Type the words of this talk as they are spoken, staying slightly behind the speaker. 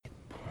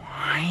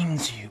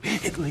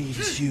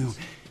leaves you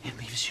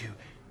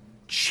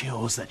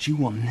chills that you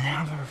will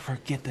never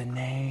forget the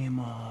name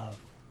of.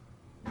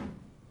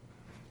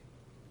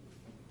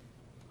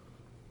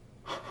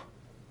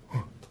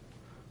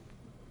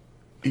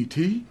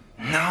 E.T.?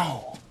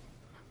 No.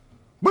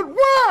 But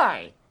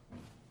why?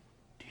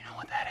 Do you know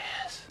what that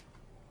is?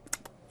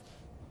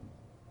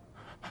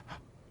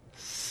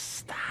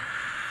 Star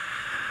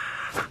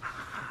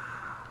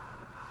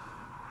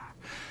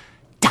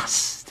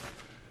Dust.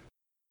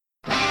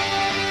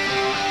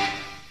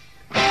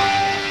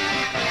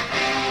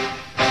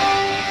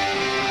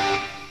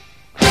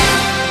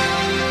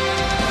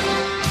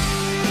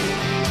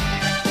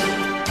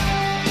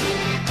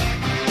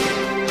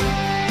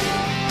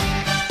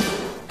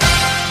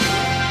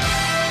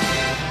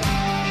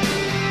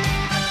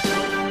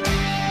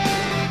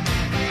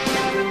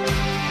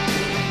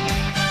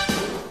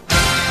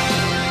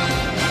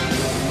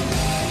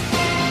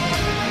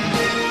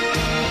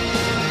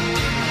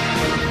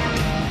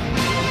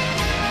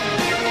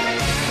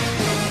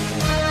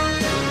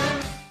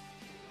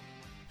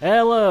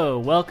 Hello,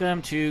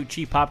 welcome to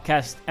Cheap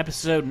Popcast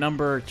episode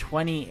number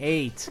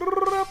 28.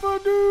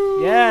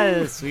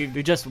 Yes, we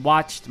just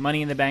watched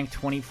Money in the Bank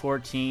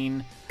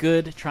 2014.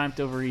 Good triumphed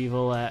over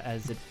evil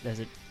as it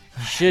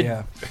should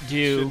Yeah.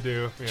 do. Should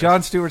do. Yeah.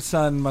 John Stewart's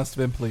son must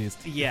have been pleased.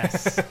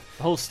 Yes, the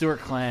whole Stewart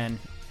clan.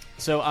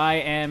 So I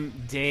am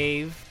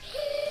Dave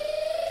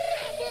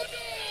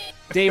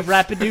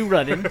Rapidu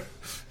Rudden,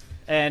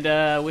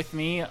 and with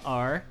me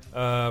are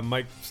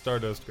Mike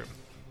Stardust Grimm.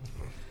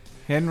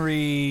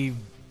 Henry.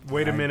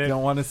 Wait a minute.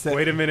 Don't want to say.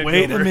 Wait a minute.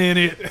 Wait Gilbert. a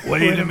minute.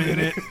 Wait a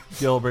minute.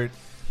 Gilbert,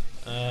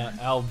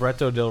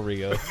 Alberto Del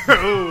Rio.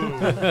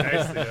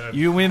 Nicely done.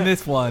 you win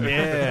this one.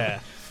 Yeah.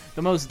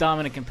 the most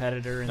dominant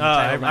competitor in the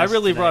I title match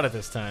really today. brought it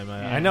this time.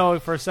 Yeah. I know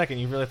for a second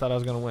you really thought I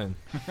was going to win.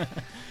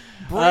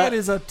 Brad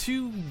is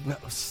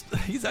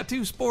he's a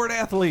two-sport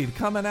athlete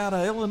coming out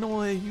of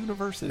Illinois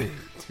University.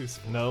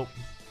 Nope.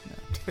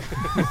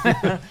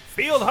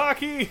 Field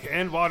hockey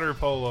and water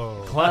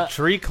polo.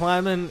 Tree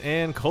climbing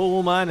and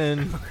coal mining.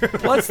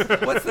 What's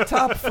the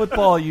top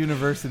football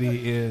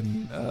university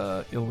in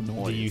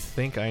Illinois? Do you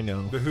think I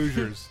know? The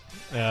Hoosiers.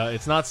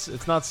 It's not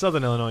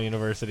Southern Illinois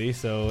University,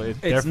 so It's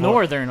therefore-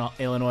 Northern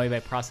Illinois by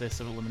process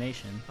of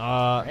elimination.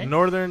 Right?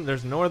 Northern.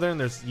 There's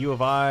U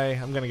of I.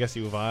 I'm gonna guess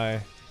U of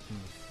I.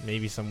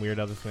 Maybe some weird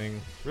other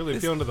thing. Really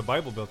This- feeling to the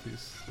Bible Belt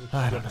these.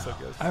 I don't episode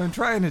know. goes. I'm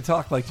trying to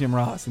talk like Jim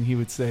Ross, and he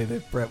would say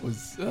that Brett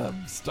was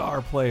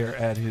star player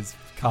at his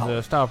The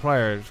college. star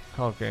players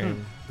call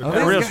game. The Oh, A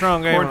this real guy-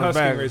 strong game on the Cornhusking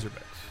back.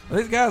 Razorbacks.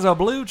 This guy's a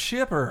blue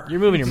chipper. You're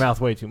moving your mouth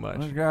way too much.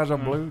 This guy's a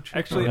blue chipper.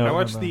 Actually, No, I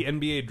watched no. the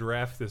NBA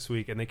draft this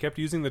week, and they kept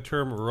using the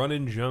term "run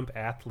and jump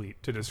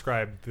athlete" to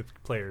describe the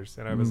players,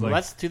 and I was Well, like,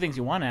 that's two things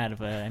you want out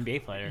of an NBA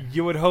player.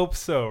 "You would hope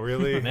so,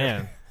 really."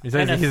 Man, he's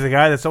And the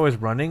guy that's always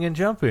running and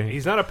jumping.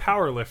 He's not a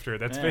power lifter.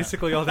 That's Yeah.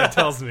 basically all that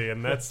tells me,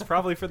 and that's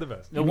probably for the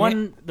best. The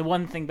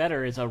one thing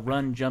better is a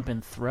run, jump,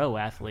 and throw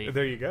athlete.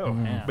 There you go.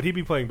 Yeah. But he'd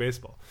be playing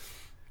baseball.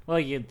 Well,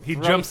 you He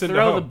throw, jumps into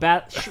throw the home.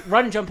 bat,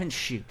 run, jump, and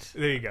shoot.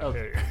 There you go. Oh,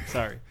 There you go.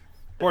 sorry.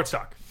 Sports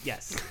talk.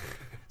 Yes.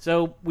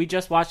 So we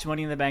just watched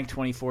Money in the Bank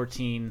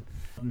 2014.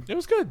 It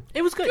was good.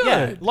 It was good.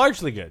 Yeah.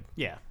 Largely good.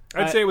 Yeah.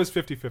 I'd say it was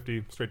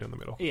 50-50, straight down the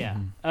middle. Yeah.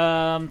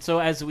 So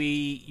as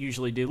we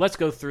usually do, let's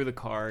go through the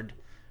card.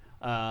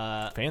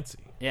 Fancy.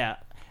 Yeah.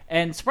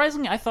 And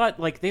surprisingly, I thought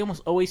like they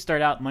almost always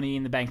start out Money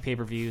in the Bank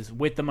pay-per-views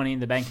with the Money in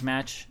the Bank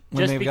match.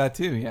 when they've got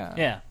two, yeah.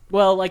 Yeah.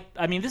 Well, like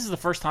I mean, this is the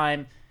first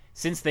time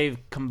since they've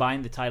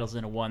combined the titles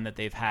into one that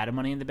they've had a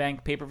Money in the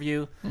Bank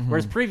pay-per-view.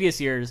 Whereas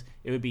previous years,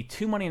 it would be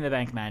two Money in the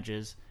Bank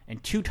matches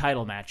and two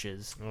title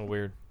matches. Oh,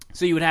 weird.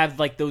 So you would have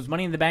like those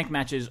Money in the Bank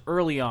matches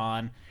early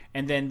on,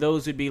 and then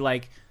those would be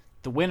like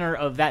the winner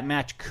of that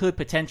match could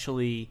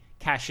potentially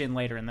cash in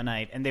later in the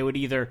night, and they would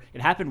either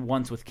it happened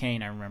once with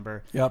Kane, I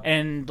remember, Yep.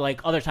 and like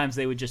other times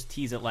they would just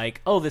tease it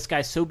like, oh, this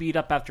guy's so beat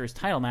up after his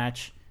title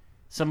match,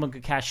 someone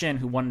could cash in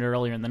who won it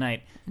earlier in the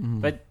night.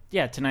 But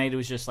yeah, tonight it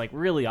was just like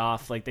really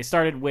off. Like they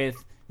started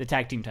with the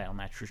tag team title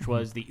match, which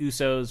was the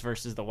Usos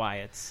versus the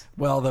Wyatts.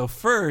 Well, though,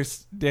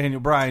 first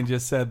Daniel Bryan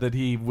just said that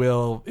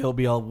it'll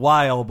be a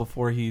while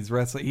before he's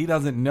wrestling. He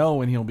doesn't know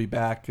when he'll be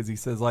back because he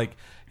says like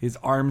his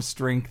arm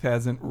strength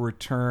hasn't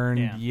returned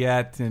Yeah.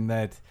 yet, and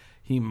that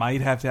he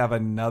might have to have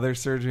another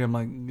surgery. I'm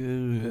like,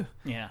 ugh.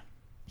 Yeah.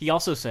 He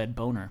also said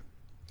boner.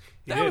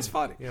 He That did. was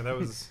funny. Yeah, that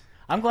was.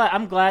 I'm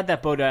glad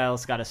that Bo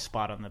Dallas got a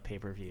spot on the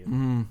pay-per-view.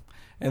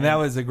 And that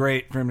was a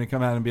great for him to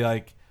come out and be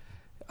like,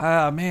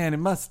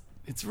 man,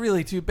 it's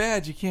really too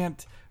bad you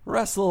can't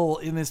wrestle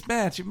in this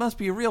match. It must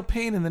be a real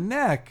pain in the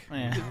neck.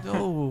 Yeah.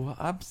 Oh,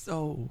 I'm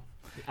so...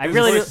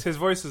 His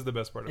voice is the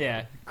best part of it.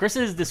 Yeah,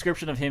 Chris's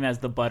description of him as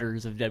the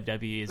Butters of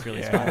WWE is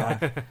really spot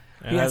on.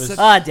 And I, was,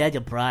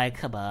 Daniel Bryan,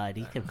 come on,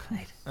 he can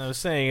fight. I was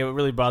saying what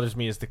really bothers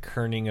me is the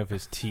kerning of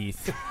his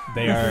teeth.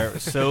 They are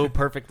so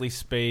perfectly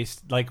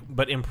spaced,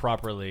 but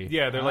improperly.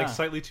 Yeah, they're like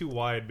slightly too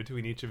wide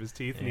between each of his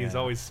teeth, and he's Yeah.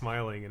 always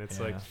smiling, and it's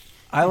like,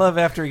 I love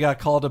after he got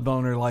called a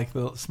boner, like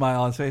the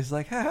smile on his face,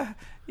 like,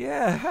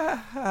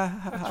 Yeah.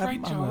 That's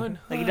right, John.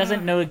 Like he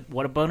doesn't know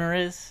what a boner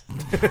is.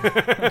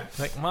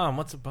 Like, Mom,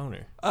 what's a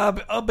boner?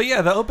 But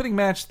yeah, the opening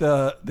match,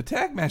 the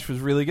tag match was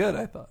really good,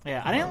 I thought.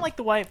 Yeah, I didn't like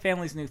the Wyatt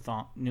family's new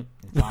thong.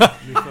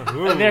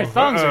 Their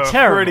thongs are Uh-oh.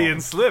 terrible.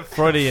 Freudian slip.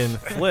 Freudian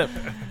flip.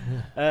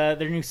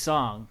 Their new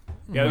song.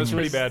 Yeah, that was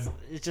which pretty bad.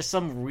 It's just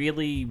some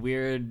really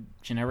weird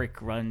generic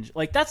grunge.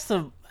 Like that's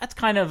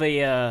kind of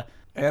a Attitude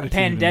and all.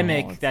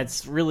 pandemic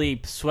that's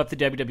really swept the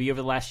WWE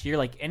over the last year.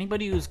 Like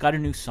anybody who's got a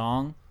new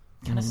song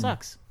kind of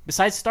sucks.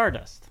 Besides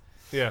Stardust,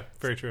 Yeah,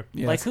 very true.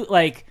 Yes.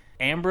 like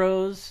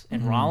Ambrose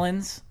and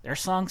Rollins, their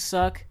songs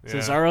suck. Yeah.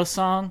 Cesaro's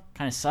song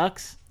kind of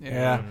sucks.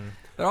 Yeah.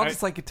 They're all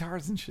just like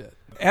guitars and shit.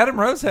 Adam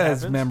Rose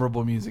has Happens.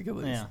 memorable music at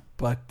least. Yeah.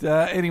 But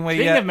anyway,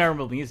 Speaking yeah. of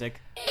memorable music,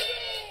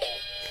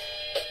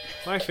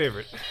 My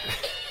favorite.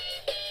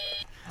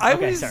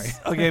 Okay, sorry.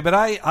 Okay, but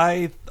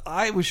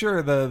I was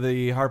sure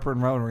the Harper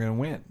and Rowan were going to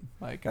win.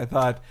 Like I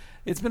thought,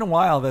 it's been a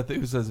while that the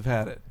Usos have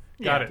had it.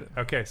 Got it.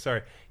 Okay,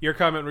 sorry. Your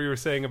comment where you were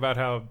saying about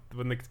how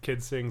when the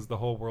kid sings "The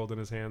Whole World in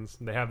His Hands,"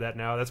 they have that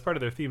now. That's part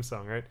of their theme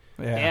song, right?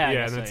 Yeah. Yeah, I Yeah,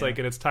 guess and so, it's yeah. like,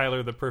 and it's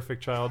Tyler, the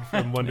perfect child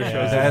from Wonder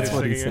Shows. That's who's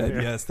what he singing it. said.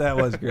 Yeah. Yes, that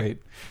was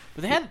great.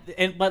 but they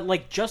had, but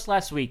like just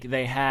last week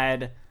they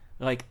had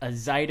like a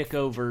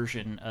Zydeco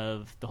version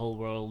of "The Whole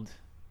World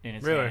in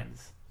Its Really?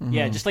 Hands."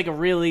 Yeah, just like a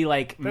really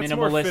like That's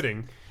minimalist. more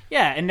fitting.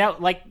 Yeah, and now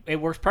like it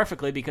works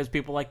perfectly because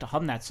people like to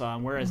hum that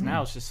song, whereas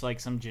now it's just like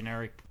some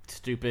generic,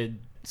 stupid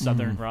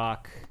Southern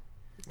rock.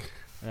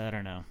 I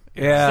don't know.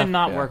 Yeah, It did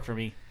not yeah. work for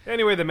me.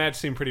 Anyway, the match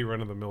seemed pretty run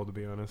of the mill, to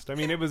be honest. I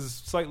mean, it was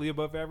slightly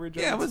above average.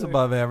 I Yeah, it would was say.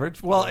 above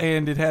average. Well,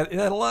 and it had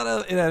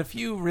a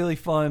few really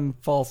fun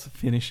false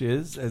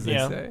finishes, as they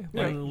Yeah. say.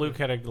 And Luke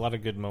had a lot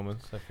of good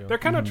moments, I feel. They're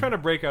kind of trying to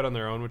break out on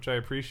their own, which I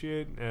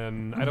appreciate,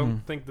 and I don't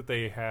think that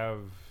they have,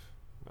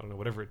 I don't know,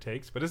 whatever it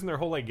takes. But isn't their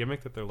whole like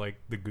gimmick that they're like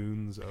the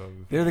goons of,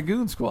 They're the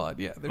Goon Squad.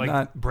 Yeah, they're like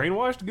not.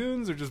 brainwashed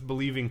goons or just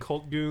believing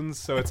cult goons?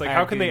 So it's like, Bad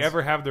how can they goons.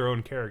 ever have their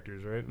own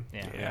characters, right?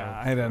 Yeah.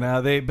 Yeah, I don't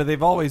know.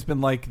 They've always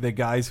been like the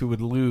guys who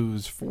would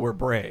lose for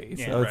Bray.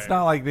 Yeah, So it's right.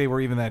 not like they were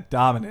even that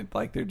dominant.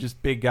 Like they're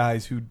just big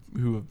guys who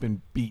have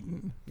been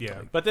beaten.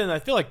 Yeah. But then I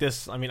feel like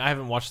this. I mean, I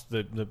haven't watched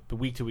the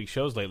week to week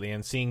shows lately,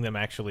 and seeing them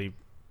actually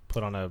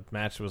put on a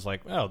match was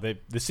like, oh,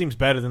 this seems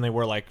better than they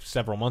were like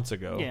several months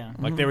ago. Yeah.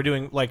 Like they were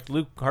doing. Like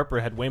Luke Harper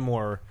had way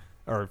more,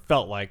 or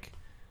felt like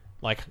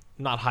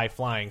not high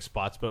flying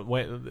spots, but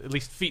at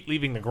least feet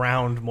leaving the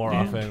ground more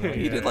often. Like,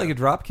 He did like a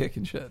drop kick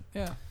and shit.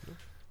 Yeah,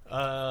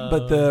 but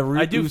but the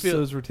I do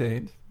feel. Usos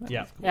retained.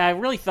 Yeah. Yeah, I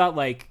really thought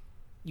like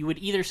you would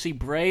either see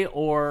Bray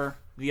or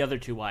the other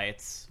two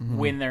Wyatts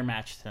win their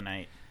match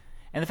tonight.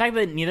 And the fact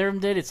that neither of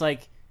them did, it's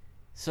like,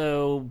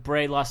 so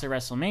Bray lost at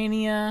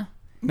WrestleMania.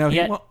 No, he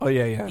Yeah. won. Oh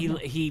yeah.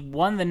 He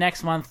won the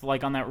next month,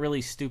 like on that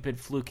really stupid,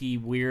 fluky,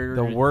 weird,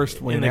 The worst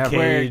In win the ever.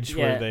 cage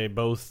yeah. where they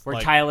both where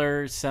like,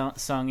 Tyler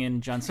sung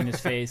in John Cena's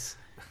face,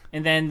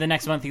 and then the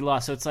next month he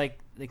lost. So it's like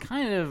they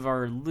kind of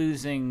are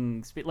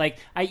losing. Like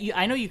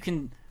I know you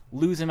can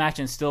lose a match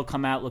and still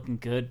come out looking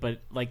good,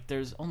 but like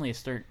there's only a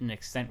certain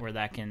extent where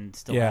that can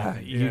still Yeah,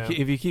 happen. Yeah.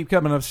 if you keep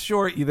coming up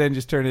short, you then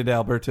just turn into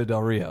Alberto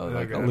Del Rio,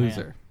 like a Okay.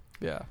 loser.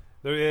 Yeah.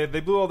 They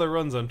blew all their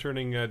runs on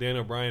turning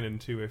Daniel Bryan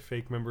into a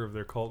fake member of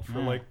their cult for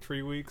like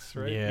 3 weeks,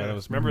 right? Yeah, that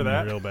was remember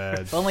that? real bad.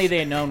 If only they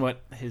had known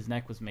what his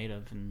neck was made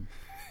of, and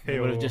they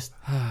would have Hey-o. just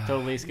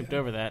totally skipped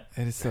over that.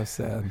 It is so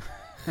sad.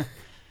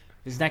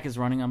 His neck is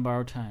running on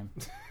borrowed time.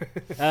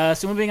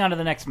 So moving on to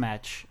the next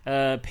match,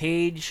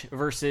 Paige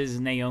versus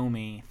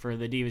Naomi for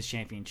the Divas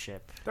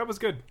Championship. That was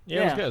good.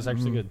 Yeah, it was good. It was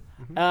actually good.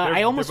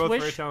 I almost they're both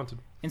very wish talented.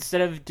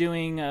 instead of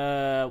doing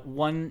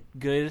one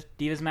good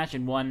Divas match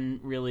and one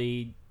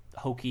really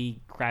hokey,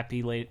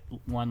 crappy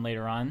one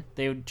later on,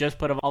 they would just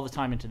put all the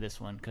time into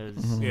this one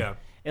because Yeah.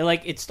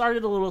 it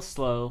started a little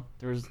slow.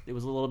 It was a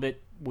little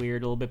bit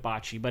weird, a little bit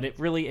botchy, but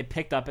it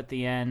picked up at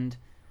the end.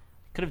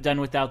 Could have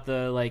done without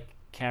the like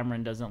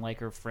Cameron doesn't like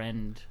her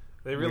friend.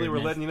 They really were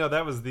weirdness. letting you know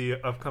that was the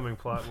upcoming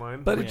plot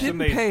line. But it Which didn't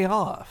then they- pay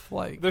off.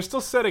 Like They're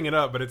still setting it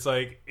up, but it's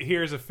like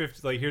here's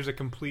a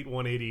complete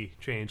 180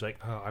 change. Like,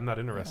 oh, I'm not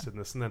interested in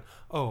this, and then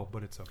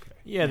but it's okay.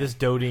 Yeah, this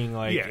doting,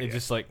 like, Yeah, it's yeah.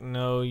 just like,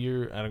 no,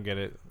 I don't get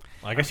it.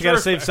 I guess you sure got to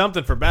if- save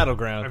something for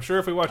Battleground. I'm sure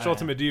if we watched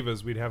Ultimate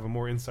Divas, we'd have a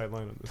more inside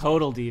line on this.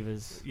 Total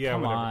Divas. Yeah,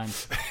 Come whatever. on.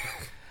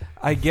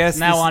 I guess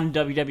Now this- on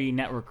WWE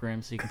Network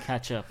Room, so you can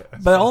catch up.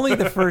 but only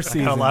the first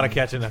season. Got a lot of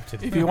catching up to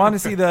do. If you want to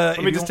see the,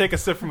 Let me just take a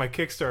sip from my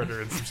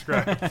Kickstarter and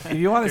subscribe. if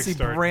you want to see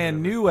Kickstart, brand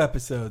whatever. new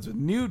episodes with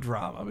new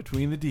drama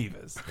between the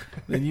divas,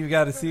 then you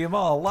got to see them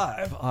all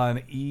live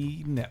on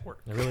E Network.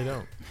 I really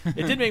don't.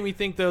 It did make me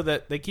think though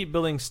that they keep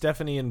building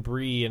Stephanie and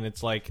Brie, and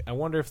it's like I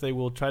wonder if they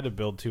will try to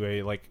build to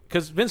a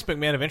because Vince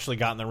McMahon eventually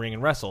got in the ring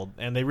and wrestled,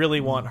 and they really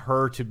want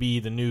her to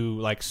be the new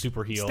like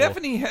super heel.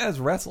 Stephanie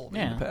has wrestled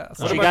Yeah. in the past.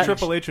 What She about got-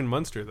 Triple H and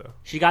Munster though?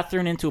 She got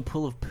thrown into a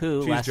pool of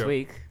poo Cheese last joke.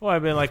 week. Well,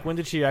 I've been like, when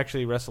did she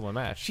actually wrestle a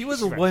match? She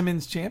was a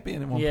women's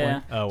champion at one Yeah.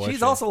 point. Oh, was She's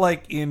she? also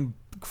like in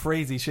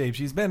crazy shape.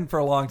 She's been for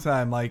a long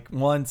time. Like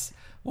once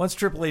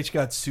Triple H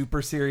got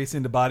super serious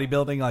into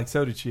bodybuilding, like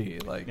so did she.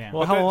 Like Yeah.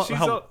 Well, But how, that-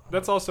 how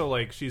that's also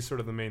like she's sort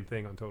of the main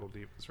thing on Total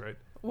Divas, right?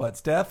 What,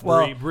 Steph?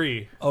 Well,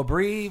 Brie. Oh,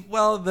 Brie.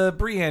 Well, the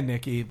Brie and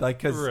Nikki,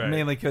 like,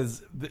 mainly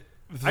because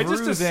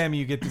through them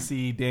you get to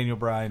see Daniel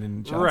Bryan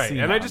and John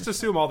Cena. And I just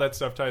assume all that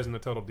stuff ties into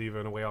Total Diva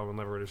in a way I'll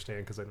never understand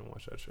because I don't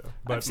watch that show.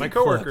 But I've my seen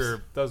coworker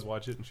clips. does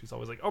watch it, and she's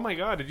always like, "Oh my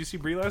god, did you see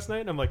Brie last night?"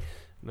 And I'm like,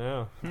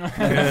 "No."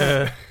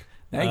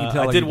 Now you can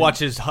tell I like, did watch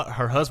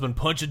her husband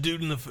punch a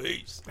dude in the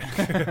face.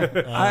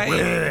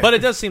 I, But it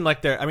does seem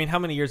like they're. I mean, how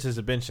many years has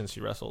it been since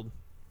you wrestled,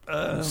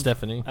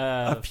 Stephanie?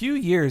 a few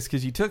years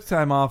because you took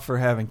time off for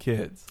having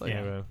kids. Like,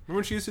 Remember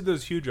when she used to do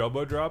those huge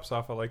elbow drops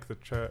off of like the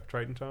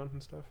Triton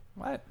and stuff?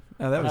 what?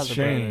 No, that was was a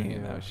Shane.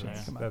 brand. That was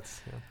Shane. Come on.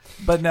 That's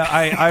But no,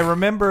 I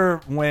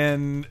remember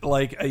when,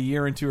 like, a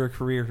year into her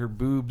career, her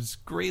boobs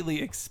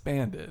greatly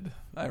expanded.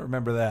 I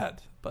remember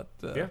that. But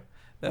Yeah.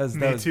 that was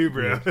me too,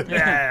 bro.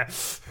 Yeah.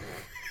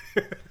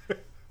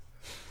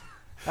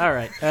 All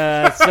right.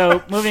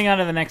 So moving on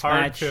to the next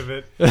Hard match.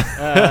 pivot.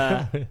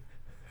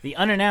 The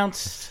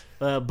unannounced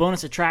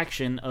bonus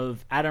attraction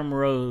of Adam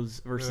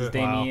Rose versus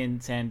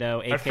Damian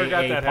Sandow, I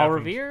forgot a.k.a. that Paul happened.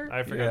 Revere.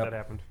 I forgot Yeah. that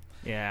happened.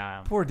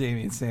 Yeah. Poor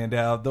Damian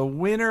Sandow, the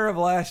winner of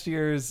last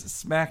year's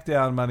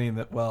SmackDown Money in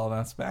the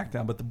not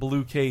SmackDown, but the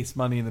blue case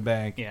Money in the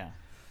Bank. Yeah.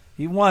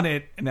 He won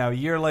it. Now a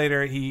year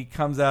later, he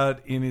comes out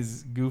in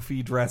his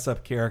goofy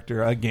dress-up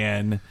character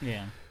again,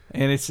 Yeah.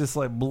 and it's just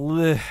like,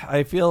 bleh.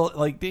 I feel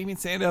like Damian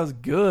Sandow's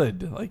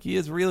good. Like he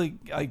is really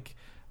like,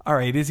 all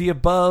right, is he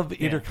above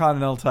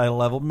Intercontinental title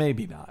level?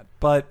 Maybe not,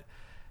 but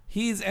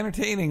he's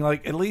entertaining.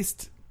 Like at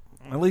least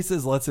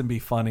this lets him be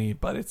funny,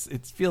 but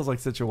it feels like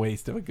such a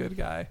waste of a good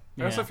guy.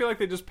 I also feel like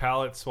they just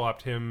palette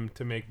swapped him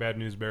to make Bad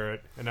News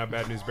Barrett, and now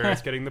Bad News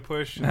Barrett's getting the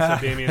push, and so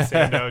Damian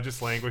Sandow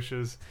just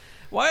languishes.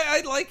 Why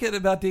I like it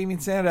about Damian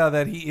Sandow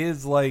that he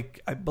is like,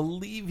 I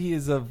believe he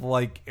is of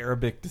like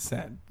Arabic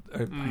descent,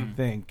 I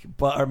think,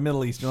 or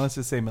Middle Eastern. Let's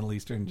just say Middle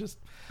Eastern, just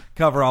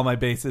cover all my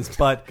bases.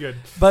 But Good.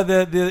 But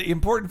the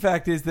important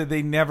fact is that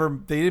they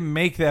didn't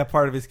make that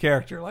part of his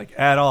character like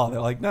at all.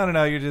 They're like,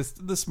 no, you're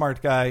just the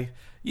smart guy.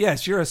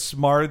 Yes, you're a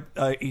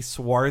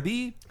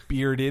swarthy,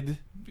 bearded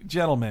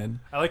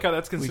gentleman. I like how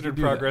that's considered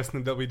do progress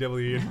in the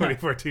WWE in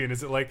 2014.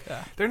 Is it like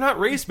they're not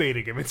race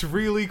baiting him? It's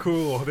really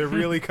cool. They're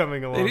really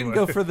coming along. They didn't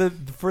go for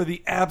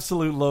the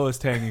absolute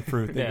lowest hanging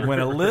fruit. They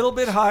went a little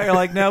bit higher.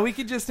 Like, no, we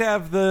could just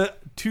have the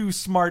too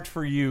smart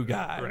for you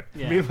guy. Right.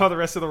 Yeah. Meanwhile, the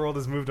rest of the world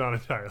has moved on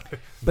entirely.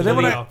 But then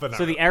when I- But not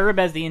So the really. Arab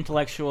as the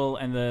intellectual,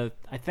 and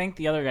I think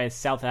the other guy is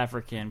South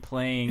African,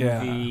 playing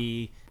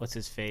the what's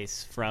his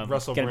face from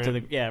Russell Get Him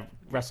to Brand.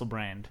 Russell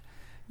Brand.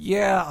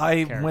 Yeah,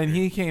 Character. when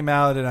he came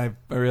out and I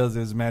realized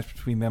there was a match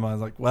between them, I was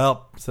like,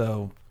 well,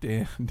 so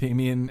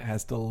Damian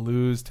has to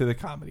lose to the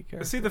comedy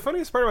character. See, the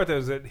funniest part about that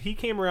is that he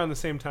came around the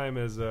same time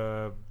as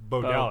Bo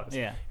Dallas.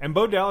 yeah. And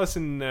Bo Dallas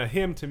and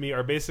him, to me,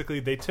 are basically,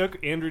 they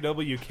took Andrew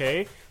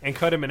WK and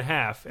cut him in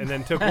half, and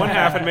then took one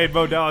half and made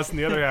Bo Dallas, and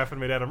the other half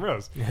and made Adam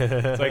Rose.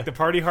 It's like the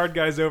party hard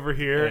guy's over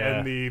here, Yeah.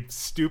 and the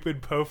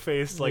stupid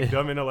po-faced, like,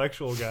 dumb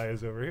intellectual guy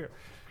is over here.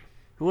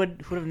 Who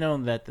would have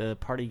known that the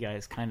party guy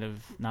is kind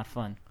of not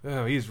fun?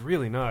 Oh, he's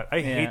really not.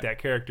 I hate that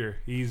character.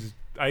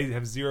 I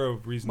have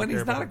zero reason When to care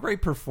he's not about a him.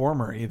 great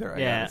performer either, I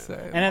Yeah. gotta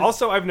say. And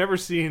Also, I've never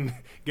seen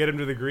Get Him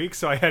to the Greek,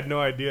 so I had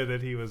no idea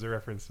that he was a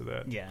reference to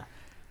that. Yeah.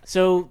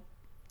 So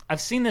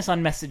I've seen this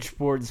on message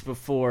boards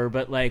before,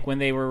 but like when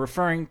they were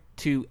referring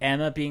to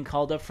Emma being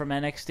called up from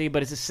NXT,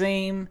 but it's the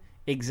same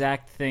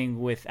exact thing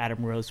with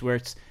Adam Rose, where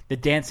it's the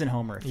Dancing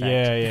Homer effect.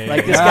 Yeah.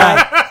 Like this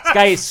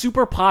guy is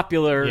super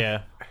popular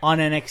Yeah. on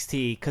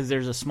NXT because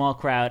there's a small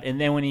crowd, and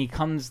then when he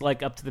comes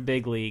like up to the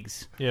big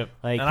leagues, Yep.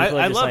 Like, and people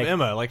are I just love like-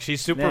 Emma. Like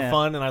she's super Yeah.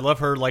 fun, and I love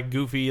her like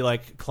goofy,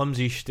 like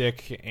clumsy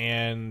shtick.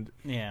 And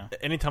yeah,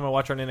 anytime I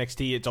watch her on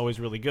NXT, it's always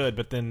really good.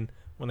 But then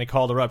when they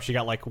called her up, she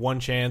got like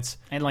one chance,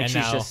 and like she's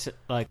now, just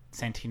like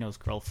Santino's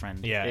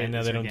girlfriend. yeah. And now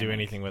It's they her don't do gimmick.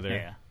 anything with her,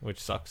 Yeah. which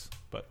sucks.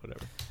 But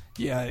whatever.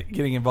 Yeah,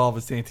 getting involved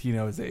with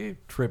Santino is a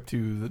trip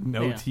to the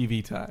no Yeah.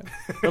 TV time.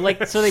 But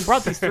like, so they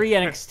brought these three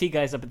NXT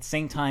guys up at the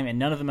same time, and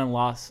none of them had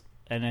lost.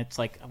 And it's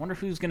like, I wonder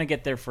who's going to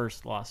get their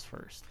first loss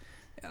first.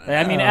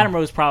 I mean, Adam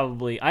Rose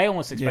probably. I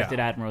almost expected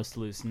Yeah. Adam Rose to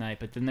lose tonight,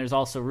 but then there's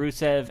also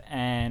Rusev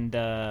and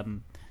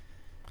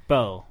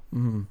Bo.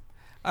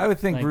 I would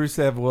think Like-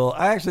 Rusev will.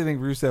 I actually think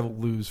Rusev will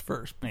lose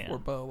first before Yeah.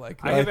 Bo. Like,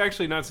 I have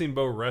actually not seen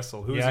Bo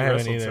wrestle. Who's Yeah, he I haven't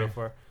wrestled so either.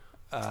 far?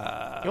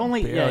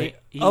 Only, barely.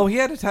 He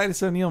had a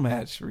Titus O'Neil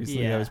match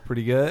recently. Yeah. That was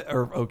pretty good,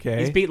 or okay.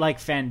 He's beat like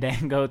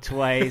Fandango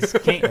twice,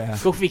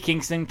 Kofi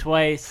Kingston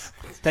twice,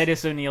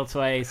 Titus O'Neil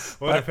twice,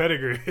 What a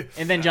pedigree.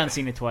 and then John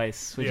Cena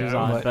twice, which Yeah, was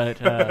on. but-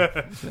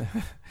 But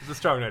It's a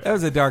strong night. That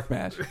was a dark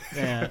match.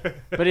 yeah,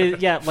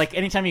 but like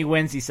anytime he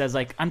wins, he says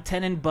like, "I'm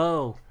 10 and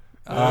Bo."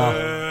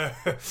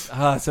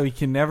 So he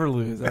can never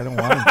lose. I don't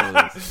want him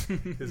to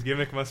lose. His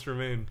gimmick must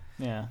remain.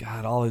 Yeah,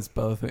 God, all his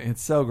both.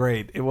 It's so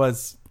great. It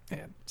was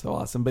so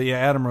awesome. But yeah,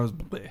 Adam Rose.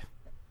 bleh.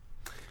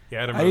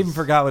 Yeah, Adam I Rose. even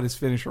forgot what his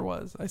finisher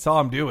was. I saw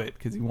him do it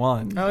because he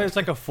won. Oh, it's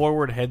like a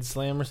forward head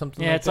slam or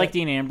something. yeah, like it's like that.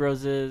 Dean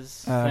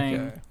Ambrose's thing.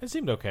 Okay. It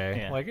seemed okay.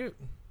 Yeah. Like it.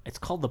 It's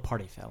called the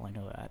Party Foul. I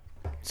know that.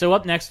 So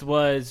up next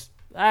was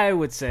I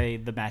would say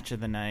the match of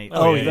the night.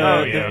 Oh, The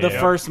yeah.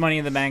 first Money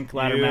in the Bank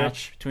ladder Yeah.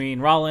 match between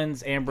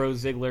Rollins,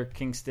 Ambrose, Ziggler,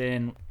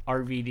 Kingston,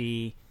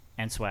 RVD,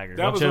 and Swagger.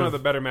 That was Bunch one of- of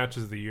the better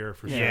matches of the year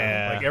for sure.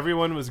 Yeah. Like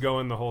everyone was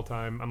going the whole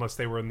time, unless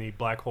they were in the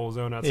black hole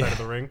zone outside of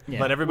the ring. Yeah.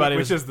 But everybody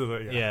Which was is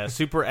the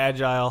super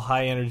agile,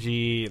 high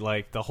energy.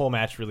 Like the whole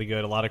match really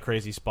good. A lot of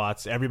crazy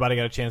spots. Everybody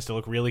got a chance to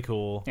look really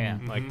cool. Yeah.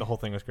 Like the whole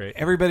thing was great.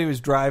 Everybody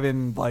was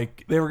driving,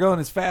 like, they were going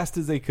as fast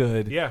as they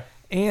could. Yeah.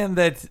 And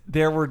that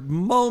there were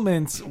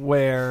moments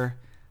where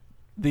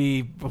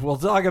we'll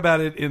talk about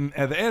it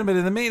at the end, but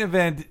in the main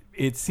event,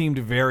 it seemed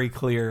very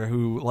clear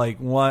who, like,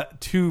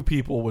 two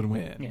people would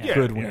win, Yeah.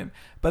 could Yeah. win.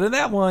 But in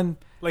that one,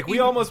 Like, we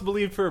almost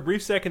believed for a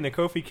brief second that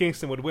Kofi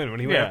Kingston would win when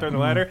he went Yeah. out there on the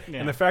ladder. Yeah.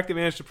 And the fact that he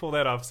managed to pull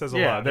that off says a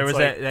lot. There It's was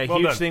like, that well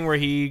huge done. thing where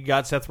he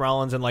got Seth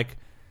Rollins and like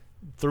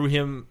threw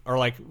him or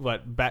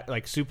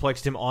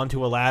suplexed him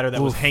onto a ladder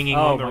that was hanging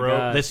Oh on the my rope.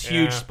 God. This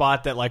huge Yeah.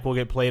 spot that like will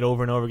get played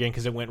over and over again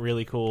because it went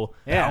really cool.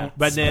 Yeah.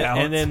 But then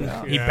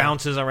Bounce. he Yeah.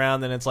 bounces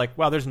around and it's like,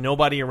 wow, there's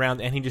nobody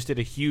around and he just did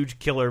a huge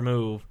killer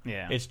move.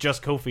 Yeah. It's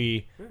just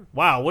Kofi.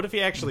 Wow, what if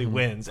he actually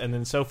wins? And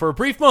then so for a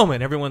brief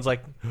moment, everyone's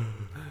like,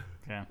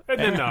 Yeah. And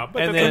then no.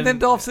 But and then, and then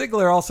Dolph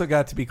Ziggler also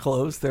got to be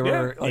close. There Yeah.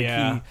 were, like,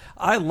 Yeah.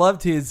 I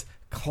loved his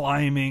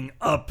climbing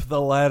up the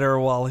ladder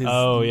while his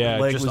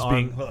leg just was on-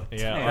 being hooked.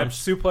 Yeah. that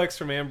suplex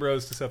from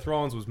Ambrose to Seth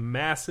Rollins was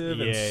massive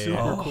and Yeah, super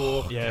yeah.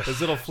 cool. Yes.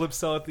 His little flip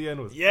cell at the end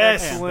was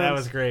Yes, excellent. that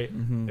was great.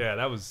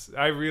 Yeah,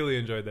 I really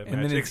enjoyed that And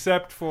match. then it's-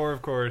 Except for,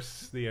 of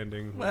course, the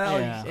ending. Well,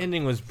 Yeah.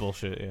 Ending was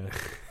bullshit. Yeah.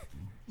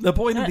 the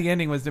point of the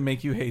ending was to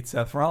make you hate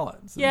Seth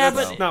Rollins. Yeah, So-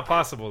 but- It's not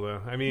possible, though.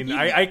 I mean, You-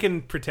 I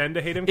can pretend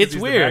to hate him because It's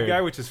he's weird. the bad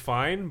guy, which is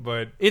fine,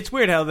 but It's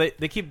weird how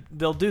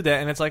they'll do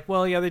that, and it's like,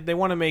 well, yeah, they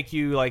want to make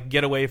you like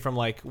get away from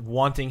like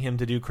wanting him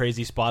to do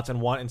crazy spots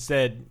and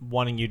instead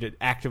wanting you to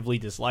actively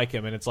dislike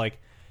him, and it's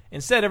like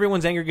instead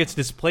everyone's anger gets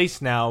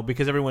displaced now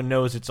because everyone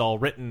knows it's all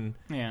written.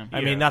 Yeah. I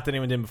Yeah. mean, not that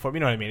anyone did before, you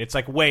know what I mean? It's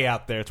like way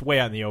out there, it's way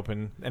out in the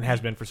open, and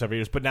has been for several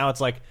years. But now it's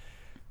like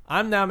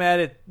I'm now mad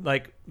at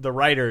like the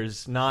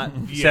writers, not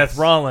Yes. Seth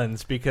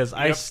Rollins, because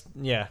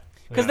Yep.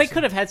 Because they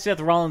could have had Seth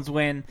Rollins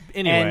win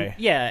Anyway.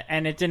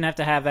 and it didn't have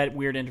to have that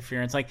weird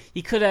interference. Like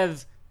he could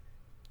have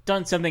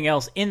done something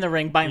else in the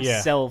ring by Yeah.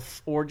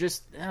 himself, or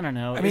just I don't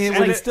know. I mean, It's it would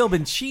have like- still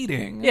been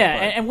cheating. yeah,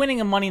 but- and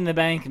winning a Money in the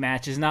Bank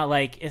match is not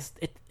like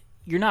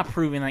you're not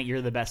proving that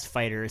you're the best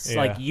fighter. It's Yeah.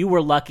 like you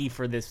were lucky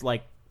for this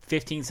like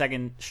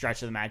 15-second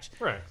stretch of the match.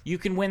 Right. You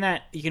can win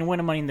that. You can win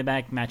a Money in the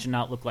Bank match and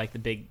not look like the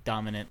big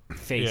dominant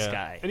face Yeah.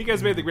 guy. And you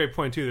guys made the great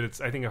point too that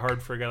it's I think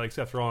hard for a guy like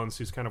Seth Rollins,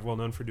 who's kind of well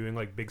known for doing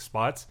like big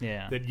spots.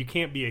 Yeah. That you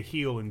can't be a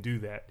heel and do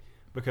that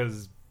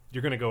because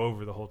you're going to go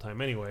over the whole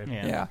time anyway.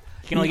 Yeah. Yeah.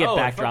 You can only get Oh,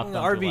 backdropped. fucking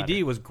onto the RVD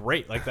ladder. was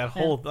great. Like that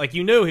whole, like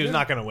you knew he was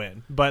not going to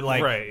win, but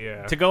like Right,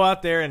 yeah. to go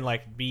out there and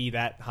like be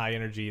that high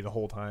energy the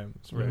whole time,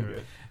 it's really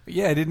good.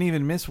 Yeah, I didn't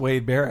even miss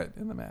Wade Barrett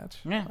in the match.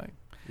 Yeah. Like,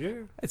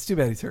 Yeah. it's too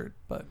bad he's hurt,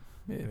 but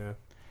yeah. Yeah.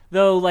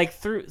 Though, like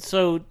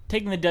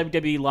taking the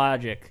WWE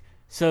logic,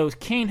 so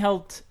Kane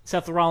helped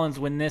Seth Rollins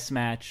win this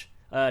match.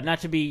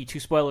 Not to be too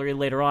spoilery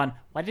later on,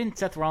 why didn't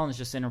Seth Rollins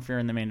just interfere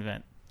in the main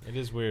event? It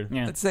is weird.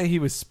 Yeah, Let's say he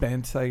was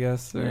spent, I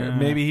guess, or Yeah.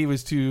 maybe he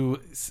was too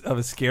of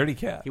a scaredy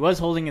cat. he was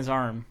holding his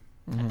arm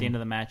at the end of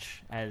the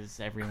match, as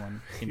everyone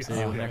seems to do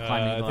when they're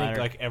climbing I the think ladder.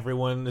 like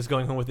everyone is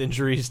going home with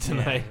injuries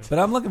tonight. But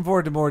I'm looking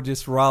forward to more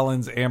just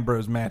Rollins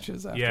Ambrose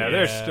matches. After Yeah, that.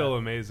 they're Yeah. still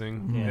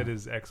amazing. Yeah. It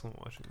is excellent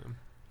watching them.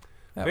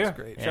 That But was yeah,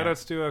 great. Yeah. shout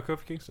outs to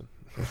Kofi Kingston.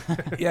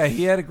 Yeah,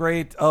 he had a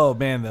great. Oh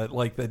man,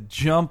 the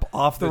jump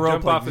off the, The rope,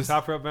 jump like off his just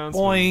top rope bounce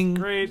boing. was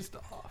great.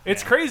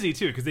 It's crazy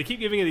too because they keep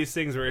giving you these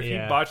things where if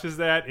Yeah. he botches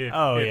that, it's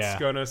yeah.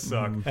 gonna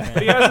suck. But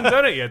he hasn't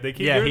done it yet. They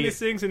keep Yeah, doing he- these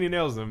things and he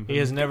nails them. He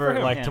has Good never for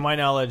him. like Yeah. to my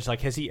knowledge,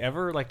 like has he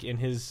ever like in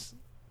his.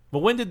 But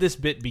when did this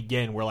bit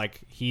begin? Where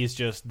like he is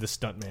just the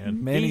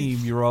stuntman? Many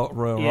Royal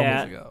Rumbles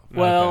yeah. ago.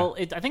 Well,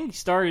 I think he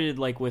started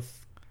like with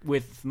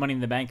Money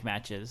in the Bank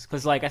matches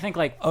because like I think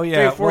like Oh 3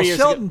 yeah, or 4 well years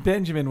Shelton ago.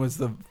 Benjamin was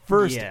the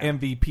first Yeah.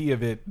 MVP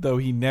of it, though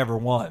he never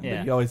won. Yeah.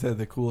 But he always had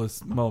the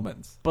coolest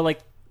moments. But like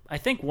I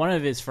think one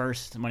of his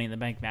first Money in the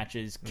Bank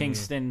matches,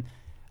 Kingston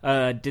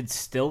did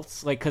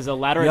stilts like because the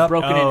ladder had Yep.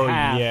 broken Oh in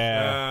half.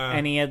 yeah.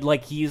 And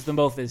he used them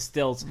both as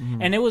stilts,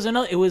 and it was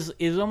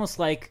almost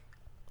like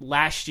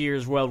last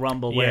year's Royal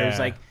Rumble where it was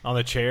like on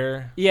the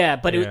chair. yeah,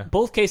 but Yeah.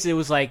 both cases it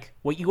was like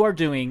what you are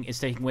doing is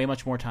taking way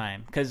much more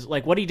time because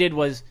like what he did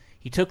was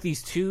he took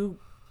these two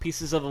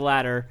pieces of the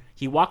ladder,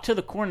 he walked to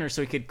the corner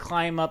so he could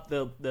climb up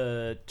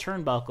the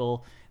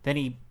turnbuckle, then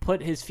he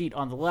put his feet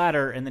on the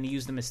ladder and then he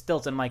used them as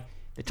stilts. And I'm like,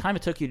 the time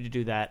it took you to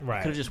do that,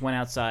 Right. could have just went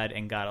outside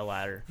and got a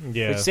ladder.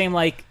 Yeah.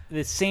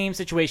 The same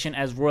situation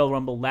as Royal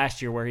Rumble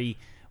last year where he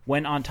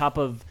went on top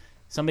of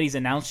somebody's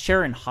announce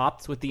chair and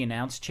hopped with the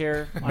announce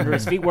chair under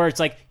his feet, where it's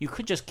like you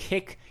could just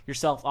kick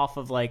yourself off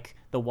of like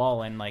the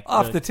wall and like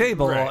Off the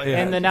table, Right. yeah.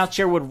 and the announce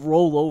chair would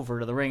roll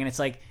over to the ring, and it's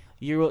like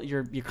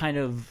you're kind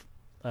of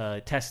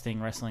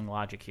testing wrestling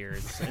logic here.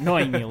 It's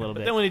annoying me a little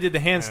bit. Then when he did the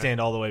handstand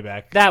all the way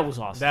back, That was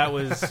awesome. that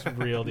was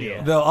real deal.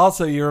 Yeah. Though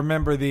also you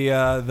remember the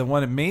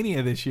one at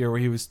Mania this year where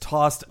he was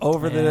tossed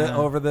over Yeah.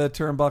 the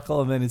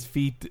turnbuckle and then his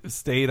feet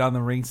stayed on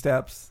the ring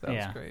steps. That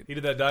Yeah. was great. He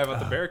did that dive off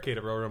the barricade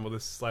at Royal Rumble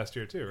this last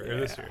year too, or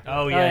this year.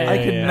 Oh yeah, yeah, I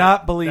could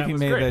not believe That he was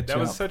made great. that That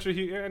jump. was such a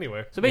huge.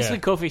 Anyway, So basically,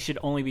 Yeah. Kofi should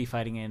only be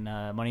fighting in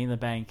Money in the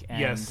Bank. And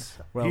yes,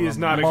 Royal he is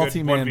Rumble. not a good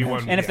Multi-man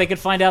 1v1. And if they could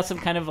find out some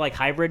kind of like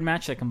hybrid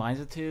match that combines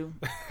the two,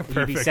 he'd be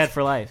Perfect. set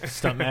for life.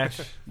 stunt match,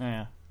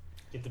 Yeah.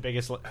 get the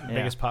biggest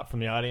pop from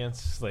the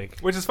audience. Like,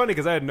 Which is funny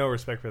because I had no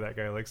respect for that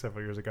guy like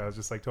several years ago. I was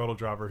just like total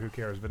jobber, who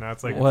cares? But now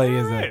it's like, Well, he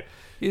is a- alright.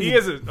 he's He a-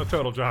 is a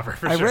total jobber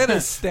for I sure. read a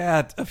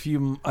stat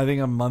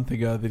a month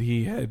ago that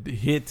he had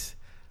hit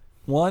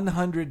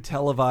 100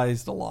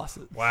 televised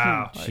losses.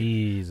 Wow.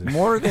 Jesus.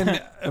 more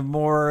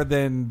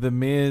than the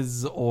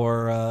Miz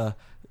or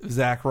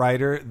Zack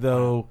Ryder,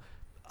 though.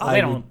 Well,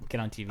 they don't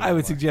get on TV. I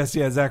would anymore.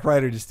 suggest, Zack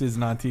Ryder just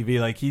isn't on TV.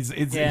 Like he's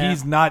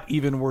not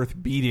even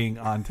worth beating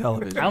on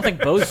television. I don't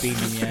think Bo's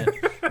beaten him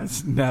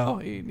yet. No,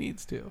 he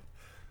needs to.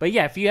 But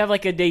yeah, if you have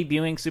like a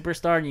debuting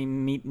superstar, and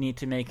you need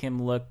to make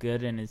him look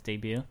good in his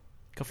debut.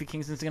 Kofi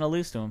Kingston's going to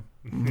lose to him.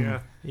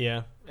 Yeah,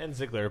 Yeah, and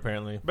Ziggler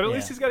apparently. but at Yeah.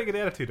 least he's got a good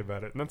attitude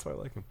about it, and that's why I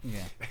like him. Yeah.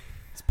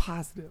 It's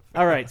positive.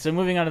 All right, so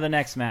moving on to the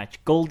next match.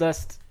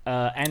 Goldust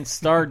and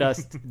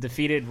Stardust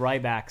defeated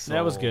Ryback. So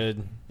That was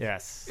good.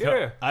 Yes.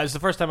 Yeah, It was the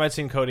first time I'd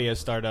seen Cody as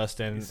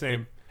Stardust, and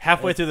Same.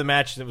 halfway through the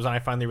match, it was when I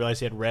finally realized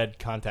he had red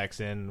contacts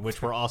in,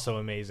 which were also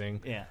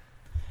amazing. Yeah.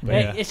 But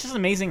And yeah. It's just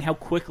amazing how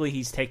quickly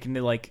he's taken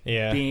to like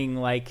Yeah. being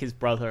like his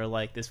brother,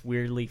 like this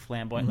weirdly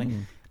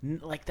flamboyant.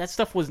 Like that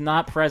stuff was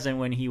not present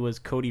when he was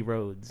Cody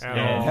Rhodes. At And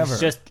all. he's Never.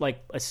 just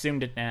like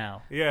assumed it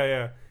now.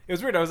 yeah. It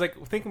was weird. I was like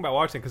thinking about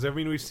watching because I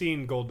mean we've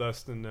seen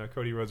Goldust and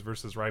Cody Rhodes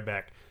versus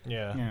Ryback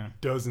Yeah. Yeah.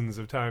 dozens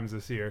of times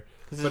this year.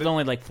 Because there's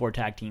only like 4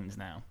 tag teams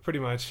now. Pretty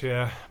much,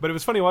 yeah. But it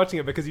was funny watching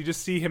it because you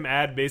just see him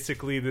add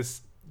basically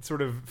this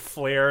sort of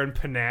flair and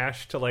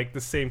panache to like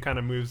the same kind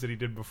of moves that he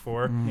did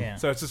before. Yeah.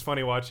 So it's just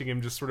funny watching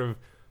him just sort of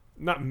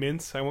not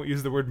mince. I won't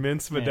use the word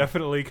mince, but Yeah.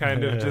 definitely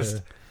kind of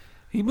just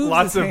He moves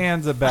Lots his of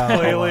hands about. a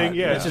flailing. lot.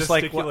 Yeah, It's just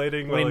like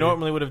gesticulating. when he while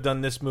normally would have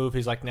done this move,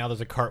 he's like, now there's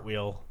a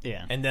cartwheel,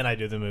 Yeah. and then I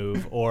do the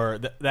move, or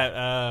that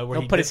where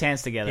He'll he put did- his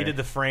hands together. He did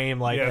the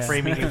frame, like Yes.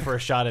 framing it for a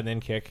shot and then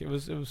kick. It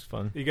was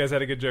fun. You guys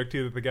had a good joke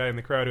too that the guy in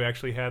the crowd who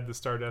actually had the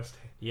Stardust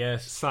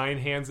Yes. sign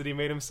hands that he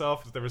made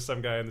himself. There was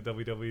some guy in the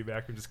WWE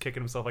back who just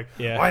kicking himself like,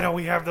 Yeah. why don't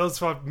we have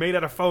those made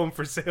out of foam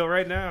for sale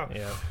right now?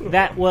 Yeah.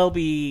 That will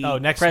be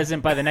next-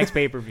 present by the next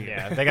pay-per-view.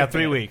 Yeah. They got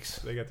 3 weeks.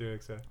 They got the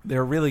next.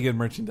 They're really good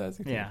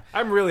merchandising. Yeah.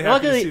 I'm really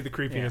happy Luckily- to see the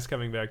creepiness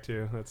coming back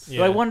too. That's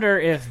So I wonder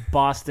if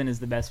Boston is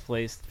the best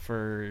place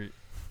for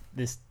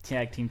this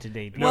tag team to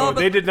debut. no, Well, but-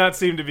 they did not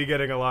seem to be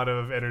getting a lot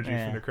of energy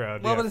Yeah. from the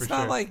crowd. Well, yeah, but it's for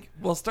not sure. like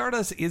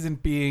Stardust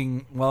isn't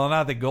being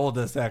not that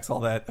Goldust acts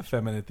all that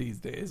effeminate these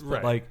days, but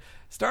Right. like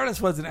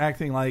Stardust wasn't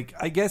acting like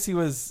I guess he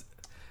was.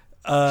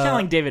 Kind of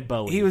like David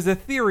Bowie. He was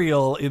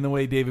ethereal in the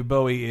way David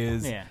Bowie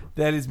is. Yeah.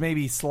 That is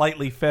maybe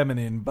slightly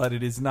feminine, but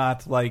it is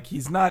not like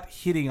he's not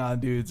hitting on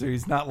dudes or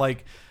he's not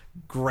like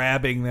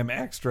grabbing them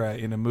extra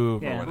in a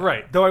move. Yeah. Or whatever.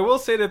 Right. Though I will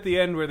say that at the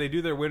end where they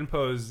do their win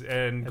pose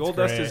and That's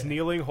Goldust great. is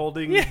kneeling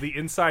holding the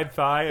inside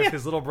thigh of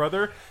his little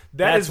brother,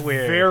 That's is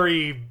weird.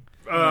 very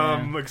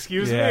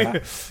excuse Yeah. me.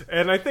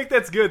 And I think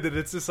that's good that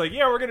it's just like,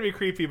 yeah, we're going to be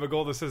creepy, but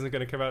Goldust isn't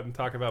going to come out and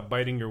talk about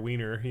biting your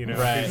wiener, you know.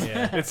 Right, It's,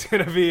 yeah. it's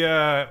going to be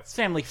It's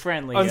family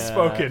friendly.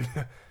 unspoken.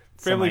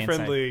 Family semi-insight.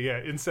 friendly,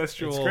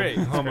 incestual It's great.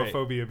 It's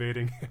homophobia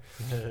baiting.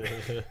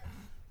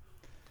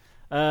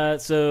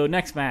 So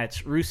next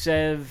match,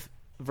 Rusev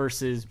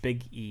versus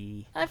Big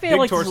E. I feel Big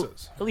like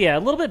torsos. a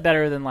little bit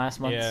better than last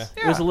month. Yeah.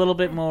 It was a little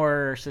bit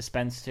more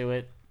suspense to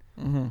it.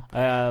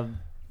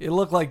 It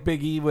looked like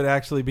Big E would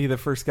actually be the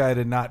first guy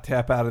to not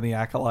tap out of the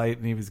Acolyte,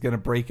 and he was going to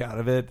break out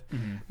of it.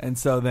 And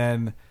so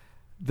then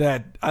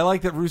I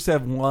like that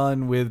Rusev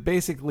won with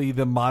basically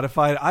the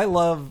modified. I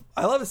love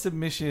a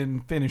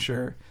submission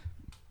finisher,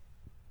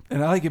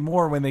 and I like it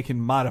more when they can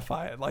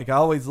modify it. Like I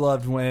always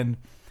loved when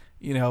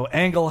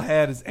Angle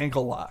had his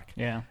ankle lock.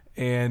 Yeah.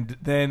 And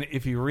then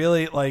if you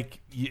really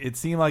it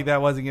seemed like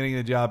that wasn't getting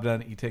the job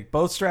done, you take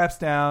both straps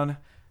down,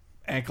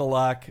 ankle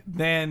lock,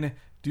 then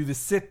do the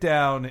sit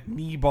down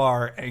knee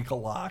bar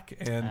ankle lock,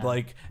 and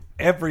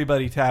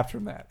everybody tapped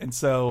from that. And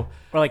so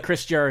Or like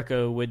Chris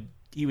Jericho would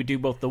do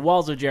both the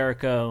walls of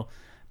Jericho,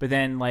 but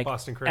then like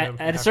Boston Crab.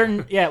 at a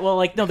certain there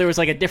was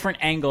like a different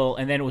angle,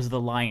 and then it was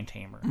the Lion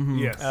Tamer.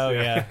 Yes. Oh,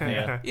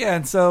 yeah. yeah,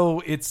 and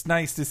so it's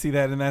nice to see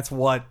that, and that's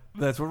what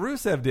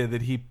Rusev did.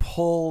 That he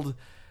pulled.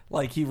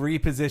 He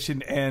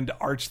repositioned and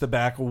arched the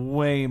back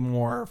way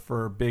more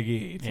for Big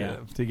E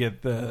to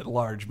get the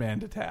large man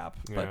to tap.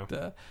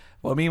 Yeah.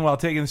 But meanwhile,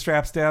 taking the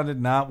straps down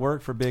did not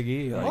work for Big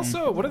E.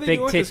 Also, what are they Big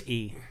doing with tit this?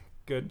 E.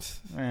 Good.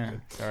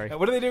 Sorry.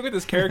 What are they doing with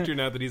this character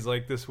now that he's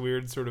like this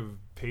weird sort of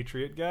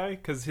patriot guy?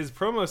 Because his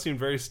promo seemed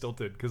very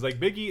stilted. Because like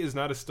Big E is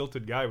not a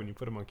stilted guy when you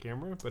put him on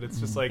camera, but it's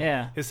just like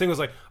Yeah. his thing was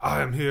like,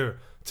 "I am here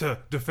to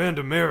defend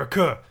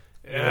America,"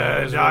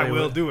 I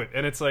will do it.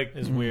 And it's like,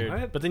 It's weird.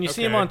 what? But then you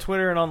see him Okay. on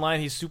Twitter and online.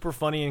 He's super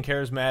funny and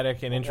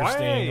charismatic and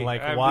interesting.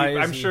 Why?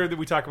 I'm sure that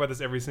we talk about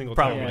this every single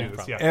time Probably, we do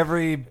this. Yeah.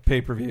 Every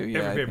pay-per-view. Yeah,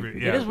 Every I think pay-per-view,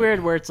 we yeah. It is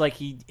weird where it's like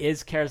he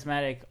is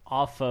charismatic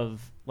off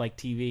of like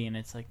TV, and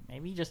it's like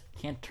maybe you just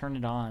can't turn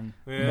it on.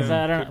 Yeah, 'Cause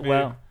I don't. could be.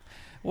 Well,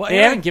 Well, they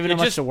Aaron- haven't given him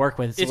much just- to work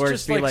with. It's where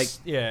just it'd be like,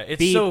 yeah, it's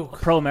be so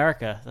pro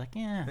America. It's like,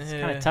 yeah, it's kind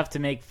Yeah. of tough to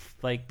make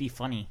be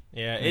funny.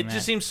 yeah. in It that.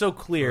 just seems so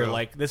clear. Real.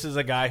 Like this is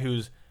a guy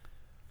who's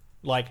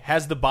like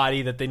has the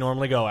body that they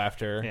normally go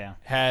after. Yeah.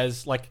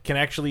 Has like can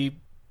actually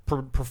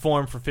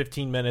perform for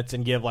 15 minutes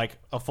and give like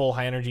a full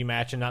high energy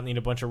match and not need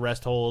a bunch of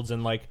rest holds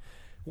and like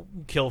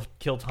kill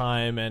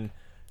time and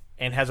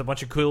has a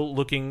bunch of cool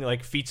looking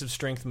like feats of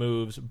strength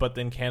moves, but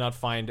then cannot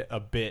find a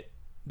bit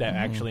that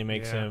actually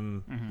makes Yeah.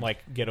 him like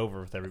get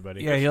over with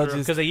everybody. Yeah, he'll just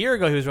Because a year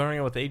ago he was running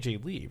around with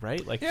AJ Lee,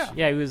 right? Like Yeah.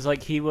 Yeah,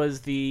 he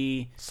was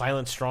the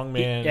silent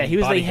strongman. he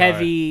was the bodyguard.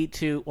 heavy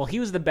to he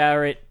was the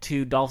Barrett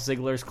to Dolph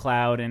Ziggler's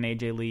Cloud and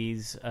AJ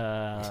Lee's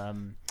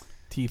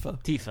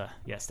Tifa. Tifa.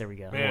 Yes, there we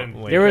go. Man,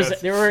 Wait, there's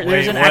what?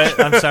 an What?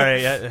 actual I'm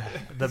sorry.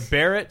 The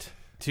Barrett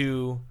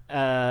to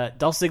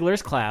Dolph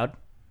Ziggler's Cloud,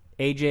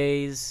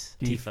 AJ's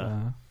Tifa.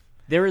 Tifa.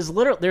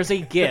 There's a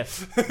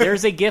GIF.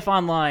 There's a GIF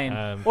online,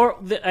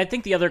 Um, I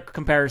think the other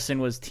comparison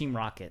was Team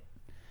Rocket.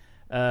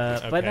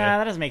 But Okay.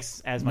 that doesn't make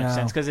as much No.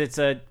 sense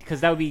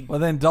because that would be Well,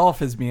 then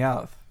Dolph is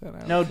Meowth.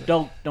 no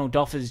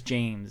Dolph is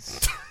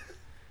James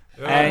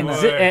Oh, and boy.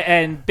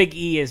 and Big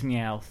E is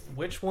Meowth.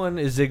 which one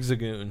is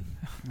Zigzagoon?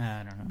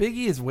 I don't know. Big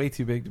E is way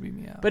too big to be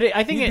Meowth. But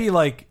I think he'd be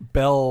like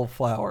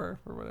Bellflower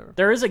or whatever.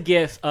 there is a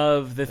GIF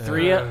of the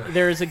three.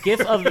 There is a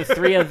GIF of the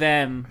three of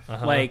them,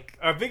 like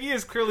Biggie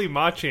is clearly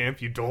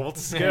Machamp, you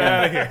dolts. Get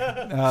out of here.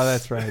 Oh,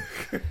 that's right.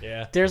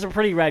 Yeah. there's a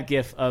pretty rad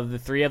GIF of the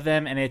three of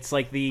them, and it's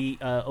like the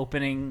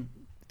opening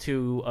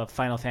to a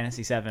Final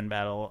Fantasy VII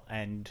battle,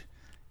 and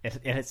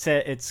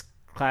it's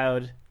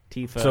Cloud,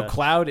 Tifa. So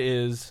Cloud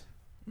is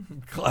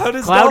Cloud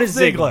is Cloud Dolph is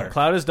Ziggler.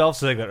 Cloud is Dolph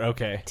Ziggler.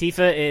 Okay.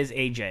 Tifa is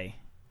AJ,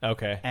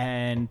 Okay.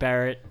 and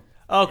Barrett.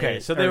 Okay.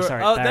 So they were.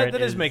 sorry, Oh, Barrett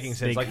that is is making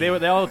sense. Big Like E.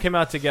 they all came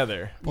out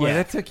together. Boy,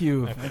 Yeah. that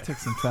took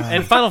some time.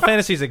 And Final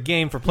Fantasy is a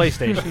game for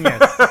PlayStation.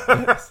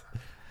 Yes.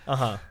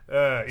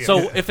 Yeah.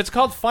 So if it's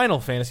called Final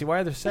Fantasy, why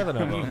are there 7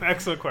 of them?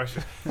 Excellent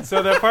question.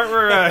 So that part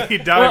where he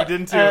dived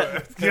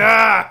into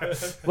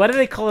Why do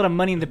they call it a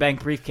Money in the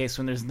Bank briefcase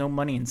when there's no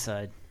money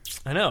inside?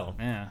 I know.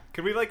 Yeah.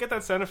 Can we get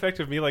that sound effect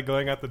of me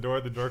going out the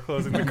door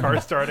closing, the car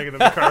starting, and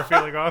then the car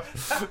feeling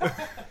off?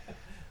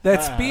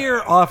 that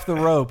spear off the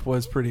rope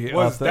was pretty.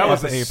 off the, That off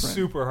was the a apron.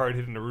 super hard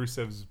hit into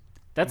Rusev's.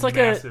 That's like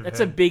Massive that's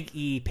head. a Big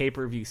E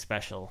pay-per-view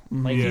special.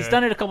 Like Yeah. he's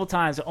done it a couple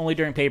times, only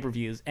during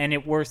pay-per-views, and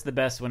it works the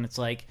best when it's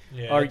like,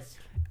 Yeah, are, it's-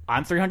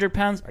 I'm 300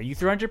 pounds. Are you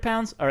 300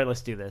 pounds? All right,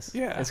 let's do this.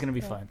 Yeah. It's gonna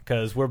be fun.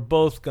 Because we're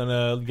both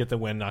gonna get the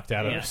wind knocked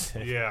out of Yeah. us.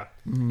 Yeah,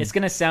 It's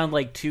gonna sound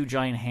like two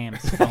giant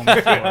hams falling on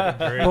the floor.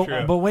 very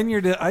true. But when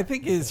you're, I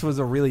think this was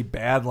a really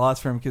bad loss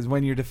for him because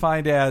when you're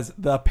defined as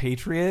the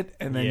Patriot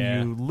and then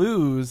Yeah. you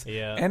lose,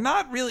 Yeah. and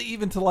not really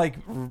even to like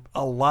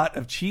a lot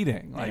of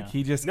cheating, like Yeah.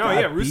 he just No, got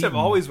yeah, Rusev beaten.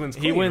 always wins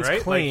He clean, wins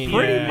right? clean,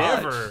 Like, he yeah.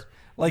 never,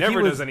 Like, never he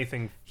was- does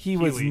anything. He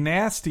was Healy.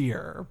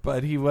 nastier,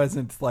 but he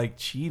wasn't like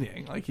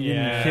cheating. Like he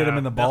didn't Yeah. hit him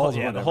in the balls.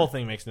 The or whole, whatever. the whole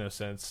thing makes no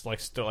sense. Like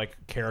still like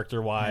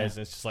character wise,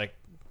 it's just like.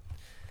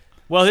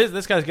 Well,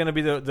 this guy's going to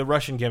be the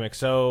Russian gimmick,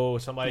 so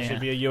somebody Yeah. should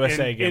be a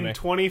USA in gimmick.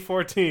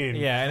 2014.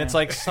 Yeah, and it's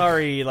like,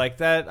 sorry, like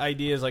that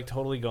idea is like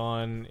totally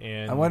gone.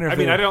 And I wonder if I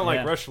mean, they- I don't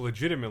like Yeah. Russia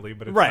legitimately,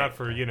 but it's Right. not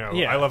for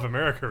Yeah. I love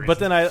America reasons. But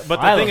then the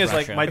I thing love is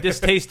like Russia. my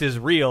distaste is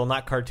real,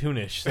 not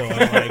cartoonish. So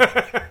I'm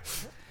like,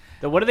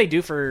 What do they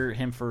do for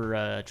him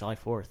for July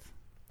 4th?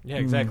 yeah,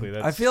 exactly.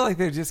 That's, I feel like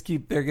they're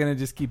gonna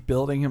just keep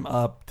building him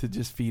up to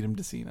just feed him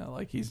to Cena.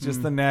 Like he's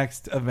just the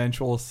next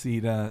eventual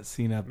Cena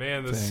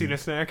man, the thing. Cena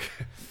snack.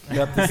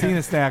 Yep, the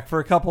Cena snack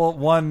for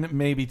one,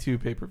 maybe 2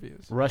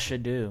 pay-per-views. Russia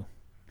do.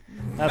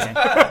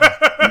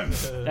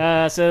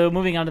 Okay. So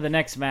moving on to the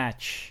next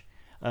match.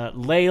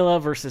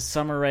 Layla versus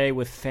Summer Rae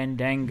with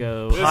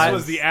Fandango. This Hot-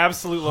 was the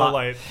absolute low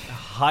light.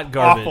 hot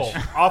garbage.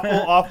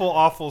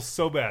 Awful,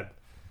 so bad.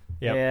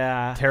 Yep.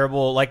 Yeah.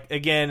 Terrible. Like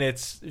again,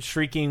 it's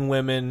shrieking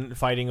women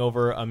fighting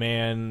over a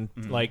man.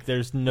 Like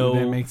there's no.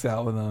 That makes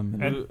out with him.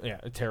 And Yeah,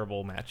 a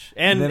terrible match,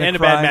 and then a a bad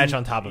crime- match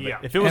on top of it. Yeah.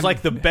 If it was And-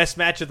 like the best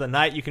match of the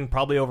night, you can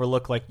probably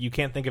overlook like you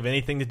can't think of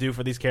anything to do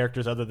for these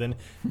characters other than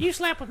you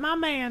slept with my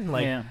man.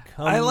 Like, Yeah.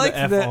 come I like the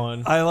F that.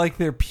 on. I like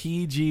their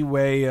PG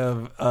way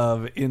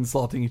of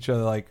insulting each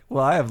other. Like,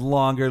 well, I have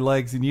longer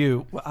legs than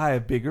you. Well, I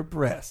have bigger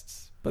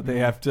breasts, but they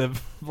have to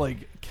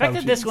like. The fact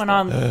that this went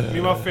on.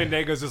 Meanwhile,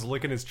 Fandango's just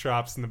licking his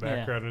chops in the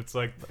background, and it's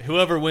like,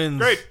 Whoever wins,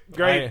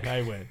 Great.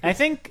 I win. I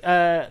think,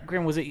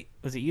 Grim, was it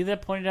you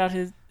that pointed out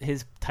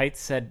his tights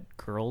said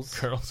girls?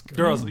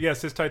 girls.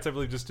 Yes, his tights, I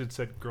believe, just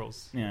said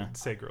girls. Yeah.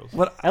 Say girls.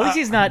 What At least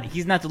he's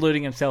not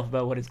deluding himself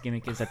about what his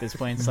gimmick is at this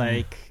point. It's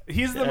like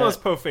He's the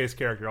most po-faced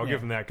character. I'll yeah.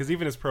 give him that, because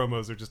even his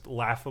promos are just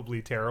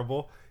laughably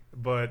terrible.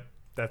 But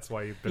that's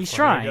why He's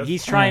trying.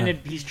 He's trying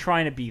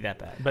to be that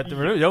bad. But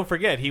don't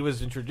forget, he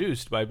was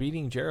introduced by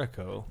beating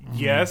Jericho.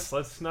 Yes,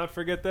 let's not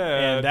forget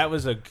that. And that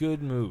was a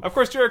good move. Of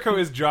course, Jericho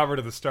is jobber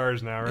to the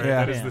stars now, right?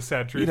 Yeah. That is the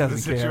sad truth He of the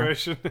doesn't care.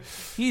 situation.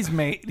 He's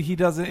made. He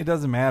doesn't. It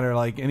doesn't matter.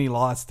 Like any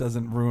loss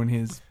doesn't ruin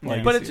his.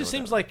 legacy But it or just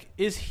seems whatever. like,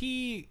 is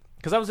he...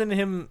 Because I was into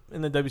him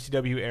in the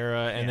WCW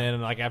era, and then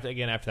like after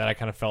that, I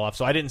kind of fell off.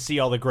 So I didn't see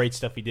all the great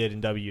stuff he did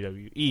in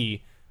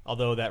WWE,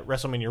 although that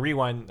WrestleMania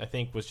Rewind, I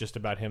think, was just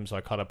about him, so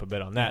I caught up a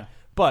bit on that.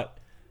 But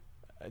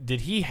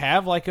did he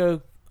have like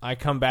a I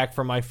come back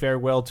from my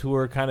farewell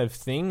tour kind of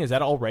thing? Is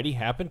that already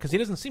happened? Because he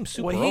doesn't seem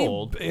super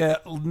old. Yeah,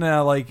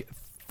 no, like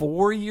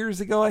 4 years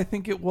ago, I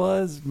think it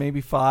was,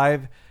 maybe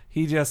 5.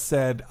 He just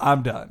said,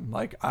 "I'm done.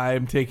 Like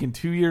I'm taking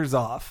 2 years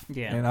off,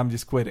 and I'm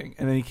just quitting."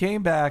 And then he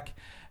came back,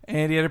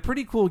 and he had a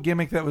pretty cool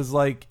gimmick that was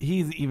like, he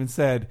even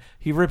said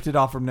he ripped it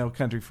off from No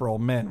Country for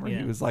Old Men, where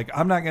he was like,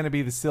 "I'm not going to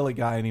be the silly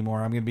guy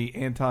anymore. I'm going to be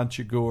Anton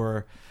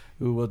Chigurh,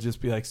 who will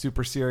just be like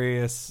super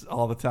serious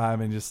all the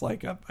time and just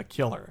like a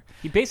killer."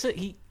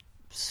 He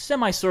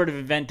semi sort of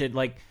invented,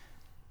 like,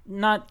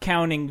 not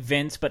counting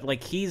Vince, but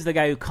like he's the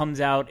guy who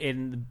comes out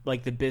in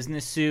like the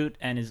business suit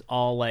and is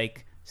all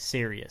like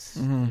serious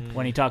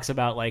when he talks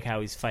about like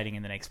how he's fighting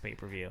in the next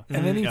pay-per-view.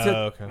 And then he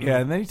took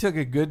and then he took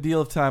a good deal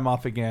of time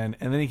off again,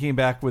 and then he came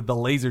back with the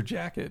laser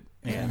jacket.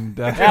 And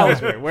that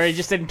was weird, where he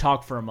just didn't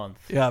talk for a month.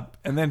 Yep.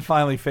 And then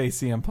finally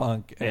faced CM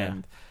Punk,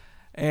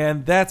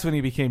 and that's when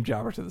he became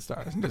jobber to the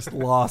stars and just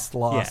lost.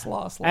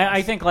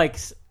 I think like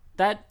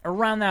that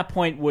around that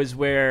point was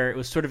where it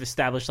was sort of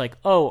established, like,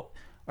 oh,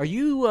 are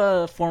you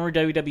a former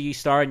WWE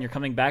star and you're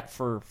coming back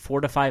for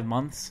 4 to 5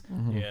 months?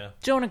 Yeah.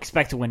 Don't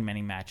expect to win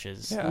many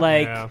matches. Yeah.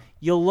 Like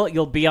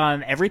you'll be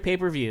on every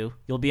pay-per-view,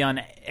 you'll be on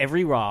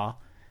every Raw,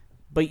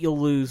 but you'll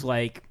lose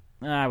like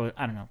I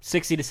don't know,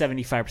 60 to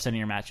 75% of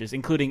your matches,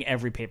 including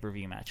every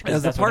pay-per-view match.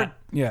 As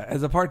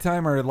a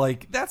part-timer,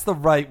 like that's the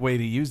right way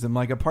to use them.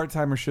 Like a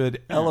part-timer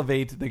should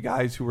elevate the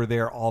guys who were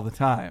there all the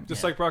time.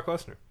 Just like Brock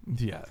Lesnar.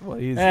 Yeah, well,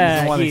 he's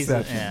the one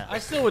exception. I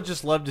still would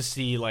just love to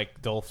see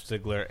like Dolph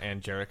Ziggler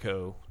and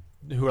Jericho,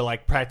 who are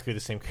like practically the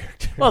same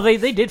character. Well, they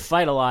did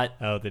fight a lot.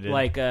 Oh, they did.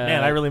 Like,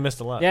 man, I really missed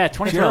a lot. Yeah,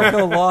 2012.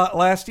 Jericho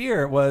last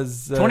year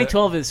was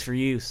 2012 is for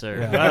you, sir.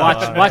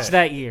 Yeah. Watch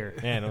that year.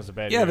 Man, it was a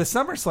bad yeah, year. the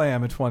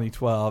SummerSlam in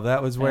 2012.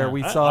 That was where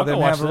we saw I'll them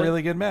go have watch a that.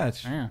 really good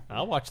match. Yeah.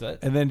 I'll watch that.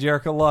 And then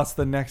Jericho lost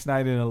the next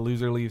night in a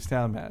loser leaves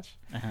town match,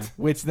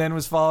 which then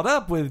was followed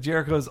up with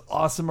Jericho's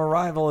awesome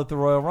arrival at the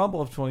Royal Rumble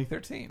of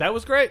 2013. That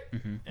was great.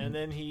 And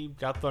then he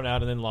got thrown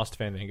out and then lost to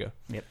Fandango.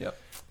 Yep.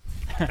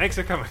 Thanks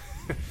for coming.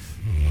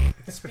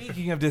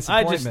 Speaking of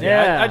disappointment,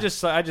 I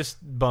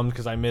just bummed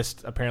because I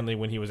missed apparently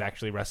when he was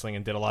actually wrestling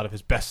and did a lot of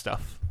his best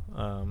stuff.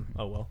 Oh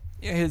well.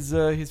 Yeah,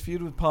 his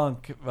feud with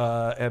Punk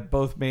at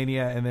both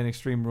Mania and then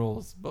Extreme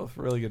Rules, both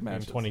really good In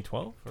matches.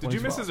 2012. Did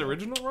you miss his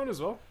original run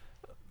as well?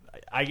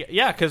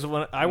 Because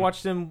when I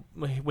watched him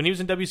when he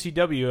was in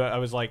WCW, I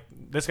was like,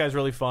 this guy's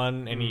really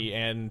fun,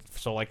 and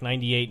so like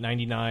 98,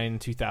 99,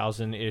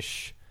 2000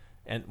 ish,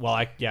 and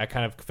I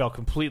kind of fell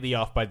completely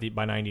off by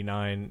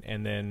 99,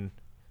 and then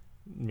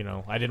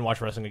I didn't watch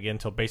wrestling again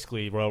until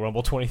basically Royal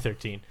Rumble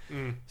 2013.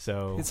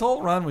 So his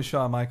whole run with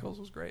Shawn Michaels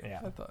was great.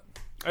 Yeah. I thought.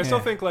 I still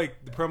think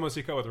like the promos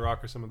he cut with The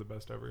Rock are some of the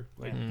best ever.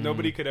 Like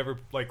nobody could ever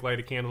like light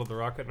a candle to The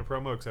Rock in a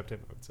promo except him,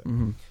 I would say.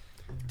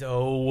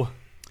 Doe.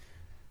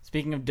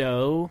 Speaking of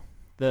Doe,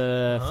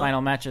 the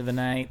final match of the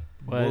night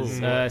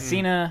was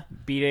Cena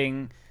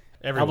beating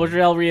Alberto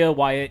Del Rio,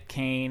 Wyatt,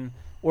 Kane,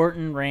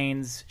 Orton,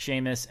 Reigns,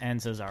 Sheamus, and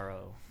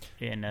Cesaro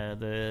in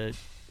the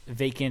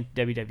vacant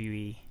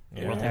WWE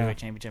World Heavyweight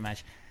Championship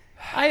match.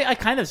 I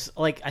kind of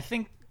like. I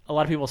think a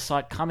lot of people saw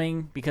it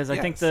coming because I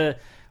think the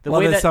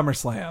way that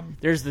SummerSlam.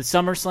 There's the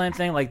SummerSlam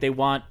thing. Like they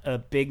want a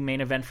big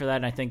main event for that,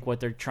 and I think what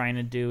they're trying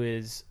to do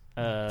is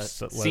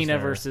Cena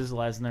versus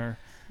Lesnar.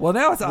 Well,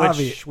 now it's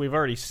obvious. Which we've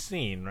already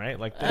seen, right?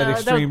 Like at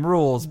Extreme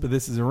Rules, but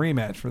this is a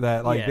rematch for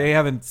that. Like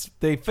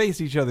they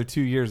faced each other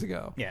 2 years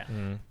ago. Yeah.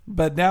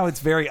 But now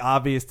it's very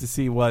obvious to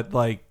see what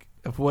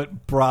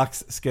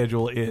Brock's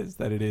schedule is.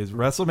 That it is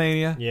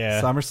WrestleMania,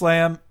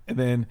 SummerSlam, and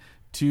then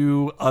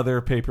 2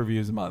 other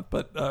pay-per-views a month,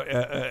 but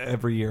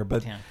every year.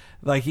 But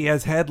like he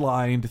has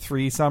headlined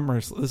 3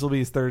 Summers. This will be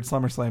his 3rd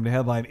SummerSlam to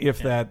headline if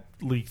that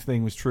leaked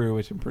thing was true,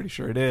 which I'm pretty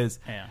sure it is.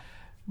 Yeah.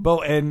 But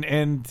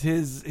and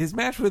his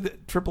match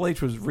with Triple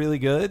H was really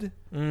good,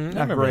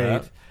 not great.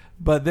 That.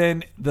 But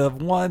then the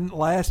one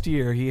last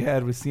year he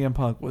had with CM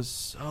Punk was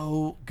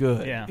so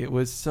good. Yeah. It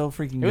was so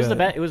freaking good.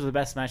 It was the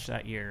best match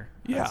that year.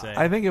 Yeah, I'd say.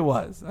 I think it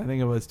was. I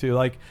think it was too.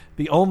 Like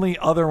the only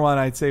other one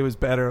I'd say was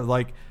better.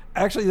 Like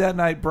actually that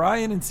night,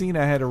 Bryan and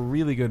Cena had a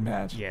really good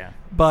match. Yeah.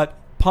 But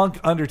Punk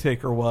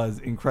Undertaker was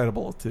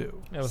incredible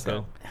too. That was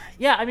good.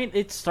 Yeah, I mean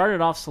it started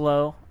off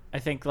slow. I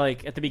think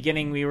like at the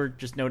beginning we were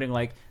just noting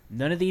like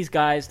none of these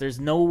guys. There's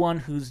no one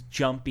who's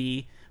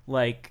jumpy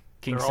like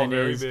Kingston They're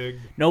all very is. big.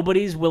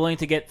 Nobody's willing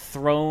to get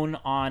thrown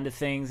onto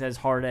things as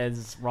hard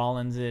as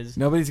Rollins is.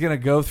 Nobody's gonna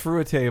go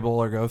through a table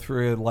or go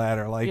through a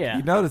ladder. Like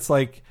you notice,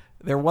 like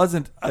there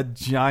wasn't a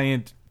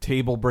giant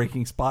table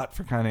breaking spot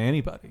for kind of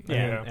anybody.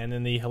 Yeah. And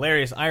then the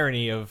hilarious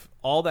irony of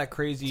all that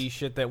crazy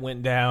shit that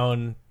went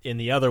down in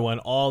the other one,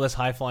 all this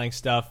high flying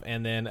stuff,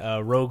 and then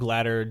a rogue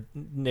ladder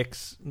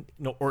nicks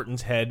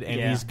Orton's head, and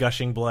he's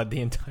gushing blood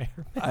the entire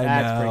match. I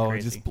That's know, pretty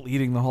crazy. just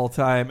bleeding the whole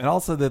time, and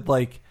also that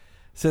like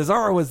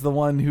Cesaro was the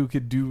one who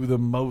could do the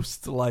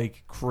most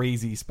like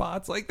crazy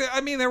spots. Like,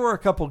 there were a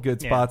couple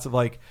good spots of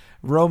like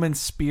Roman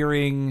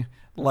spearing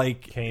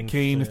like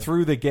Kane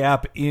through the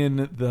gap in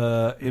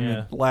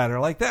the ladder.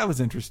 Like, that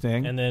was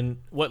interesting. And then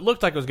what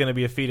looked like was going to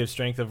be a feat of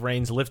strength of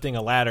Reigns lifting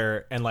a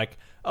ladder and like,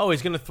 oh,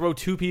 he's going to throw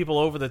two people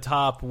over the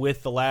top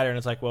with the ladder, and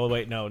it's like, well,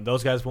 wait, no,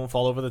 those guys won't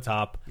fall over the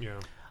top. Yeah.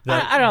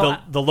 I don't know.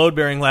 The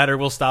load-bearing ladder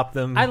will stop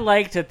them. I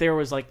liked that there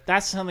was like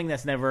that's something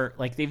that's never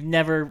like they've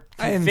never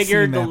I hadn't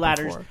configured seen the that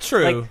ladders. before.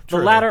 True, like true.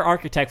 the ladder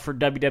architect for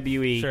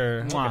WWE.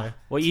 Sure, Mwah. okay.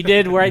 What you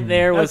did right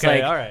there was Okay,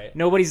 like all right.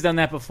 nobody's done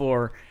that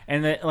before,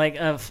 and that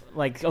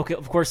okay,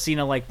 of course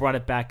Cena like brought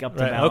it back up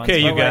to Right, balance. okay, but,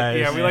 you like, guys.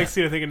 Yeah, we like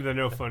Cena thinking they're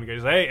no fun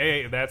guys.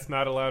 Hey, that's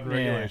not allowed in Yeah.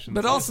 regulations.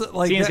 But also,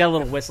 like, Cena's got a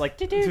little whistle like,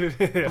 doo-doo.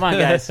 Come on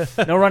guys,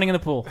 no running in the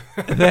pool.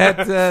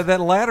 that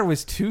ladder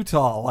was too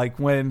tall. Like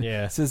when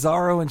Yeah.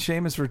 Cesaro and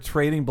Sheamus were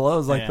trading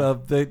blows, like Yeah.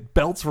 the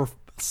belts were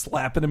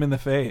slapping him in the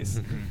face.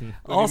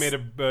 Well, Also- you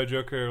made a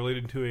joke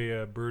related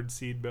to a bird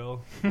seed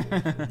bell.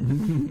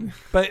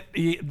 But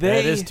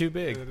that is too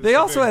big. They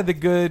also had the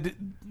good.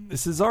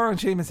 Cesaro and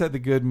Sheamus had the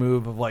good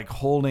move of like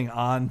holding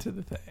on to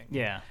the thing.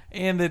 Yeah.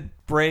 And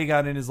that Bray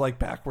got in his like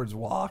backwards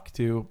walk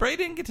too. Bray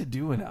didn't get to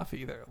do enough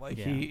either. Like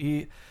Yeah.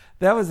 he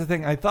that was the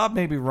thing. I thought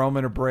maybe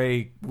Roman or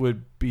Bray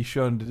would be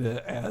shown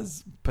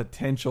as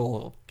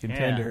potential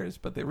contenders,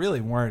 but they really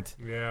weren't.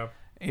 Yeah.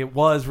 It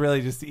was really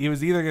just it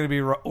was either going to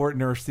be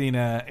Orton or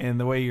Cena, and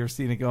the way you're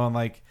seeing it going,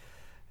 like,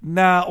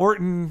 nah,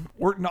 Orton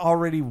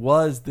already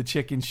was the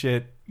chicken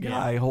shit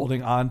guy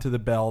holding on to the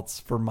belts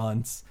for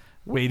months,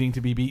 waiting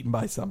to be beaten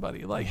by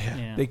somebody. Like,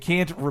 they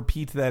can't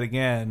repeat that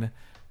again.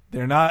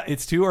 They're not.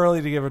 It's too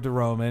early to give it to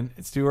Roman.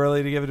 It's too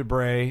early to give it to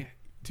Bray.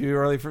 Too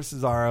early for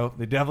Cesaro.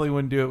 They definitely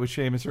wouldn't do it with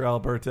Sheamus or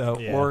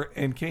Alberto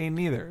and Kane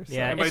neither. So.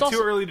 Yeah. And by It's also-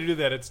 too early to do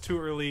that, it's too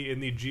early in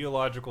the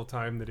geological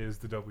time that is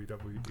the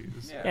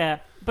WWE's. Yeah,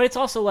 but it's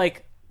also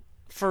like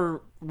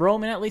for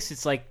Roman at least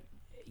it's like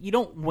you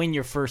don't win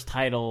your first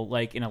title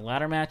like in a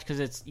ladder match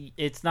because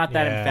it's not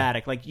that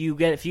emphatic. Like if you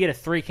get a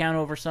 3 count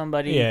over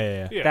somebody,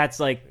 Yeah. that's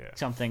like Yeah,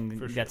 something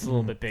for sure. that's a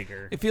little bit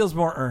bigger. It feels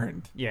more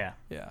earned. Yeah.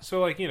 Yeah.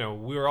 So, like, we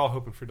were all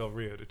hoping for Del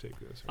Rio to take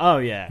this. Oh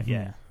yeah,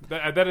 yeah.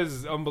 That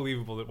is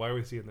unbelievable. That why are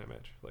we seeing that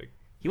match? Like,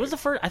 He was the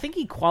first. I think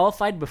he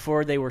qualified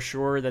before they were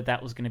sure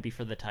that was going to be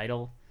for the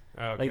title.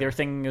 okay. Like they were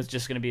thinking it was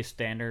just going to be a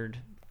standard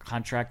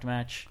contract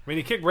match. I mean,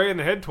 he kicked Ray in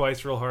the head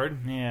twice real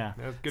hard. Yeah.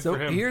 That's good So for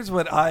him. here's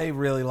what I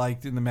really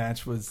liked in the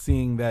match was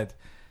seeing that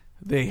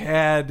they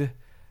had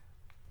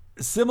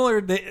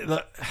similar.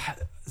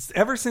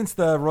 Ever since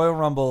the Royal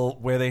Rumble,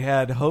 where they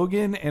had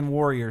Hogan and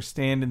Warrior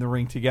stand in the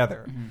ring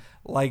together,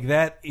 like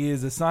that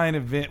is a sign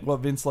of what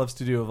Vince loves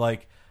to do. Of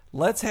like,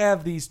 let's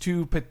have these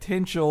two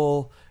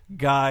potential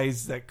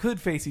guys that could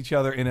face each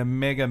other in a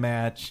mega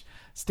match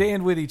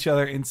stand with each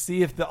other and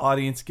see if the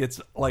audience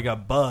gets like a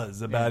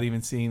buzz about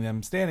even seeing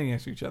them standing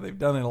next to each other. They've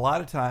done it a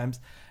lot of times,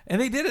 and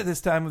they did it this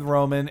time with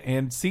Roman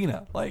and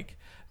Cena. Like,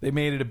 they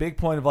made it a big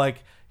point of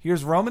like,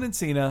 here's Roman and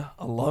Cena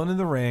alone in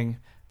the ring.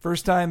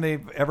 First time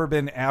they've ever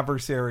been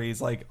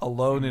adversaries, like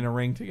alone in a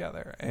ring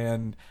together.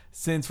 And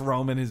since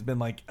Roman has been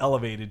like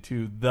elevated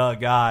to the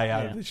guy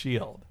out of the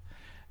Shield.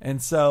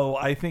 And so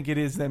I think it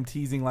is them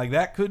teasing like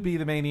that could be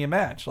the Mania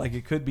match. Like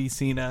it could be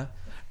Cena,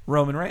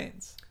 Roman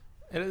Reigns.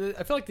 And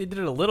I feel like they did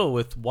it a little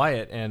with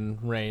Wyatt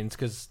and Reigns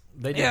because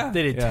they did. Yeah,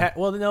 They did. yeah.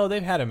 Well, no,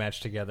 they've had a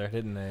match together,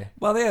 didn't they?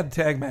 Well, they had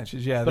tag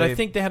matches, yeah. But I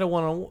think they had a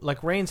one-on.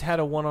 Like Reigns had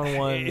a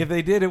one-on-one. if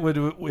they did, it would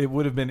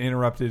have been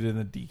interrupted in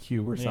the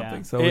DQ or something.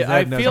 Yeah. So Yeah, it was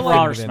I that feel nothing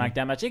Raw or would have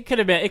been- SmackDown match. It could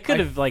have been. It could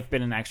have like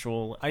been an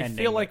actual. I ending.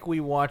 feel like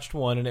we watched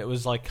one and it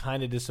was like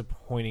kind of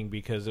disappointing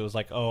because it was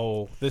like,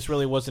 oh, this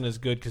really wasn't as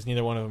good because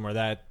neither one of them are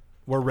that.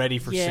 We're ready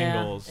for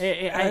singles.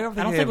 I don't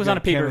think they it have was on a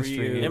good pay per chemistry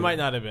view. either. It might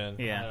not have been.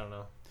 Yeah. I don't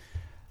know.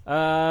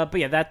 But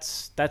yeah,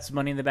 that's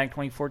Money in the Bank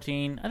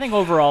 2014. I think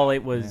overall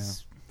it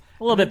was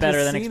a little bit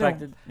better than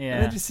expected. Yeah,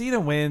 And then just Cena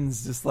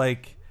wins, just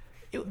like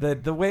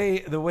the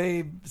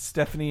way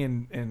Stephanie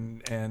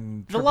and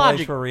the Triple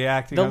logic H were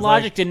reacting. The I was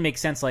logic like, didn't make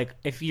sense. Like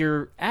if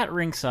you're at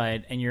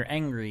ringside and you're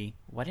angry,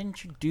 why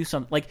didn't you do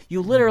something? Like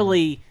you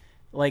literally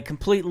like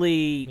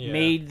completely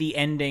made the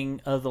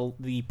ending of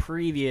the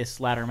previous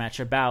ladder match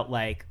about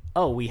like,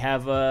 oh, we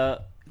have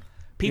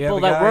people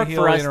a that guy, work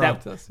he'll for us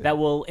interrupt us, yeah. that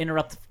will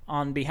interrupt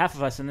on behalf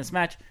of us in this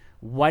match.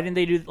 Why didn't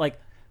they do like?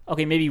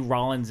 Okay, maybe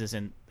Rollins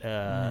isn't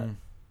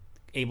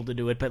able to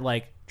do it, but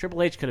like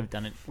Triple H could have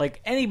done it.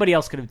 Like anybody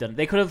else could have done it.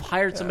 They could have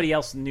hired somebody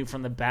else new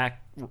from the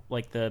back,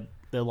 like the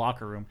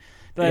locker room.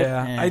 But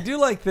I do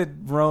like that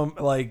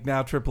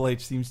now Triple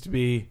H seems to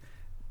be.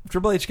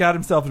 Triple H got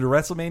himself into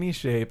WrestleMania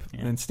shape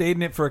and stayed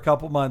in it for a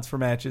couple months for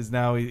matches.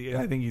 Now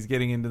I think he's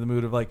getting into the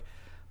mood of like,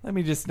 let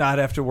me just not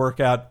have to work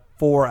out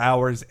 4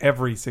 hours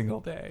every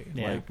single day.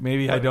 Yeah. Like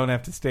maybe I don't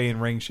have to stay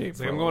in ring shape. It's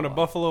like for I'm a going to little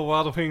while. Buffalo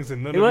Wild Wings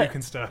and none You of what? you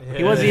can stop.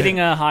 He was eating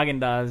a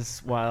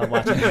Haagen-Dazs while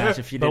watching the match,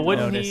 if you But didn't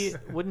wouldn't notice.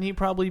 wouldn't he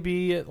probably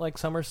be at like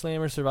SummerSlam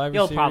or Survivor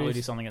He'll Series? probably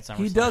do something at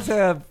SummerSlam. He does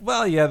have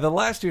the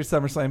last year's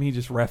SummerSlam he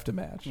just reffed a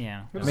match.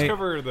 Yeah. Let's May-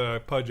 cover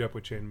the Pudge up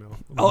with Chainmail.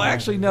 Oh,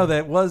 actually, no.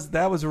 That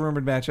was a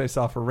rumored match I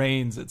saw for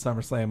Reigns at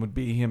SummerSlam would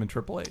be him and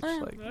Triple H.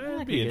 Like,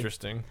 That'd be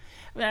interesting.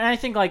 And I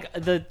think like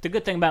the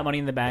good thing about Money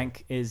in the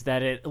Bank is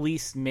that it at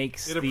least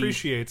makes It the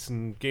appreciates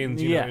and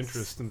gains Yes.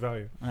 interest and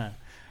value.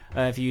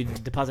 if you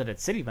deposit at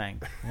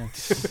Citibank,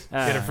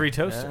 Get a free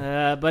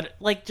toaster. but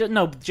like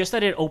just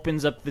that it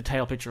opens up the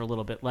title picture a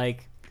little bit.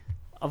 Like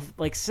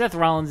Seth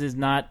Rollins is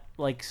not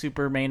like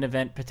super main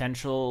event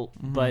potential,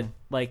 but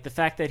like the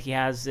fact that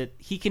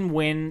he can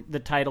win the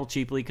title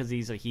cheaply because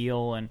he's a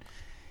heel and.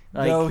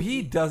 Like, no,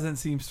 he doesn't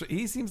seem.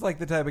 He seems like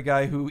the type of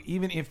guy who,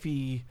 even if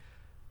he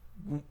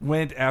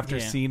went after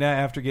Yeah. Cena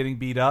after getting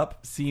beat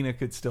up, Cena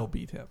could still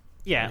beat him.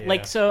 Yeah, Yeah.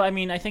 like so. I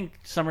mean, I think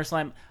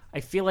SummerSlam.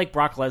 I feel like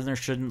Brock Lesnar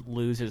shouldn't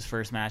lose his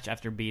first match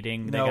after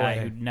beating the No guy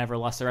way. who never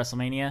lost at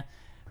WrestleMania.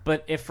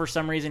 But if for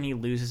some reason he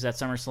loses at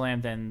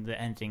SummerSlam, then the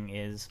ending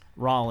is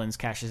Rollins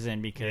cashes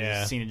in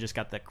because Cena just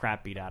got the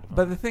crap beat out of him.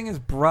 But the thing is,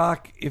 if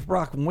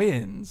Brock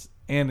wins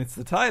and it's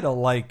the title,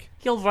 like,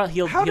 he'll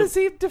how does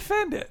he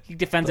defend it? He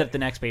defends it at the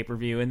next pay per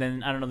view, and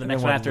then I don't know the And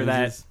next then one one after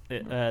loses.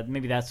 that.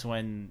 Maybe that's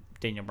when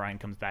Daniel Bryan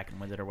comes back and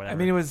wins it or whatever. I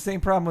mean, it was the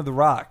same problem with The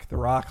Rock. The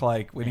Rock,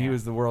 like, when he Yeah.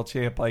 was the world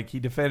champ, like, he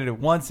defended it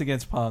once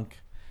against Punk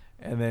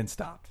and then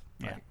stopped.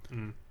 Yeah.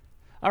 Like,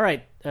 All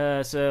right,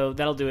 so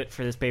that'll do it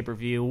for this pay per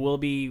view. We'll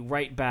be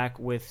right back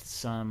with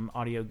some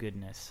audio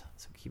goodness.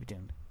 So keep it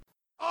tuned.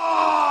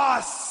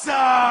 Awesome!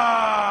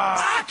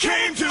 I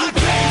came to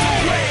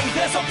play.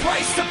 There's a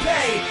price to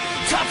pay.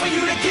 Time for you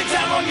to get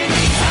down on your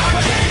knees.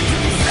 I came to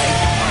say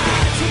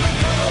goodbye to the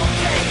good old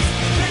days.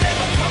 They're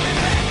never coming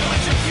back.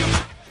 Watch a few.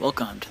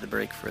 Welcome to the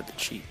Break for the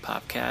Cheap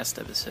Popcast,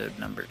 episode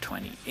number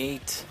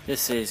 28.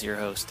 This is your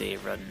host,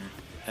 Dave Rudden,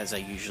 as I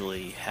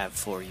usually have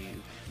for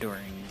you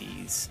during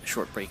these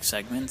short break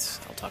segments.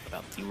 I'll talk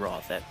about the Raw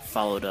that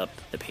followed up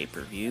the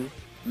pay-per-view.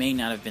 May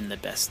not have been the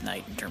best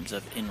night in terms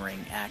of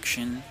in-ring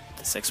action.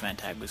 The six-man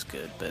tag was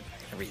good, but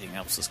everything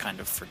else was kind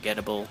of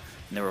forgettable.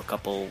 And there were a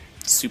couple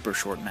super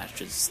short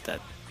matches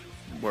that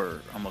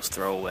were almost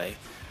throwaway.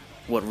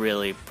 What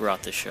really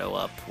brought the show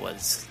up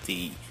was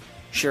the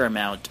sheer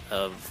amount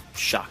of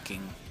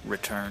shocking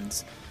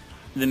returns.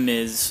 The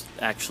Miz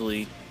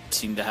actually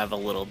seemed to have a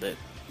little bit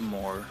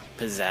more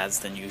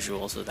pizzazz than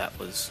usual, so that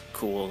was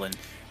cool. And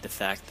the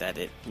fact that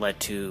it led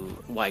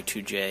to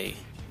Y2J,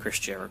 Chris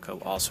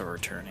Jericho, also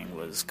returning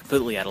was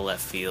completely out of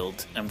left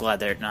field. I'm glad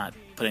they're not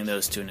putting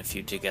those two in a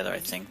feud together. I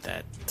think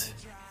that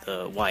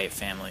the Wyatt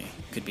family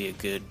could be a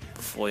good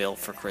foil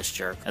for Chris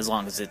Jericho, as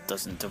long as it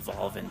doesn't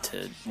evolve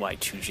into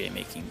Y2J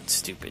making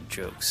stupid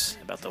jokes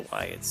about the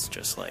Wyatts,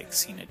 just like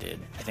Cena did.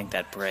 I think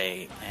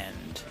Bray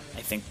and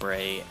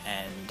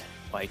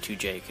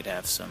Y2J could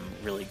have some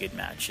really good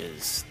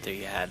matches. They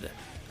had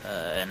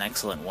an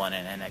excellent one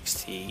in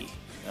NXT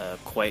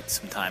quite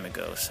some time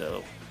ago,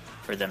 so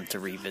for them to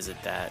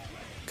revisit that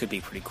could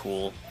be pretty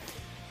cool.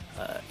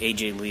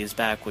 AJ Lee is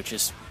back, which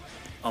is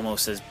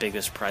almost as big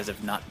a surprise,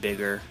 if not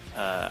bigger.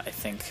 I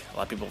think a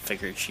lot of people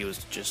figured she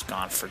was just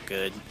gone for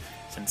good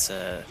since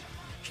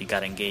she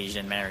got engaged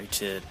and married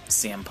to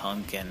CM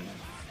Punk and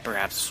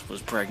perhaps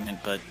was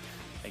pregnant, but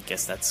I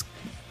guess that's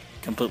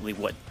completely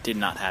what did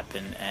not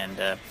happen.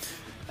 And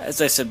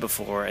as I said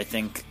before, I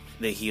think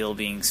the heel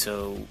being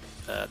so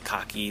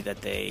cocky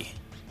that they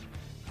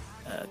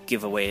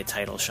give away a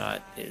title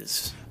shot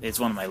it's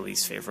one of my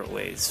least favorite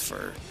ways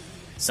for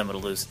someone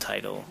to lose a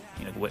title,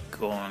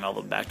 going all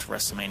the way back to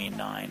WrestleMania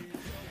 9.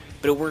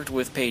 But it worked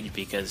with Paige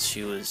because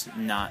she was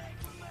not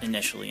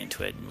initially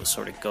into it and was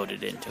sort of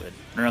goaded into it.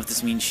 I don't know if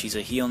this means she's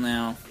a heel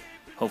now.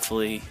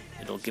 Hopefully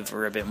it'll give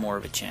her a bit more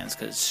of a chance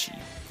because she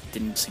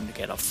didn't seem to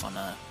get off on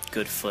a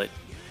good foot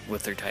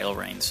with her title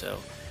reign, so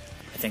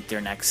I think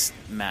their next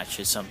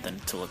match is something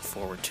to look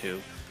forward to.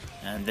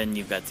 And then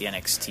you've got the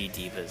NXT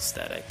Divas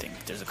that I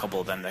think there's a couple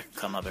of them that can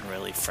come up and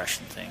really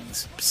freshen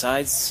things.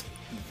 Besides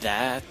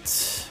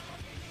that,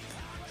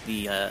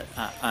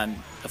 I'm,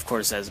 of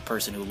course, as a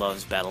person who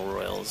loves Battle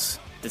Royals,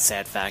 the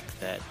sad fact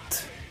that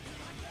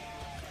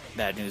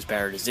Bad News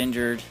Barrett is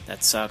injured,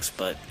 that sucks,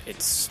 but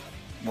it's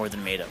more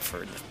than made up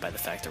for by the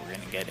fact that we're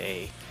going to get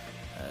a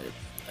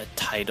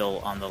title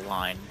on the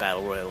line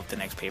Battle Royal with the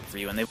next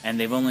pay-per-view, and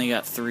they've only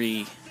got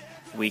 3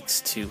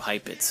 weeks to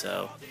hype it,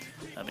 so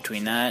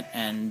between that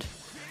and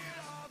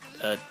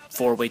a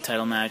 4-way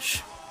title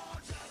match,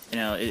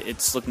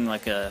 it's looking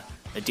like a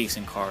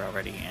decent card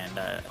already, and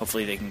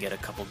hopefully they can get a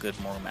couple good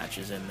more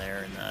matches in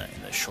there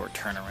in the short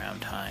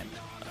turnaround time.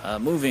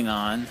 Moving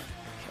on,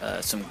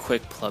 some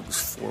quick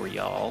plugs for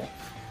y'all.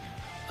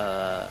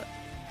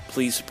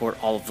 Please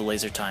support all of the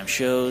Laser Time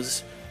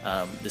shows.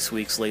 This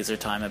week's Laser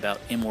Time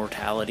about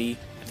immortality.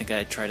 I think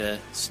I try to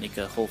sneak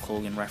a Hulk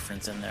Hogan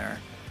reference in there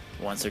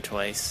once or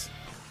twice.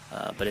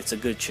 But it's a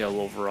good show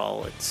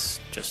overall. It's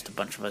just a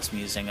bunch of us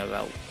musing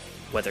about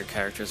whether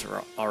characters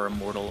are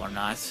immortal or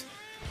not.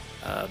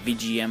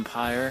 VG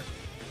Empire.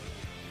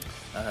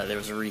 There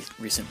was a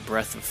recent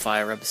Breath of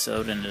Fire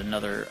episode and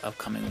another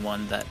upcoming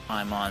one that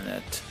I'm on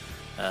that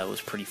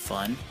was pretty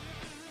fun.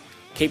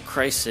 Cape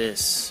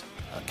Crisis.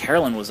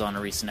 Carolyn was on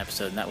a recent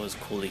episode, and that was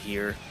cool to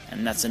hear.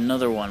 And that's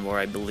another one where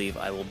I believe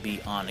I will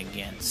be on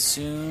again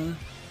soon.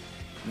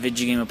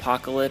 Vidgame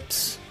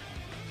Apocalypse.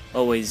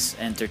 Always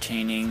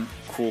entertaining,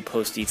 cool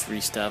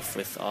post-E3 stuff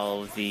with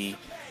all of the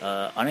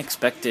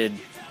unexpected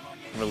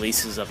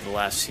releases of the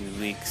last few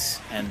weeks.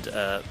 And,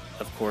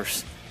 of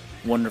course,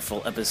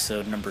 wonderful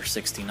episode number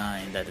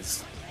 69 that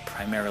is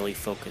primarily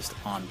focused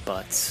on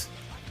butts.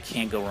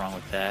 Can't go wrong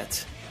with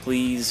that.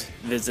 Please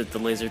visit the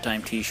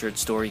LaserTime t-shirt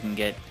store. You can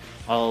get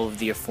all of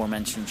the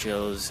aforementioned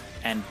shows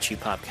and Cheap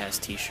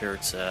Popcast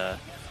t-shirts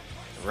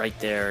right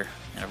there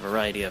in a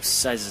variety of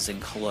sizes and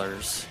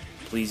colors.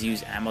 Please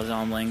use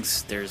Amazon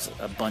links. There's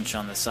a bunch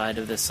on the side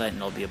of this site,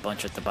 and there'll be a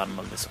bunch at the bottom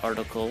of this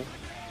article.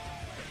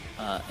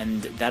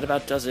 And that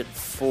about does it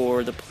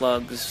for the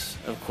plugs.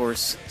 Of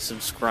course,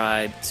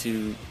 subscribe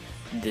to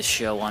this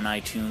show on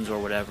iTunes or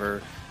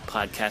whatever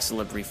podcast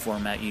delivery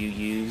format you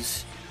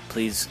use.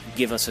 Please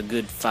give us a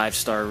good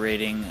 5-star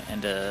rating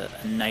and a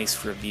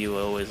nice review.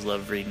 I always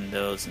love reading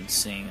those and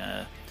seeing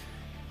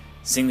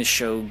the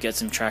show get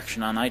some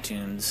traction on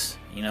iTunes.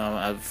 You know,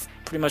 I've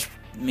pretty much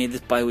made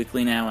this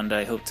bi-weekly now, and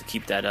I hope to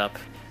keep that up.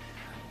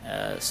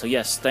 So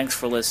yes, thanks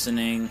for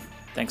listening.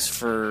 Thanks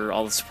for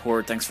all the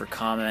support. Thanks for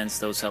comments.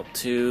 Those help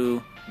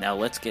too. Now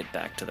let's get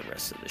back to the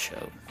rest of the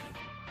show.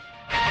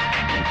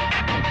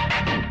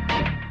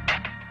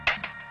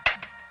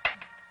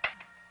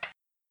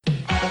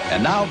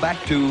 And now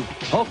back to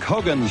Hulk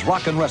Hogan's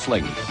Rockin'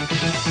 Wrestling.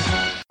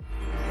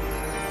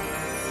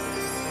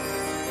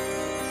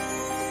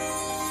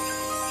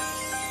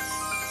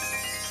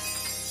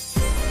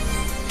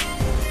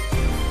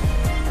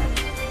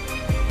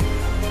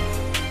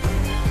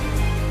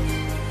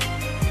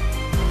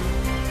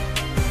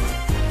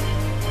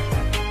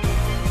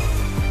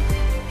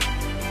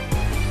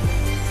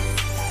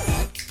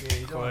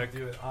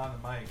 Do it on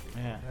the mic.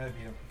 Yeah. That'd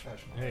be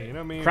unprofessional. Hey, you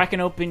know me.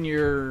 Cracking open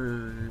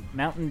your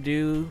Mountain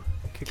Dew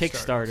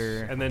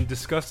Kickstarter. And then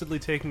disgustedly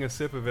taking a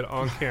sip of it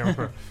on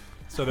camera.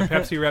 So the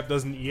Pepsi rep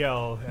doesn't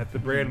yell at the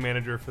brand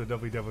manager for the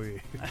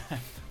WWE.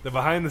 The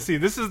behind the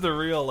scenes. This is the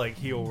real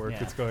heel work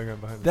that's going on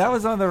behind the scenes. That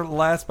was on the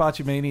last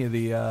Botchamania,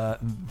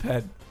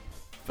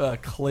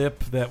 that clip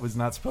that was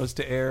not supposed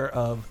to air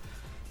of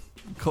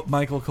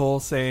Michael Cole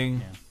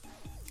saying,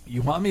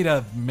 "You want me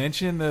to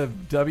mention the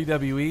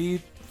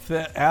WWE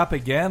app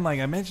again?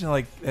 Like I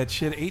mentioned that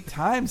shit 8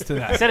 times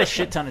tonight." I said a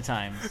shit ton of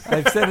times.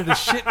 I've said it a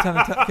shit ton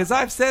of times because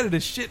I've said it a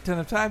shit ton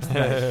of times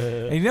tonight.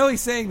 And you know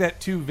he's saying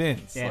that to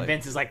Vince. Yeah, and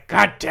Vince is like,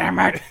 "God damn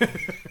it!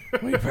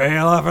 We pay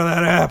a lot for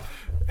that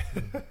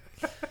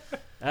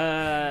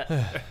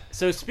app."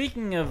 So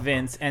speaking of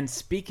Vince and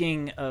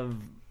speaking of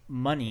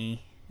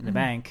money in the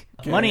bank,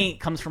 money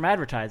comes from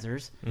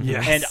advertisers.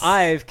 Yes. And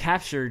I've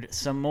captured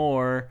some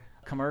more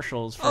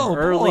commercials from Oh,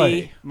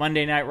 early boy.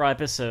 Monday Night Raw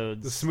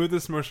episodes. The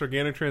smoothest, most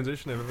organic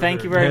transition I've ever Thank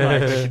heard. you very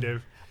much. Thank you,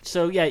 Dave.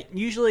 So yeah,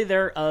 usually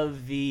they're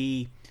of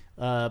the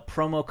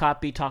promo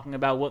copy talking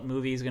about what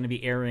movie is going to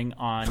be airing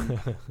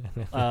on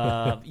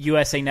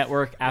USA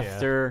Network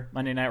after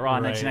Monday Night Raw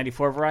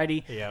 1994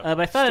 Variety. Yeah. But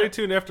I thought Stay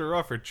tuned after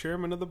Raw for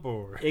Chairman of the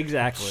Board.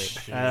 exactly.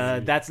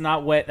 That's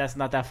not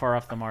that far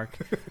off the mark.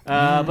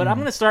 But I'm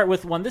going to start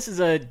with one. This is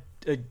a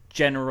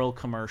general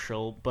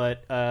commercial,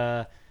 but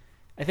I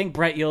think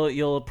Brett,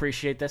 you'll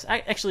appreciate this.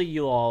 Actually,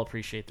 you'll all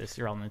appreciate this.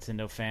 You're all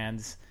Nintendo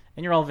fans,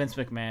 and you're all Vince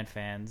McMahon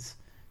fans.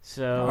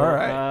 So, All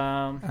right.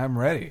 I'm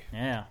ready.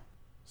 yeah.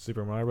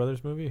 Super Mario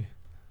Brothers movie. Monday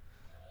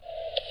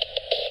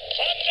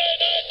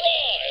Night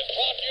Raw is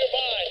brought to you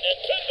by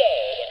Nintendo,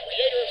 the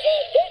creators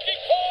of Donkey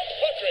Kong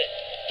Country,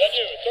 the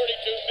new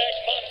 32-meg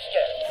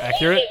monster.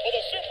 Accurate. Only for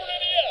the Super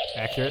NES.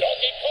 Accurate.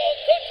 Donkey Kong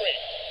Country,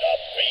 the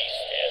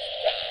beast is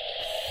back.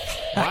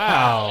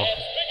 Wow. And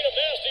speaking of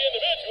nasty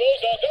individuals,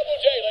 Double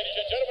J, ladies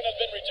and gentlemen, has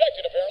been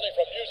rejected apparently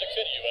from Music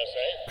City,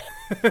 USA.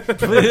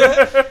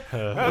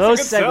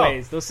 Those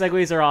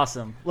segues are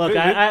awesome. Look,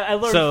 I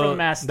learned from the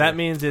master. That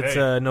means it's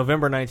Hey.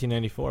 November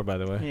 1994, by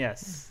the way.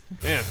 yes.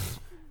 Man,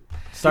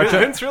 Star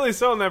Trek. Vince really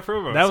selling that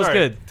promo. That was Sorry.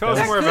 good. Tell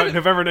us more about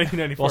November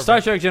 1994. Well,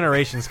 Star Trek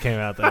Generations came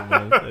out then.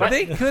 but-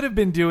 They could have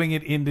been doing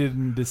it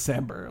in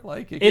December.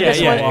 Like it It could is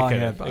have what- been it long could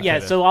ahead have. by Yeah,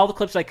 then. so all the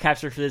clips I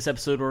captured for this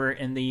episode were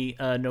in the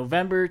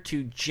November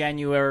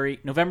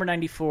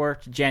 94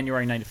 to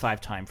January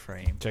 95 time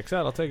frame. Checks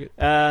out. I'll take it.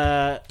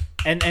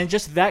 And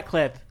just that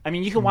clip. I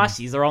mean, you can watch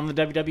these; they're on the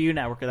WWE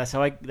Network. That's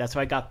how I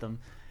got them.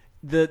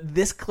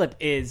 This clip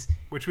is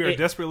Which we are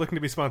desperately looking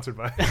to be sponsored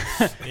by.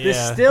 the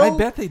still. I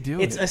bet they do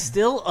It's it. a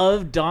still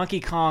of Donkey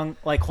Kong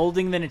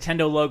holding the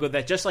Nintendo logo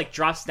that just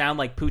drops down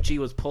like Poochie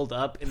was pulled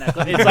up in that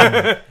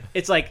clip.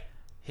 It's like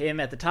him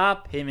at the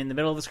top, him in the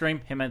middle of the screen,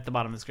 him at the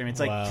bottom of the screen. It's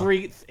Wow.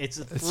 It's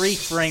a 3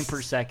 frame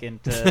per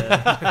second clip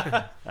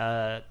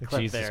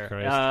Jesus there.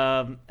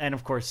 Christ. And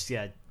of course,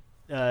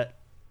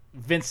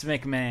 Vince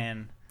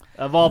McMahon.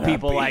 of all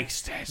people, like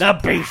the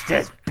beast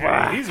is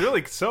back. He's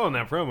really selling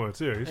that promo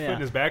too. He's putting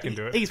his back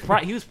into it.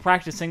 He was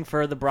practicing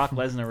for the Brock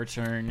Lesnar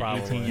return.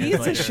 18 years He's a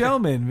later.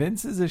 showman.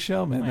 Vince is a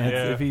showman.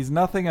 That's, if he's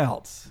nothing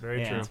else,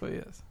 Very true. that's what he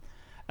is.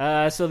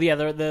 So yeah,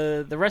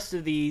 the rest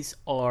of these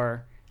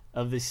are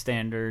of the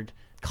standard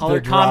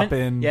color drop comment.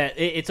 in. Yeah,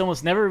 it's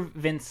almost never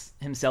Vince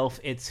himself.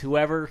 It's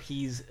whoever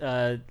he's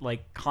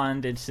like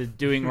conned into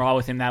doing Raw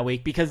with him that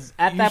week. Because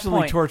at that Usually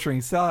point,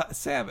 torturing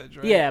Savage,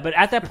 right? yeah, but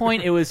at that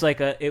point it was like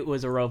a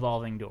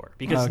revolving door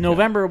because Okay.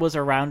 November was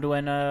around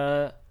when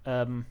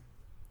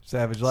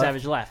Savage left.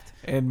 Savage left.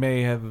 And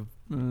may have.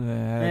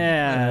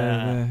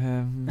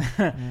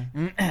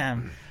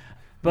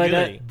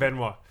 But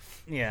Benoit.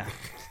 yeah,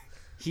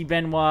 he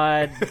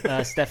Benoit,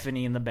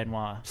 Stephanie, and the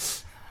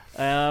Benoit.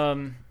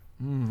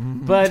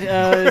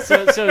 But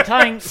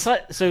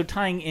so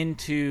tying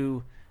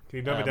into Can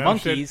you dumb it down,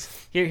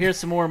 monkeys. Here's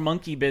some more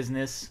monkey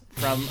business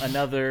from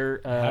another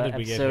did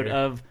we get episode here?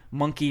 of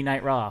Monkey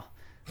Night Raw.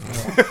 Look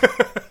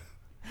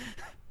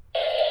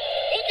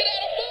at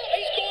Adam Bomb.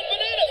 He's going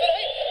bananas. And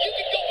hey, you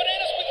can go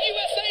bananas with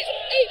USA's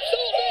Apes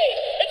All Day.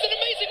 It's an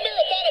amazing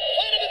marathon of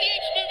Planet of the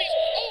Apes movies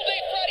all day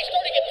Friday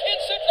starting at 10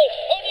 Central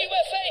on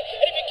USA.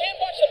 And if you can't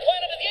watch the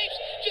Planet of the Apes,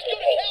 just go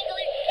to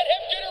Calgary and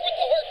have dinner with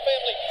the Hart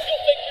family.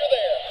 You'll think you're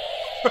there.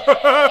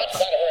 That's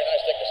not a very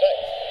nice thing to say.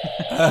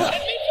 I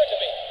didn't mean for it to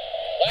be.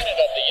 Planet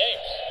of the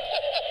Apes.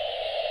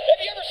 Have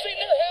you ever seen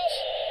their house?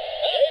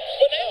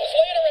 Bananas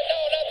laying around. No,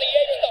 not the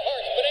apes, the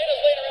Harts. Bananas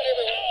laying around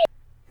everywhere.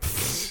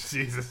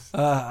 Jesus.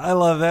 I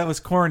love that. Was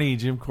corny,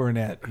 Jim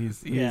Cornette.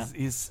 He's Yeah.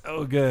 he's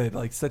so good.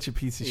 Like such a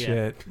piece of Yeah.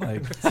 shit.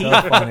 Like so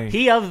funny.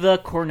 He of the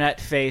cornet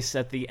face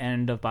at the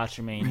end of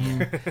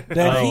Botchamania.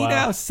 that he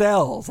now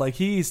sells. Like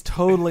he's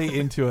totally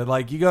into it.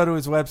 Like you go to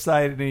his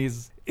website and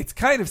it's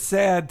kind of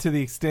sad to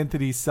the extent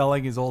that he's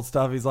selling his old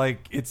stuff. He's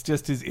like, it's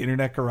just his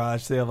internet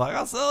garage sale. Like,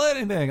 I'll sell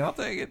anything. I'll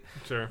take it.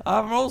 Sure.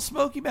 I'm from old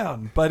Smoky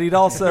Mountain. But he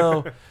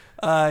also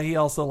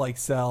like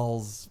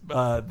sells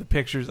the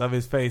pictures of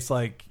his face.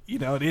 Like, you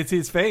know, it's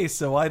his face.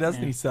 So why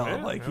doesn't he sell it?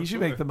 Yeah, Like he should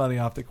absolutely. make the money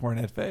off the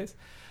Cornette face.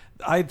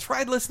 I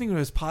tried listening to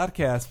his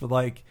podcast, but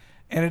like,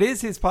 and it is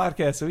his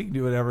podcast, so he can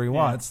do whatever he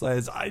wants,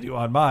 as I do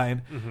on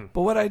mine. Mm-hmm.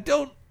 But what I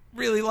don't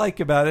really like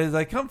about it is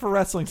I come for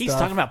wrestling He's stuff.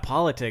 talking about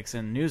politics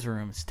in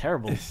newsroom. It's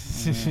terrible.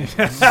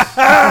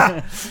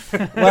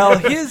 Well,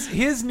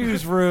 his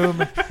newsroom,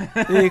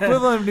 the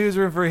equivalent of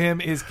newsroom for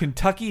him is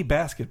Kentucky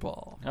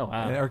basketball. Oh,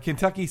 wow. Or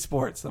Kentucky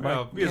sports. I'm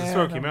Well, like, he has a yeah,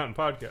 Smoky no. Mountain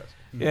podcast.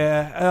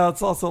 Yeah,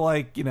 it's also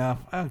like, you know,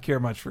 I don't care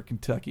much for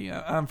Kentucky.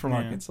 I'm from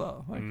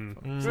Arkansas. Like,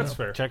 That's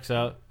fair. Checks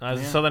out. I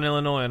was in Southern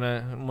Illinois, and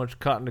how much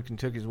cotton to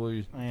Kentucky's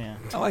lose. Yeah.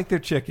 I like their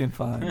chicken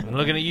fine. I'm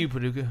looking at you,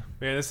 Paducah.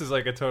 Man, this is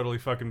like a totally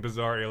fucking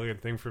bizarre alien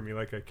thing for me,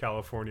 like a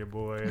California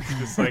boy. It's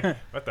just like,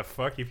 what the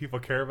fuck? You people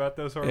care about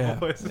those horrible Yeah.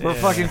 places? We're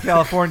fucking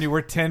California.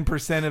 We're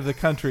 10% of the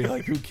country.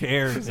 Like, who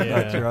cares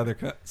about Yeah. your other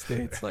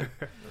states? Like,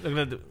 Looking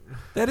at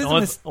that is a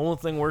only, mis- only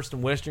thing worse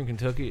than Western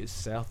Kentucky is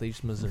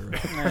Southeast Missouri.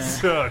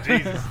 Oh,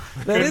 Jesus.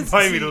 that Couldn't is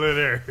pay me to live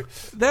there.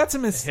 that's a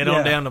mistake. Head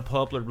on down to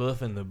Poplar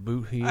Bluff and the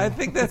Boot Heel. I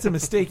think that's a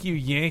mistake you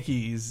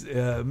Yankees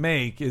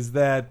make, is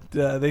that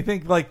they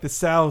think like the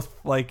South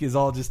like is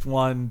all just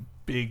one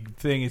big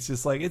thing. It's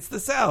just like it's the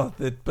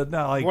South, but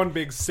not like One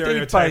big state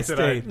stereotype by that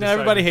I state. no,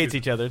 everybody decided hates to-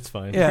 each other. It's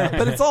fine. Yeah,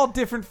 but it's all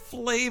different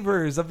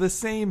flavors of the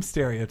same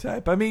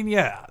stereotype. I mean,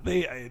 yeah,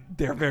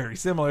 they're very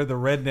similar. The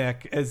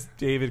redneck, as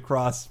David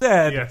Cross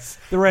said, Yes.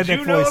 the redneck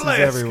Juneau, voice is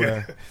Alaska.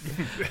 everywhere.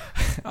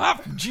 I'm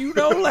from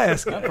Juneau,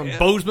 Alaska. From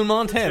Bozeman,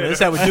 Montana. That's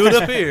how we do it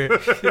up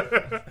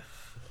here.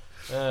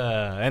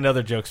 And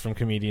other jokes from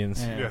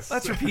comedians. Yes.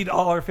 Let's repeat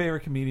all our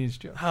favorite comedians'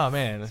 jokes. Oh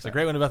man, that's a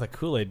great one about the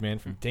Kool-Aid Man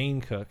from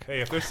Dane Cook. Hey,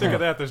 if they're sick of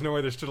that, there's no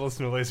way they're still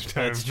listening to Laser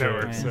Time That's true.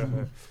 Network.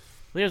 So.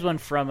 Here's one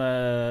from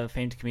a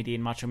famed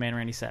comedian, Macho Man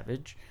Randy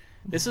Savage.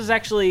 This was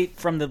actually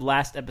from the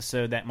last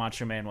episode that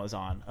Macho Man was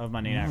on of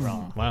Monday Night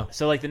Raw. Wow.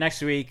 So like the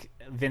next week,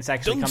 Vince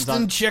actually comes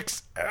on.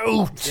 checks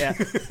out. Yeah,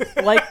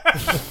 like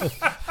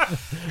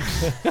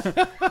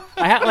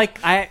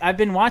I've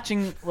been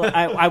watching.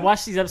 I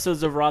watch these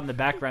episodes of Raw in the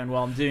background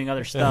while I'm doing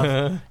other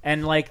stuff,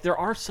 and like there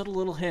are subtle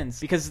little hints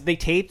because they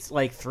taped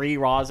like 3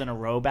 Raws in a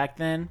row back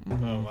then.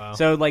 Oh wow.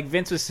 So like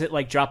Vince was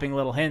like dropping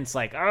little hints,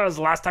 like, "Oh, it's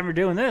the last time you're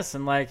doing this,"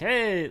 and like,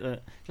 "Hey,"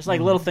 just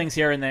like little things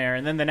here and there.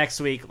 And then the next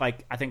week,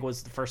 like I think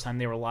was the first time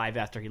they were live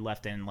after he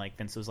left in. Like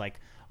Vince was like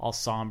all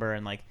somber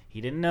and like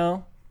he didn't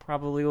know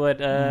probably what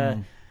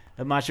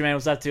Macho Man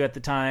was up to at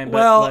the time. But,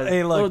 Well, like,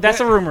 hey, look, that's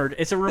that- a rumored.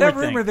 It's a rumored That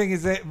thing. rumor thing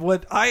is that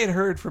what I had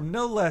heard from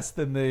no less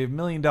than the $1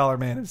 Million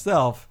Man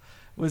himself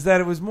was that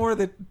it was more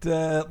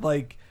that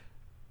like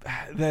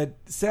that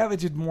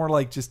Savage had more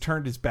like just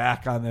turned his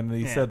back on them. And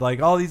he said like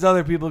all these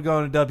other people are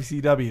going to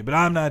WCW, but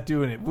I'm not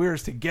doing it. We're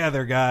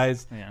together,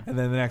 guys. Yeah. And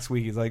then the next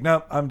week he's like,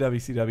 nope, I'm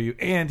WCW,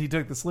 and he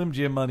took the Slim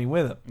Jim money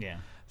with him. Yeah.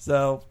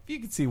 So you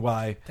can see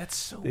why That's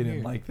so they didn't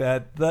weird. like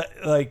that.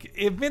 Like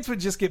if Vince would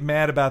just get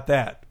mad about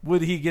that,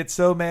 would he get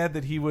so mad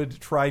that he would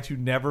try to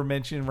never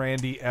mention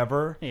Randy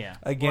ever Yeah.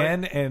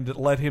 again and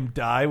let him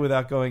die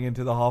without going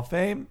into the Hall of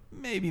Fame?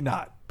 Maybe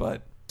not,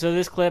 but So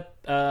this clip,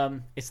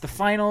 it's the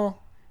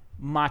final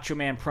Macho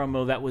Man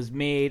promo that was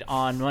made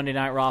on Monday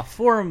Night Raw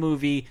for a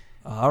movie.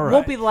 All right.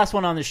 Won't be the last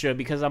one on the show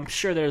because I'm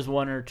sure there's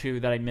one or two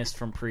that I missed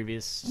from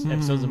previous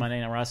episodes of Monday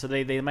Night Raw. So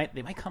they might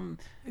come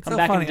It's come so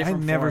back in a funny. I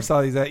different never form.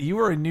 saw these. You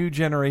were a new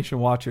generation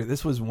watcher.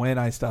 This was when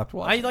I stopped I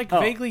watching.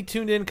 vaguely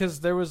tuned in because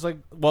there was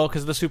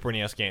because of the Super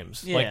NES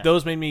games. Yeah. Like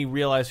those made me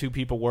realize who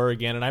people were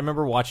again. And I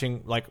remember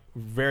watching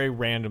very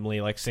randomly,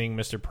 seeing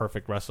Mr.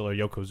 Perfect wrestle or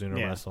Yokozuna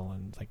wrestle,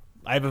 and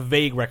I have a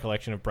vague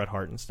recollection of Bret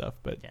Hart and stuff,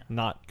 but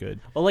not good.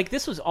 Well,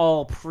 this was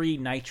all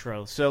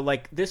pre-Nitro, so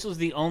this was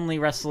the only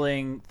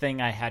wrestling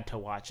thing I had to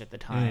watch at the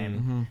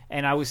time,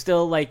 and I was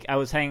still I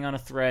was hanging on a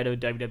thread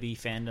of WWE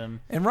fandom.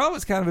 And Raw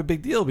was kind of a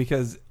big deal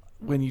because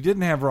when you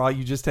didn't have Raw,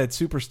 you just had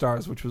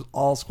Superstars, which was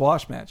all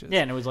squash matches.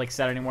 Yeah, and it was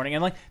Saturday morning,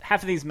 and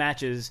half of these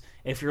matches,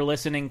 if you're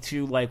listening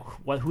to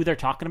who they're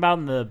talking about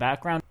in the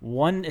background,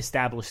 one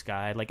established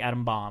guy like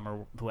Adam Bomb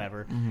or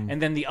whoever,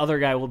 and then the other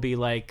guy will be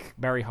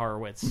Barry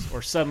Horowitz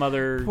or some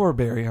other. Poor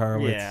Barry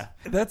Horowitz. Yeah.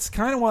 That's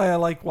kind of why I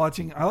like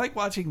watching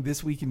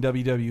This Week in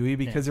WWE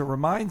because it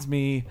reminds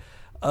me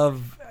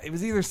of, it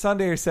was either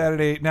Sunday or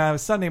Saturday. No, it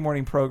was Sunday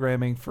morning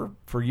programming for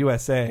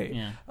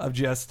USA of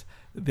just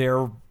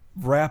their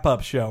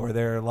wrap-up show where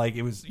they're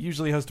it was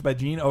usually hosted by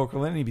Gene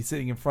Okerlund, and he'd be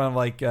sitting in front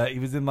of he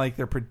was in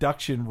their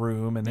production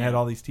room and they had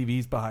all these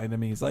TVs behind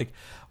him, and he's like,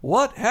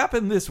 what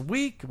happened this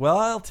week? Well,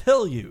 I'll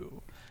tell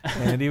you.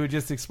 And he would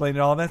just explain it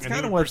all, and that's And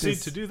kind he of would what proceed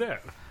this, to do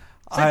that.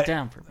 Sit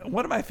down for a minute.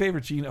 one of my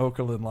favorite Gene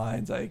Okerlund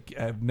lines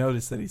I've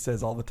noticed that he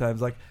says all the time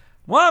is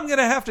well, I'm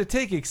gonna have to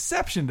take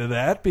exception to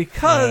that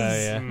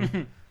because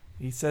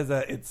he says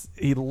that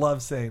he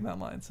loves saying that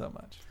line so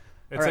much.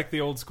 It's like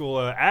the old school,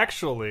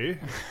 actually.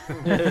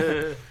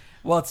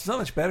 Well, it's so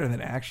much better than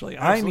actually.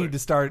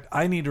 Absolutely.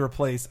 I need to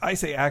replace. I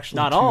say actually.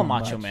 Not too all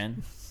much. Macho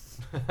Men.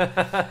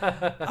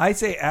 I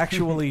say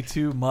actually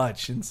too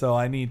much, and so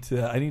I need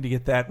to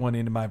get that one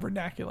into my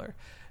vernacular.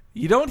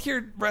 You don't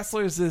hear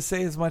wrestlers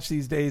say as much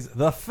these days.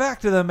 The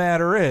fact of the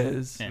matter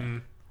is,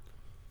 In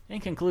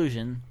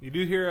conclusion, You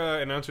do hear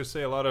announcers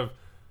say a lot of,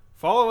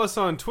 follow us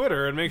on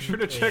Twitter and make sure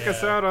to check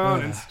us out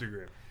on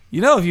Instagram.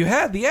 if you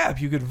had the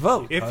app, you could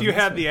vote. If you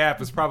had the app,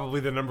 is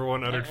probably the number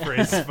one uttered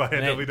phrase by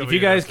a WWE. If you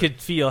guys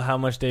could feel how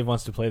much Dave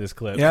wants to play this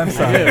clip. Yeah, I'm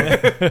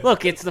sorry.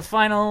 look, it's the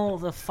final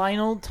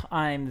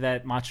time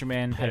that Macho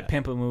Man had a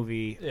pimp a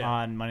movie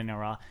on Monday Night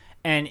Raw,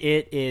 and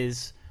it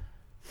is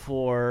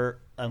for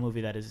a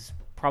movie that is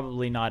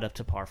probably not up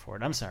to par for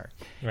it. I'm sorry.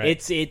 Right.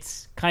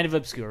 It's kind of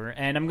obscure,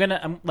 and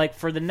I'm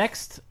for the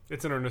next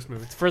It's an earnest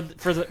movie. for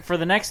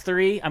the next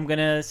three, I'm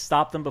gonna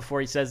stop them before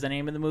he says the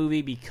name of the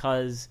movie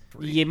because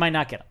you might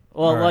not get them.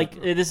 Well, All right.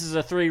 this is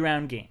a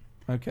 3-round game.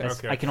 Okay.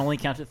 Okay. I can only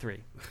count to 3.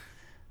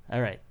 All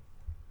right.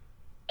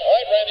 All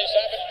right, Randy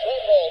Savage,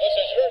 drum roll. This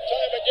is your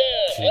time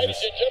again.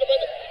 Ladies and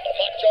gentlemen, the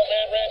Macho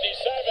Man Randy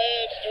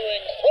Savage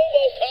doing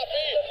promo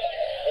copy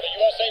for the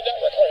USA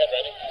Network. Go ahead,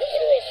 Randy. Is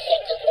there a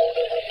sucker born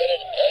every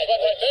minute? There's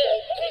one right there.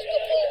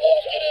 Christopher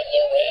Walken and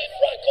Lorraine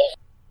Bracco.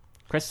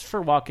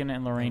 Christopher Walken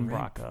and Lorraine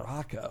Bracco.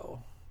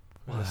 Rocco.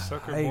 A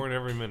sucker born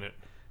every minute.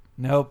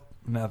 Nope,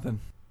 nothing.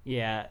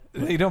 Yeah.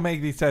 They don't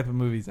make these type of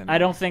movies anymore. I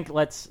don't think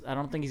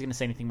he's gonna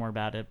say anything more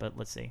about it, but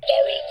let's see.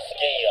 Starring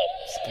Scam.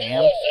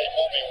 Scam? USA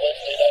Movie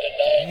Wednesday night at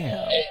 9,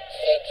 Damn. 8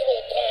 Central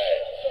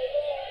Time.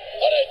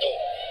 How'd I do?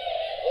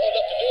 Well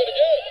enough to do it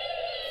again.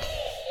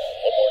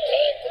 One more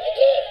time from the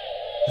top.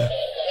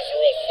 Is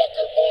there a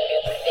sucker born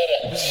every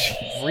minute?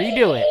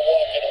 Redo it.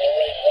 Walken and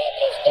Lorraine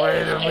Bracco starring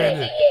Wait a Scam.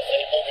 minute. USA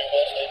Movie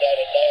Wednesday night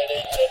at 9,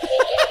 8 Central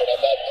Time, and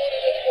I'm not doing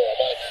it anymore.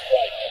 I'm on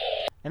strike.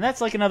 And that's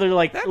another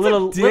That's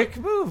little a dick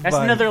move. That's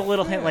by another him.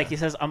 little hint. He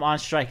says, "I'm on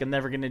strike. I'm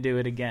never gonna do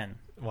it again."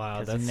 Wow,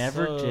 'Cause that's he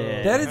never so-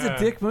 did. That is a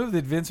dick move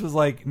that Vince was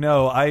like,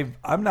 no,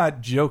 I'm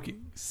not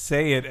joking.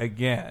 Say it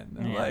again.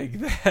 Yeah. Like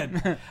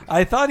that.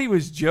 I thought he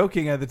was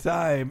joking at the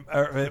time,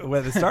 or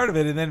at the start of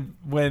it, and then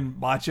when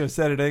Macho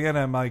said it again,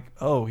 I'm like,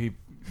 oh,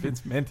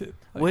 Vince meant it.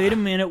 Like, Wait a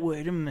minute.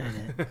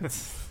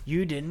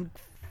 You didn't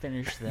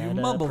finish that. you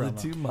mumbled it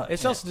promo. too much.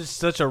 It's also just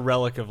such a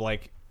relic of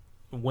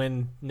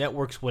when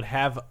networks would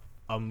have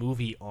a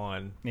movie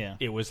on. Yeah.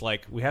 It was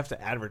we have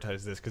to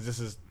advertise this because this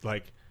is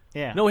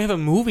Yeah. no, we have a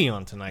movie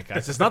on tonight,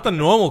 guys. It's not the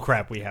normal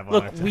crap we have on.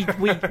 Look,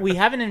 it. we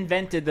haven't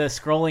invented the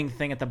scrolling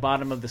thing at the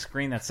bottom of the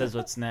screen that says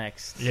what's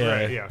next. Yeah.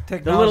 Right, yeah. The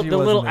Technology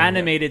little wasn't there yet.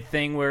 animated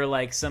thing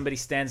where somebody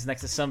stands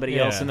next to somebody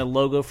Yeah. else and the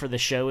logo for the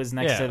show is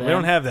next to Yeah, them. we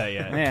don't have that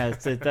yet.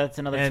 Yeah, that's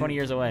another And, 20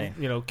 years away.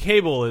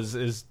 Cable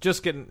is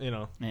just getting.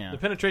 Yeah. The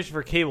penetration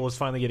for cable is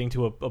finally getting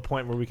to a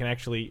point where we can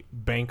actually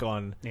bank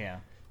on Yeah.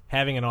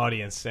 having an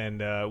audience,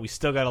 and we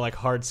still got to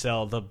hard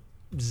sell the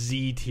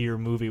Z tier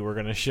movie we're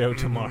going to show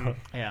tomorrow.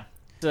 Yeah.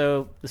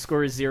 So the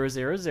score is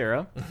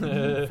 0-0-0.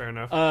 Fair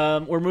enough.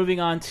 We're moving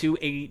on to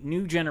a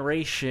new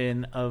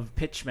generation of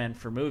pitchmen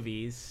for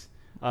movies.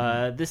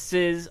 This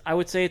is, I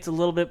would say, it's a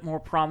little bit more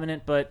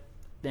prominent, but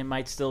they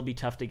might still be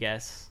tough to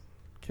guess.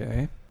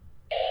 Okay.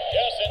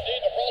 Yes,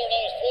 indeed, the brawler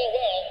knows full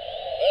well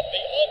that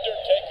The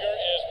Undertaker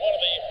is one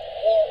of the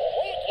more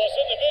ruthless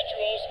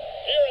individuals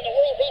here in the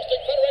World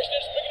Wrestling Federation.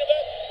 And speaking of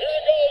that, here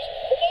it goes.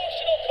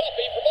 Promotional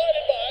copy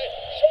provided by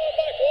Shawn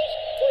Michaels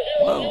for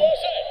Hero Whoa. USA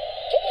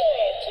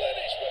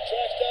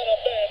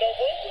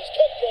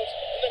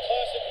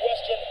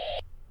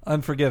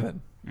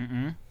Unforgiven.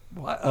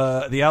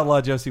 The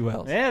Outlaw Josie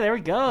Wells. Yeah, there we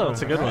go.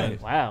 That's a good one.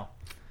 Wow.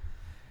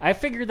 I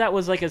figured that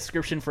was like a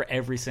description for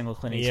every single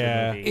Clint Eastwood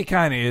Yeah. movie. It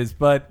kind of is,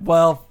 but,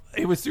 well,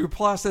 it was through a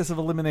process of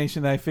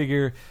elimination that I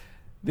figure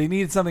they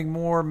needed something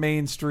more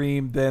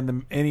mainstream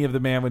than any of the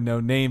Man with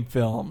No Name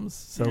films.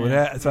 So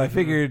so I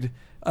figured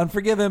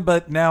Unforgiven,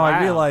 but now I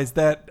Wow. realize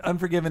that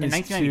Unforgiven In is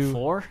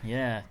 1994? Yeah.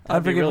 That'd be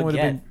Unforgiven really would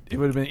have get. been, it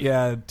would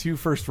have been, too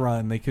first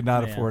run. They could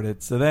not Yeah. afford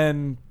it. So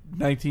then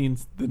the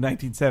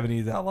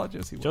 1970s Outlaw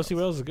Josie Wells. Josie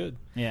Wells is good.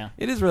 Yeah.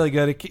 It is really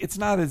good. It's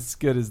not as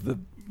good as the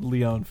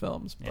Leone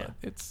films, but Yeah.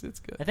 it's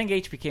good. I think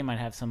HBK might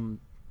have some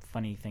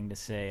funny thing to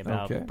say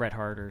about Okay. Bret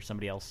Hart or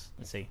somebody else.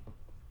 Let's see.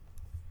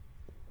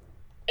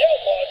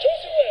 Outlaw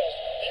Josie Wells,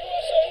 the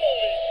USA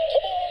movie,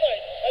 tomorrow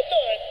night at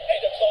 9,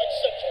 8 o'clock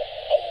Central.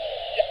 Oh,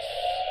 yes.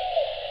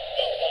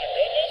 Oh, my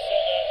goodness.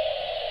 And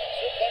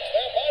suplex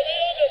there by The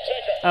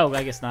Undertaker. Oh,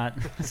 I guess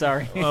not.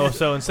 Sorry. Oh,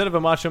 so instead of a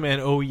Macho Man,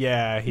 oh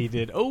yeah, he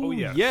did. Oh,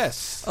 yes.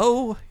 yes.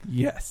 Oh,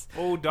 yes.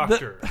 Oh,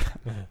 Doctor.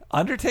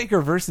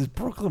 Undertaker versus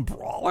Brooklyn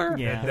Brawler?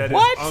 Yeah. That is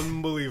What?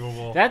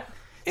 unbelievable. That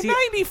In see,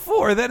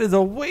 94, that is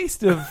a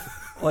waste of,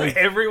 like,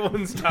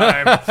 Everyone's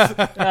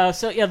time.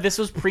 so yeah, this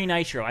was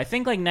pre-Nitro. I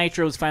think like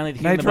Nitro was finally the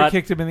king of the Nitro butt.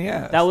 kicked him in the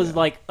ass. That was yeah.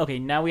 like, okay,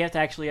 now we have to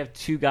actually have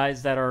two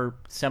guys that are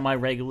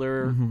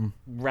semi-regular Mm-hmm.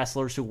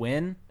 wrestlers who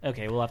win.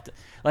 Okay, we'll have to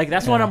like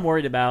that's what I'm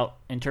worried about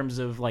in terms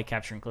of like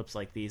capturing clips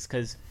like these,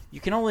 because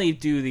you can only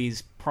do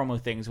these promo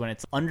things when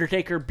it's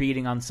Undertaker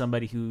beating on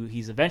somebody who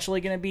he's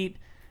eventually going to beat.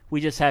 We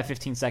just have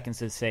 15 seconds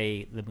to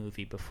say the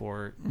movie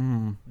before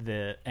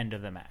the end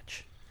of the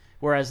match.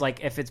 Whereas, like,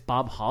 if it's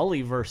Bob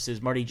Holly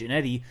versus Marty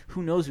Jannetty,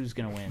 who knows who's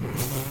going to win?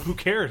 Who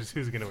cares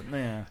who's going to win?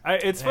 Yeah.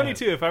 It's funny,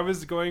 too. If I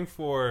was going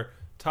for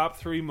top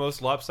 3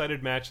 most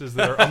lopsided matches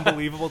that are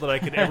unbelievable that I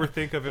could ever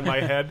think of in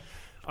my head,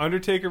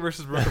 Undertaker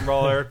versus Brooklyn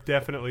Brawler,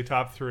 definitely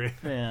top 3.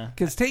 Yeah.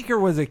 Because Taker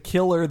was a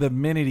killer the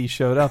minute he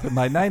showed up, and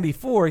by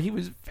 94, he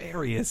was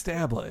very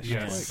established.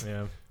 Yes.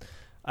 Yeah.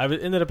 I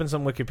ended up in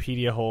some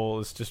Wikipedia hole.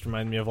 This just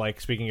reminded me of,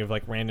 like, speaking of,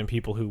 like, random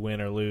people who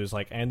win or lose.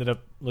 Like, I ended up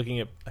looking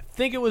at, I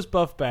think it was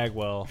Buff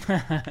Bagwell.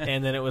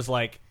 And then it was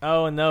like,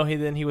 oh, no,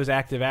 he was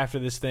active after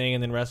this thing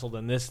and then wrestled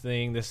in this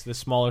thing, this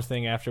smaller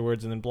thing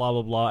afterwards, and then blah,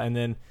 blah, blah. And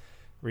then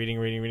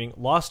reading.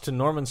 Lost to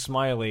Norman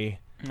Smiley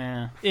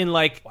Yeah. in,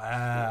 like,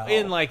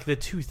 in, like, the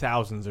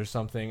 2000s or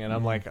something. And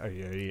I'm like, oh,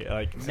 yeah.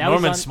 Like, Now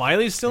Norman he's on-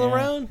 Smiley's still Yeah.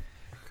 around?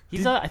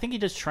 He's I think he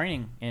does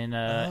training in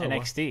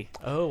NXT.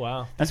 Oh,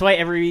 wow. That's why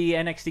every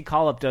NXT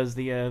call-up does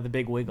the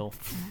big wiggle.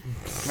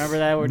 Remember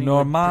that? When he would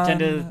Norman pretend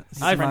to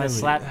Smiley.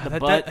 slap the That-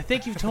 butt? I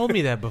think you've told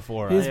me that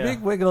before. His Yeah.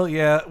 big wiggle,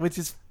 yeah, which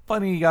is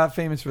funny. He got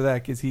famous for that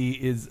because he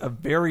is a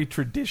very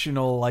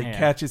traditional, like, Yeah.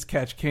 catch as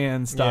catch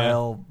can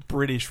style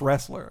British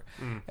wrestler.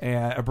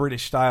 And a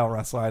British style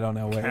wrestler. I don't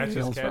know where Catch he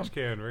as hails from. catch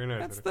can. Very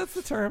nice. That's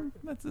the term.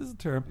 That's the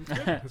term.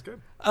 That's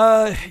good.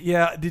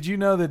 Yeah. Did you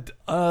know that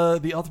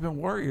the Ultimate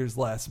Warrior's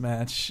last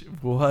match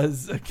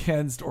was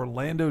against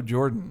Orlando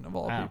Jordan of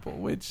all Wow. people?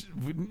 Which,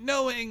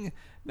 knowing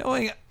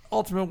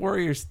Ultimate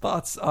Warrior's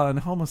thoughts on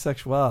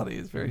homosexuality,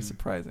 is very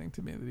surprising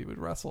to me that he would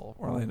wrestle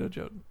Orlando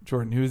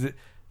Jordan. Who is it?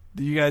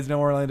 Do you guys know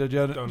Orlando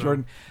Don't know.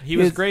 Jordan? He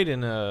was His- great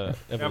in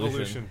Evolution.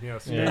 Evolution,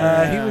 yes.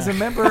 Yeah. He was a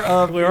member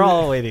of. We were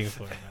all waiting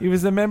for it. He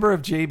was a member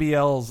of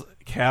JBL's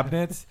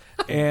cabinet,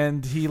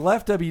 and he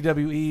left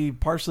WWE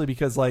partially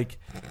because, like,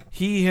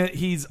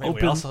 he's Wait,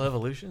 open. we also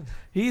Evolution?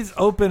 He's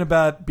open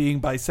about being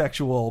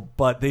bisexual,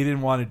 but they didn't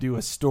want to do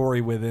a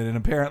story with it. And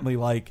apparently,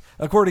 like,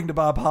 according to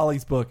Bob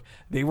Holly's book,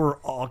 they were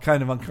all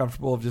kind of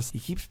uncomfortable of just, he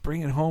keeps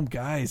bringing home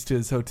guys to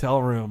his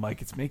hotel room. Like,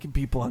 it's making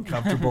people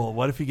uncomfortable.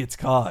 What if he gets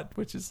caught?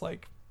 Which is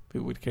like,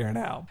 who would care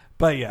now?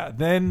 But yeah,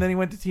 then he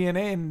went to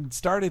TNA and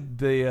started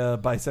the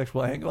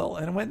bisexual angle,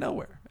 and it went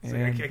nowhere. It's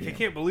And, like, I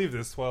can't believe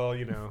this. Well,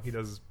 you know, he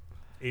does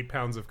 8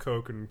 pounds of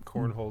coke and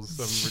cornholes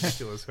some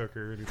ridiculous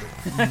hooker. And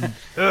he's like,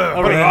 ugh,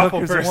 what an that awful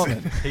hooker's a person.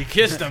 woman. He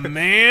kissed a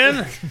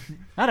man?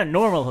 Not a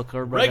normal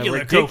hooker, but Regular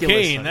a ridiculous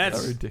cocaine, hooker.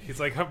 that's... Ridiculous. He's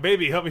like,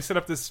 baby, help me set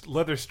up this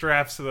leather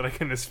strap so that I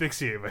can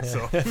asphyxiate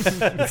myself.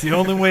 It's the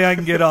only way I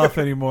can get off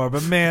anymore.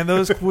 But man,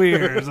 those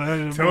queers.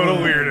 Total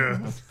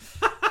weirdo.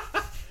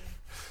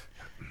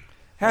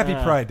 Happy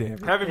Pride Day,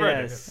 everyone. Happy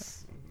Friday.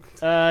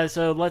 Yes.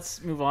 So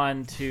let's move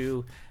on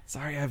to.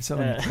 Sorry, I have so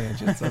many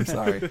tangents. I'm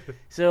sorry.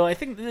 So I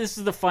think this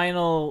is the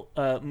final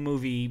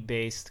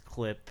movie-based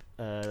clip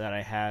that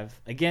I have.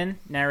 Again,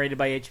 narrated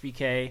by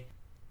HBK.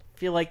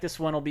 Feel like this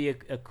one will be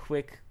a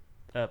quick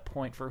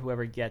point for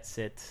whoever gets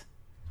it.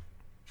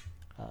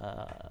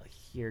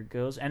 Here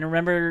goes. And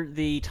remember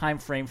the time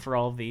frame for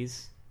all of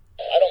these.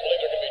 I don't believe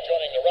they're going to be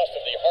joining the rest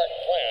of the Hart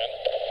clan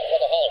for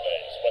the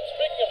holidays. But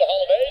speaking of the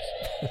holidays,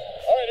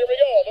 all right, here we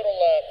go. A little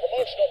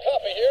promotional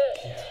copy here.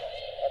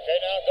 Okay,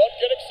 now don't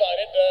get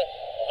excited.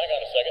 Hang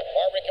on a second.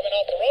 Barbary coming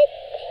off the rope.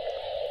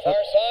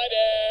 Far side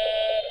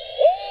and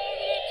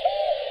over the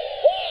top.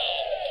 Wow.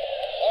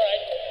 All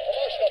right,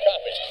 promotional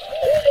copy.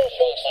 Here we go,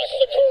 folks. This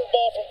is a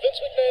curveball from Vince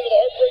McMahon to the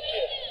Heartbreak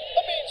Kid.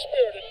 A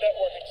mean-spirited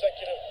network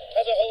executive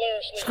has a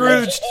hilariously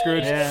Scrooge.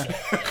 Yeah.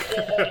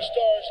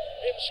 Stars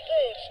in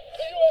Scrooge,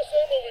 the USA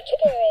movie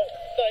tomorrow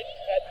night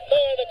at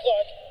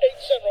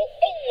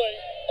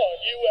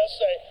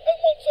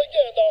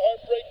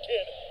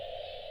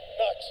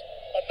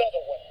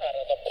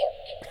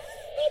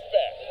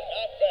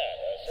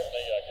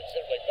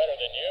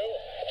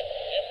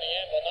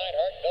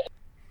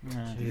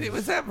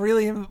Was that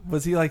really him?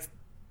 Was he like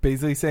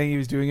basically saying he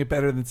was doing it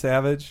better than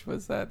Savage?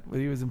 Was that what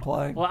he was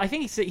implying? Well, I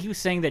think he was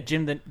saying that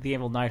Jim the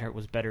Anvil Neidhart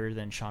was better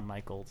than Shawn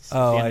Michaels. At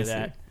Oh, the end I of see.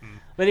 that.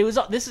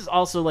 But this is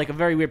also like a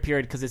very weird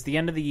period because it's the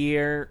end of the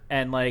year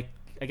and like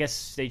I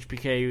guess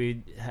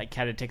HBK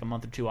had to take a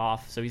month or two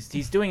off, so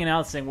he's doing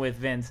announcing with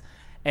Vince,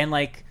 and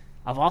like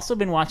I've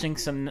been watching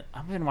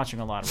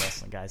a lot of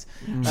wrestling, guys,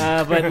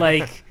 but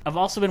like I've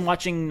also been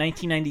watching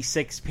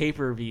 1996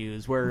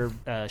 pay-per-views where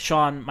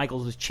Shawn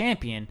Michaels was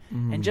champion,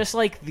 and just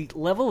like the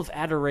level of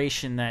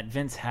adoration that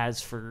Vince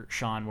has for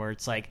Shawn, where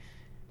it's like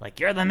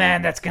you're the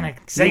man that's gonna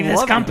save this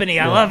love him. company.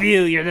 I Yeah. love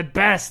you. You're the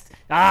best.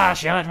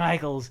 Shawn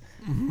Michaels,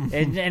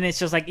 and it's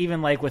just like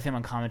even like with him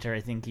on commentary,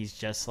 I think he's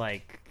just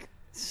like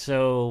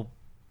so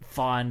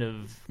fond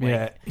of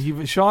like,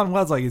 Sean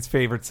was like his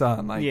favorite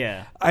son. Like,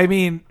 Yeah. I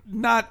mean,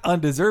 not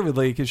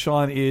undeservedly, because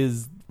Sean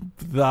is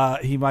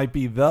he might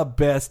be the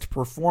best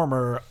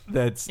performer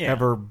that's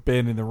ever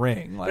been in the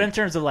ring. Like, But in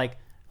terms of like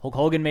Hulk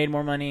Hogan made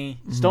more money,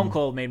 Stone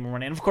Cold made more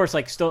money, and of course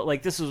like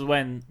this was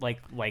when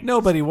like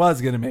nobody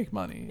was gonna make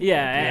money.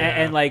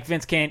 and like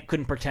Vince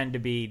couldn't pretend to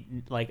be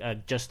like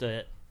just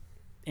a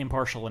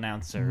impartial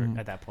announcer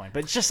at that point.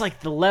 But it's just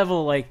like the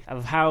level like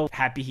of how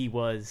happy he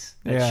was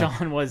that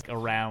Shawn was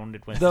around.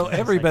 When Though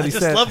everybody I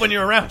just said, love when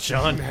you're around,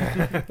 Sean.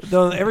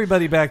 though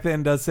everybody back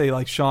then does say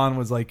like Sean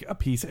was like a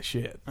piece of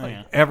shit. Like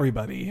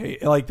everybody,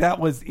 like that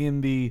was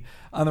on the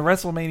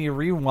WrestleMania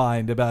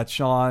Rewind about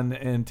Sean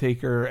and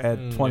Taker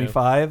at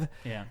 25.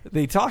 Yeah.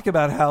 They talk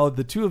about how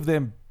the two of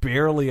them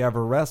barely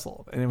ever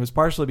wrestled, and it was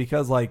partially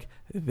because like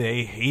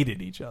they hated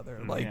each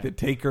other. Like the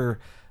Taker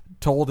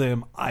told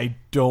him, I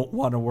don't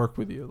want to work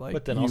with you. Like,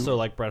 But then also,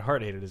 like Bret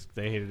Hart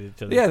they hated each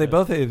other. yeah, they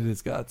both hated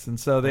his guts, and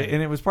so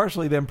and it was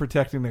partially them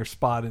protecting their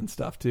spot and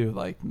stuff too.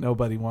 Like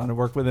nobody wanted to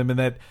work with him,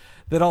 and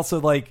that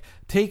also like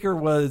Taker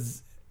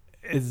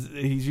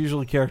he's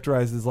usually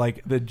characterized as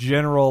like the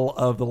general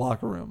of the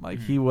locker room. Like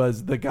he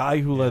was the guy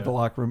who led the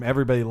locker room.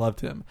 Everybody loved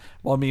him.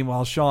 While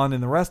meanwhile, Sean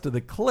and the rest of the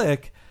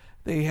clique,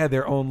 they had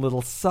their own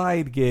little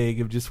side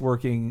gig of just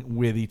working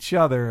with each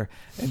other,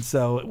 and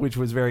so which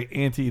was very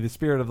anti the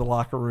spirit of the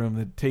locker room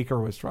that Taker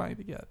was trying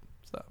to get.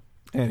 So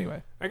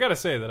anyway, I gotta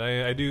say that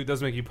it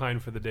does make you pine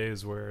for the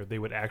days where they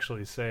would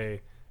actually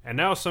say, and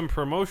now some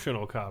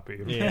promotional copy,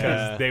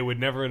 because they would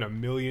never in a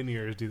million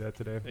years do that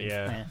today.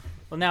 Yeah.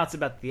 Well, now it's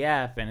about the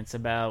app, and it's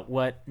about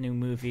what new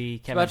movie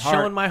Kevin About Hart.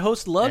 showing my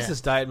host loves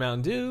this Diet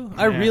Mountain Dew.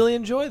 I really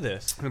enjoy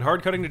this. And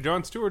hard cutting to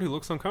John Stewart, who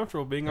looks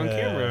uncomfortable being on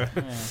camera.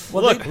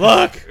 Well, look,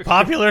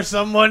 popular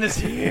someone is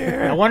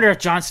here. I wonder if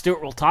Jon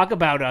Stewart will talk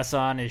about us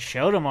on his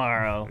show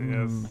tomorrow.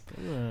 and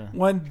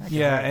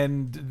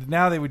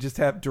now they would just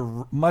have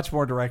much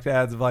more direct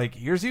ads of like,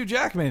 here's Hugh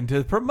Jackman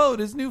to promote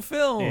his new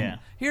film. Yeah.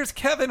 Here's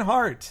Kevin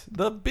Hart,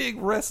 the big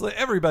wrestler.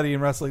 Everybody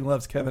in wrestling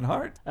loves Kevin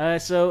Hart.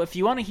 So if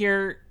you want to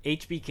hear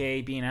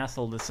HBK being an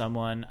asshole to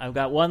someone, I've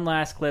got one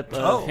last clip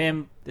of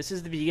him. This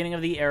is the beginning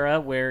of the era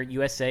where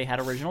USA had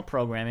original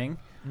programming.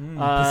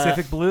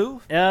 Pacific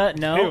Blue? No,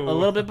 Ew. a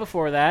little bit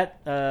before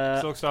that.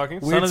 Silk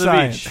Stockings. Weird of the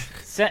Science.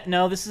 Beach.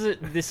 No, this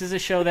is a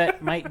show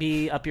that might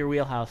be up your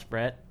wheelhouse,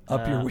 Brett.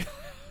 Up your wheel.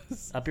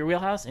 Up your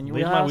wheelhouse? In your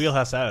Leave wheelhouse? my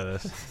wheelhouse out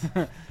of this.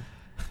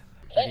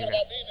 Talking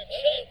about being in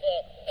shape,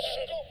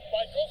 Scoop,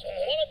 Michaels,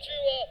 why don't you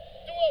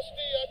do us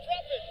the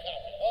drop-in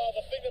copy?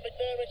 The thing that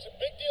McMahon makes a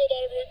big deal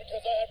about every week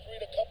because I have to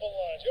read a couple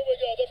lines. Here we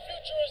go. The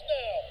future is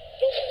now.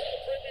 Don't miss the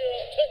premiere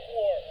of Tech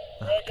War.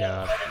 Oh,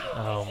 God.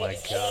 Oh, my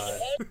God.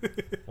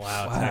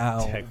 Wow.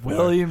 Wow. Tech War.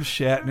 William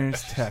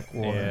Shatner's Tech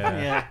War.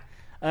 Yeah.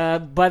 Yeah.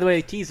 By the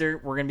way, teaser,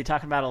 we're going to be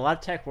talking about a lot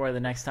of Tech War the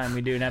next time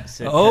we do an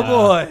episode. Oh,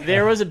 boy.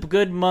 There was a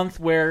good month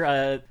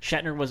where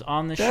Shatner was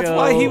on the show. That's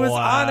why he was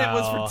Wow. on it,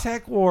 was for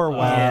Tech War.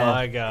 Wow. Oh,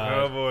 my God.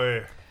 Oh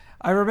boy.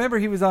 I remember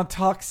he was on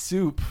Talk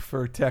Soup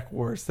for Tech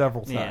War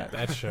several times. Yeah.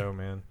 That show,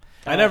 man.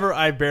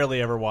 I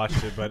barely ever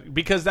watched it, but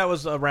because that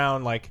was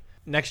around like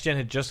Next Gen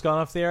had just gone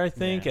off the air, I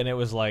think, and it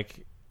was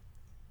like,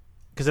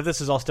 because if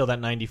this is all still that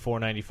 94,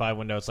 95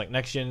 window, it's like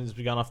Next Gen has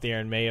gone off the air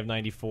in May of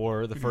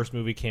 94. The first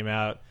movie came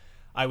out.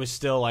 I was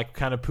still like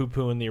kind of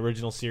poo-pooing the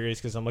original series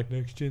because I'm like,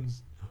 Next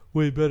Gen's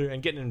way better,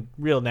 and getting in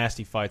real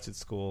nasty fights at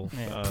school.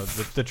 Yeah.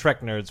 The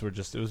Trek nerds were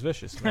just, it was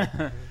vicious,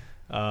 man.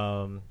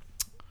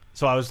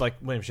 So I was like,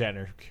 William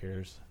Shatner, who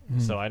cares?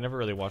 So I never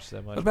really watched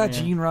that much. What about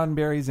Gene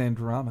Roddenberry's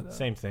Andromeda?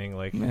 Same thing,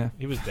 like Yeah.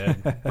 he was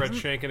dead. Brett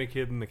shanking a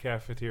kid in the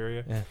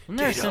cafeteria. Wasn't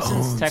there a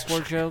Simpsons Tech War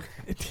joke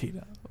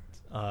Tito.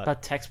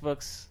 about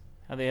textbooks?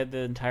 How they had the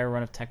entire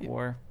run of Tech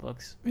War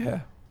books? Yeah.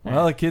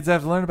 Well, the kids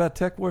have to learn about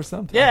Tech War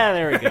sometime. Yeah,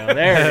 there we go.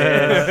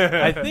 There it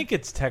is. I think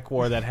it's Tech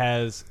War that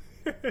has.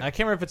 I can't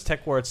remember if it's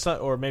Tech War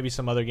or maybe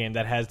some other game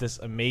that has this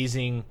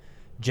amazing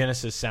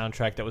Genesis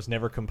soundtrack that was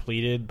never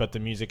completed, but the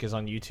music is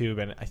on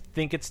YouTube, and I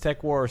think it's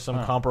Tech War or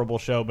some comparable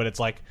show. But it's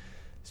like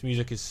this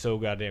music is so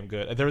goddamn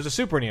good. There was a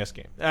Super NES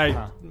game.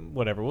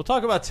 Whatever. We'll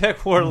talk about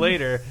Tech War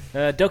later.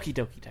 Doki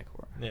Doki Tech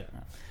War.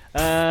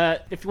 Yeah.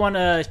 If you want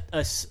a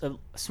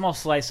small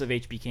slice of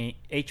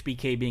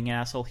HBK being an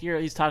asshole, here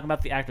he's talking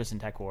about the actress in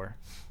Tech War.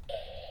 Greg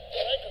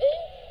who?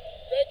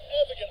 Greg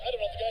Evigan. I don't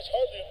know, the guy's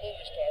hardly a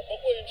movie star, but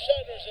William William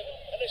Shatner's in it,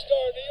 and they star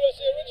in the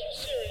USA Original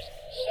Series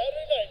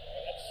Saturday night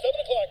at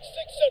 7 o'clock,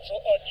 6 Central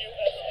on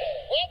USA.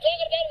 Well, I'm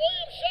talking about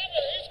William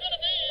Shatner. He's going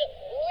to be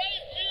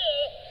right here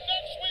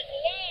next week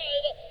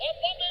live on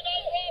Monday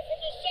Night Raw from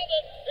the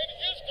Summit in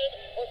Houston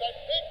for that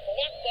big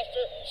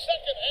blockbuster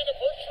second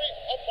anniversary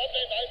of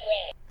Monday Night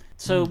Raw.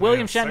 So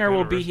William second Shatner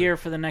will be anniversary. here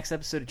for the next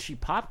episode of Cheap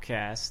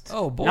Popcast.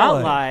 Oh, boy.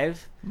 Not live,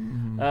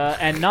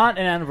 and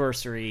not an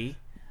anniversary,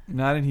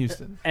 Not in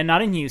Houston. and not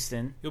in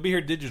Houston. You'll be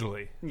here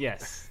digitally.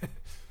 Yes,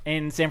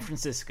 in San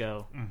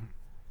Francisco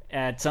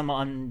at some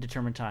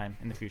undetermined time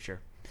in the future.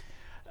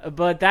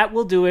 But that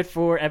will do it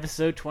for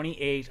episode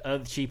 28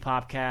 of the Cheap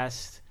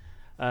Popcast.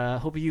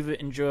 Hope you've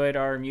enjoyed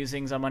our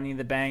musings on Money in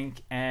the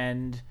Bank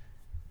and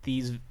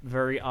these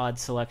very odd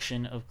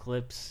selection of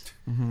clips.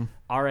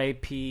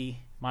 R.A.P.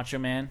 Macho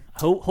Man.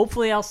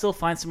 Hopefully, I'll still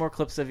find some more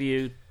clips of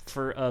you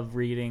of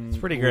reading. It's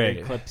pretty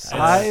great. clips. It's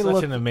I such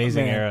look- an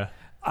amazing man. era.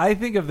 I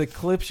think of the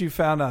clips you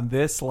found on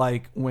this,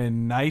 like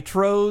when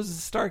nitros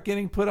start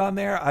getting put on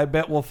there, I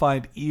bet we'll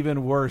find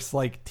even worse,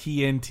 like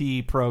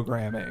TNT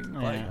programming.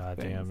 Like God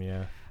things. damn,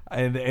 yeah.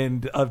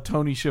 And of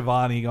Tony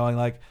Schiavone going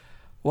like,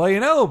 well, you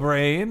know,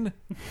 Brain,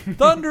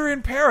 Thunder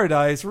in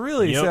Paradise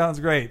really Yep. sounds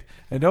great.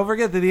 And don't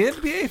forget that the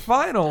NBA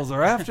Finals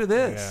are after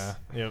this.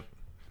 Yeah.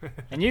 Yep.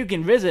 And you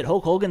can visit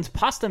Hulk Hogan's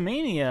Pasta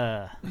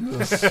Mania.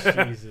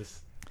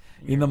 Jesus.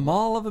 In the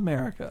Mall of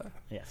America.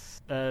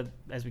 Yes.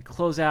 As we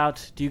close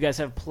out, do you guys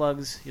have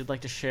plugs you'd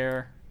like to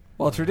share?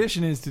 Well,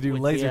 tradition is to do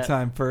With Laser the,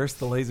 Time first,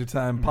 the Laser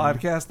Time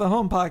podcast, the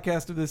home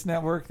podcast of this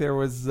network. There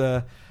was,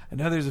 I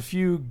know there's a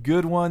few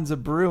good ones a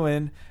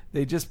brewing.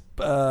 They just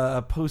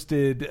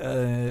posted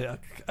a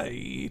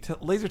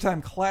Laser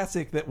Time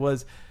classic that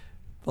was,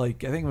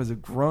 like, I think it was a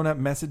grown-up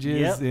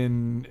messages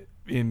Yep.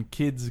 in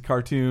kids'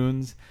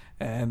 cartoons.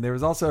 And there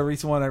was also a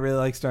recent one I really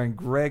like starring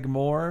Greg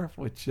Moore,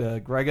 which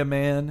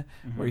Greg-a-Man,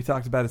 where he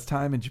talked about his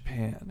time in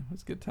Japan. It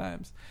was good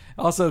times.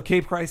 Also,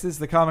 Cape Crisis,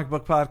 the comic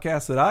book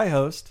podcast that I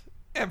host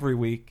every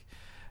week.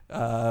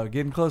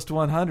 Getting close to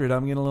 100.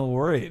 I'm getting a little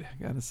worried,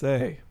 gotta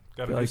say.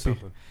 Gotta Feel do like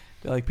something.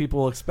 feel like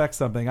people will expect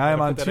something. I am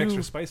Gotta on put that 2.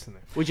 extra spice in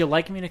there. Would you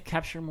like me to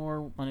capture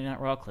more Monday Night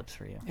Raw clips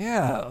for you?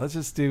 Yeah, let's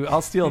just do.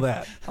 I'll steal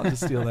that. I'll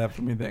just steal that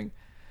from your thing.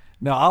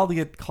 No, I'll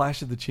get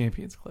Clash of the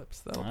Champions clips.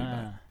 That'll be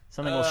mine.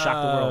 Something will shock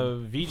the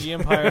world.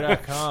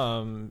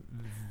 VGEmpire.com,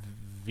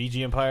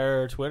 VG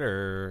Empire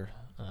Twitter,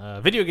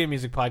 Video Game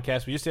Music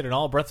Podcast. We just did an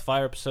all Breath of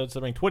Fire episode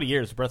celebrating 20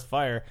 years of Breath of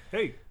Fire.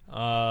 Hey,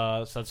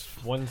 So that's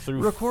 1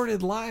 through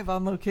Recorded live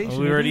on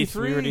location. We were at at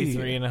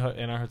E3,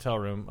 in our hotel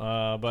room.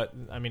 But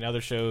I mean,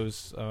 other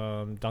shows,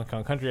 Donkey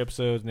Kong Country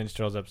episodes, Ninja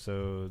Turtles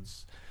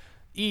episodes,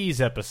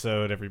 Ease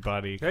episode.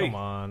 Everybody, Hey. come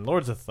on,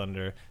 Lords of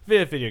Thunder,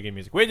 video game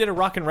music. We did a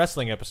rock and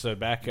wrestling episode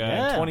back in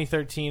Yeah.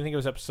 2013. I think it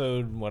was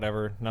episode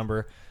whatever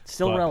number.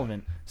 Still but-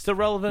 relevant. Still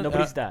relevant.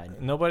 Nobody's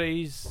died.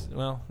 Nobody's.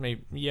 Well,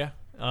 maybe yeah.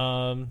 But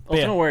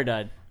Ultimate Warrior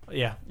died.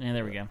 yeah. Yeah,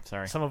 there we go.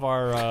 Sorry. Some of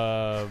our,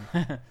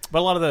 but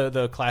a lot of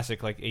the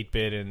classic like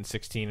 8-bit and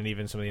 16 and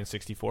even some of the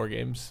N64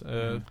 games.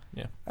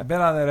 Yeah. I bet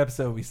on that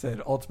episode we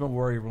said Ultimate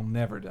Warrior will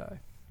never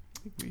die.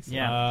 I think we said.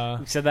 Yeah,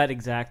 we said that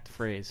exact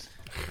phrase.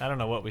 I don't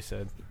know what we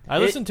said. I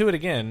listened to it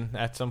again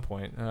at some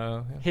point.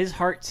 His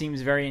heart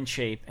seems very in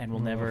shape and will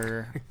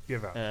never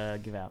give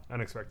out. give out.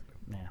 Unexpected.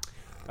 Yeah.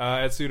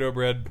 At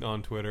Pseudobread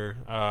on Twitter.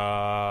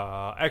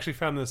 I actually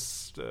found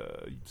this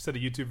set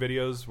of YouTube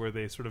videos where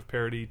they sort of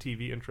parody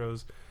TV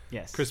intros.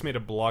 Yes. Chris made a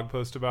blog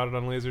post about it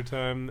on Laser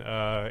Time.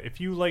 If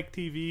you like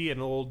TV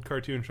and old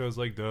cartoon shows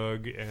like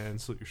Doug and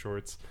Salute Your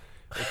Shorts,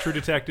 True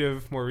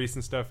Detective, more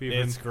recent stuff even.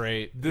 It's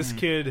great. This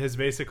kid has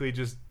basically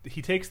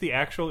he takes the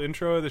actual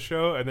intro of the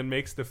show and then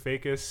makes the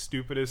fakest,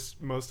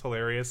 stupidest, most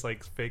hilarious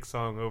like fake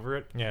song over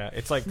it. Yeah,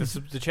 it's like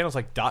the channel's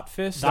like Dot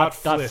Fist. Dot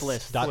Flist.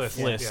 Flist. Dot Flist.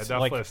 Flist. Yeah,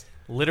 Dot like, Flist.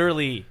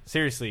 Literally,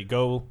 seriously,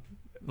 go.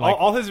 Like,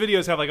 All his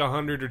videos have like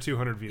 100 or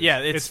 200 views. yeah,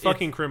 it's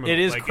fucking criminal. It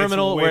is Like,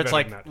 criminal. way Where it's better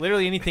like than that.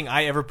 literally anything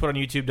I ever put on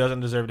YouTube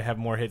doesn't deserve to have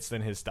more hits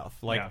than his stuff.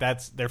 Like Yeah.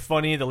 they're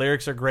funny. The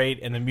lyrics are great,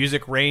 and the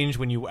music range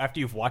after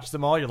you've watched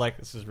them all, you're like,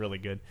 this is really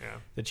good. Yeah.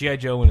 The G.I.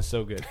 Joe one is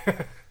so good.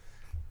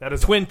 That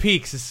is Twin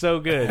Peaks is so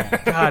good.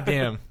 God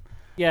damn.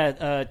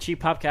 Yeah,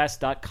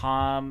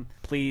 cheappopcast.com.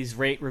 Please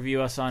rate,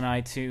 review us on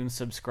iTunes,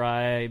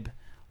 subscribe,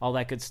 all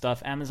that good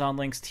stuff. Amazon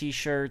links,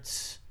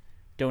 t-shirts,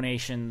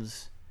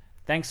 donations.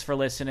 Thanks for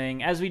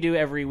listening. As we do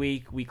every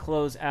week, we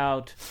close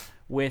out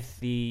with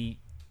the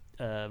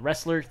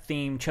wrestler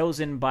theme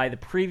chosen by the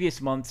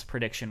previous month's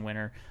prediction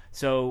winner.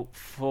 So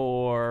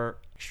for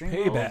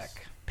Extreme Rules-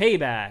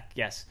 Payback,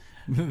 yes.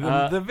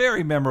 the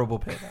very memorable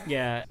payback.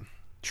 Yeah.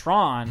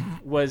 Tron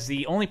was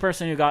the only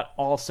person who got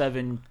all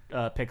 7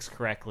 picks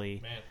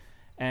correctly.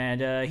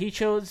 And he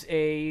chose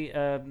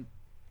a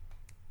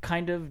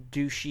kind of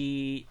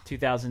douchey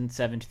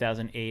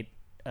 2007-2008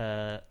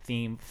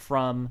 theme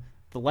from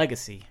The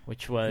Legacy,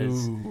 which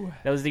was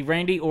the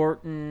Randy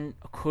Orton,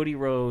 Cody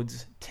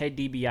Rhodes, Ted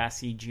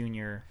DiBiase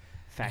Jr.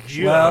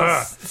 faction.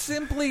 Well,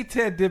 simply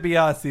Ted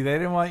DiBiase. They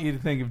didn't want you to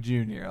think of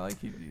Junior. Like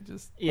he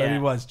just, but Yeah. he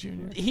was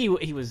Junior. He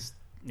was,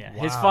 yeah.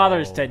 His father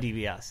is Ted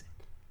DiBiase.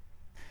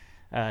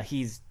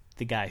 He's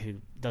the guy who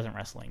doesn't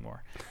wrestle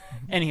anymore.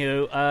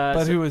 Anywho,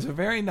 But so- who was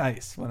very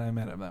nice when I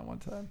met him that one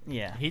time.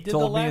 yeah, He did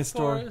Told the me a laugh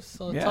story. for us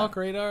on Yeah. Talk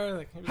Radar.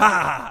 Like,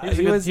 Ha!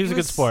 he was a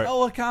good sport.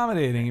 So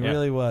accommodating, he Yeah.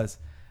 really was.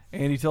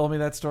 And he told me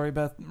that story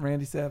about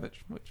Randy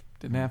Savage, which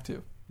didn't have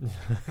to.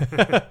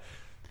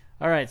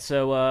 All right,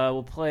 so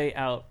we'll play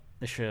out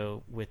the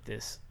show with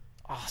this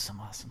awesome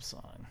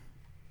song.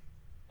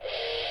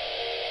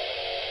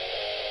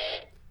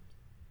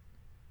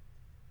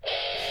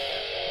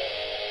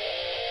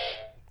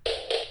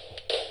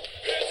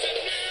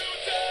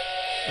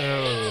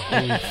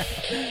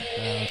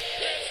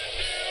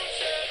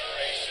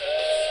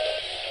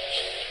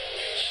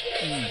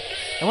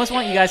 I almost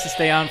want you guys to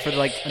stay on for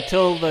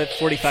until the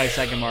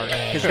 45-second mark,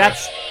 because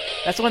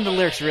that's when the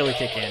lyrics really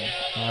kick in.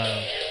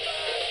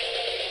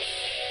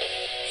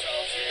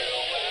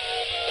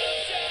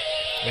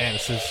 Man,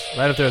 this is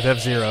right up there with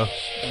F-Zero.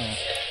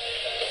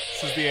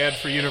 This is the ad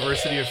for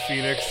University of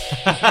Phoenix.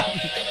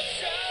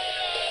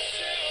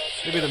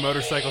 Maybe the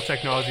Motorcycle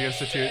Technology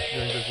Institute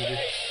during the video.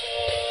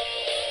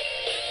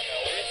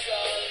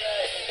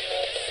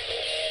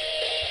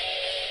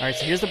 All right,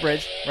 so here's the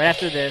bridge. Right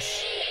after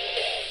this,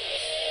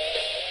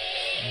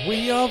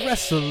 We are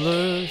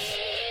wrestlers.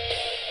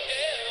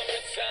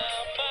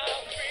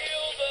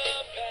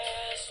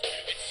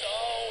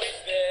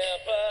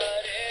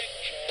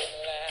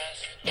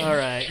 all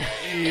right.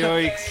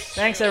 Yikes.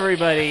 Thanks,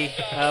 everybody.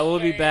 We'll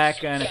be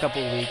back in a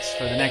couple of weeks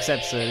for the next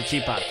episode of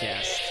Cheap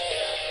Podcast.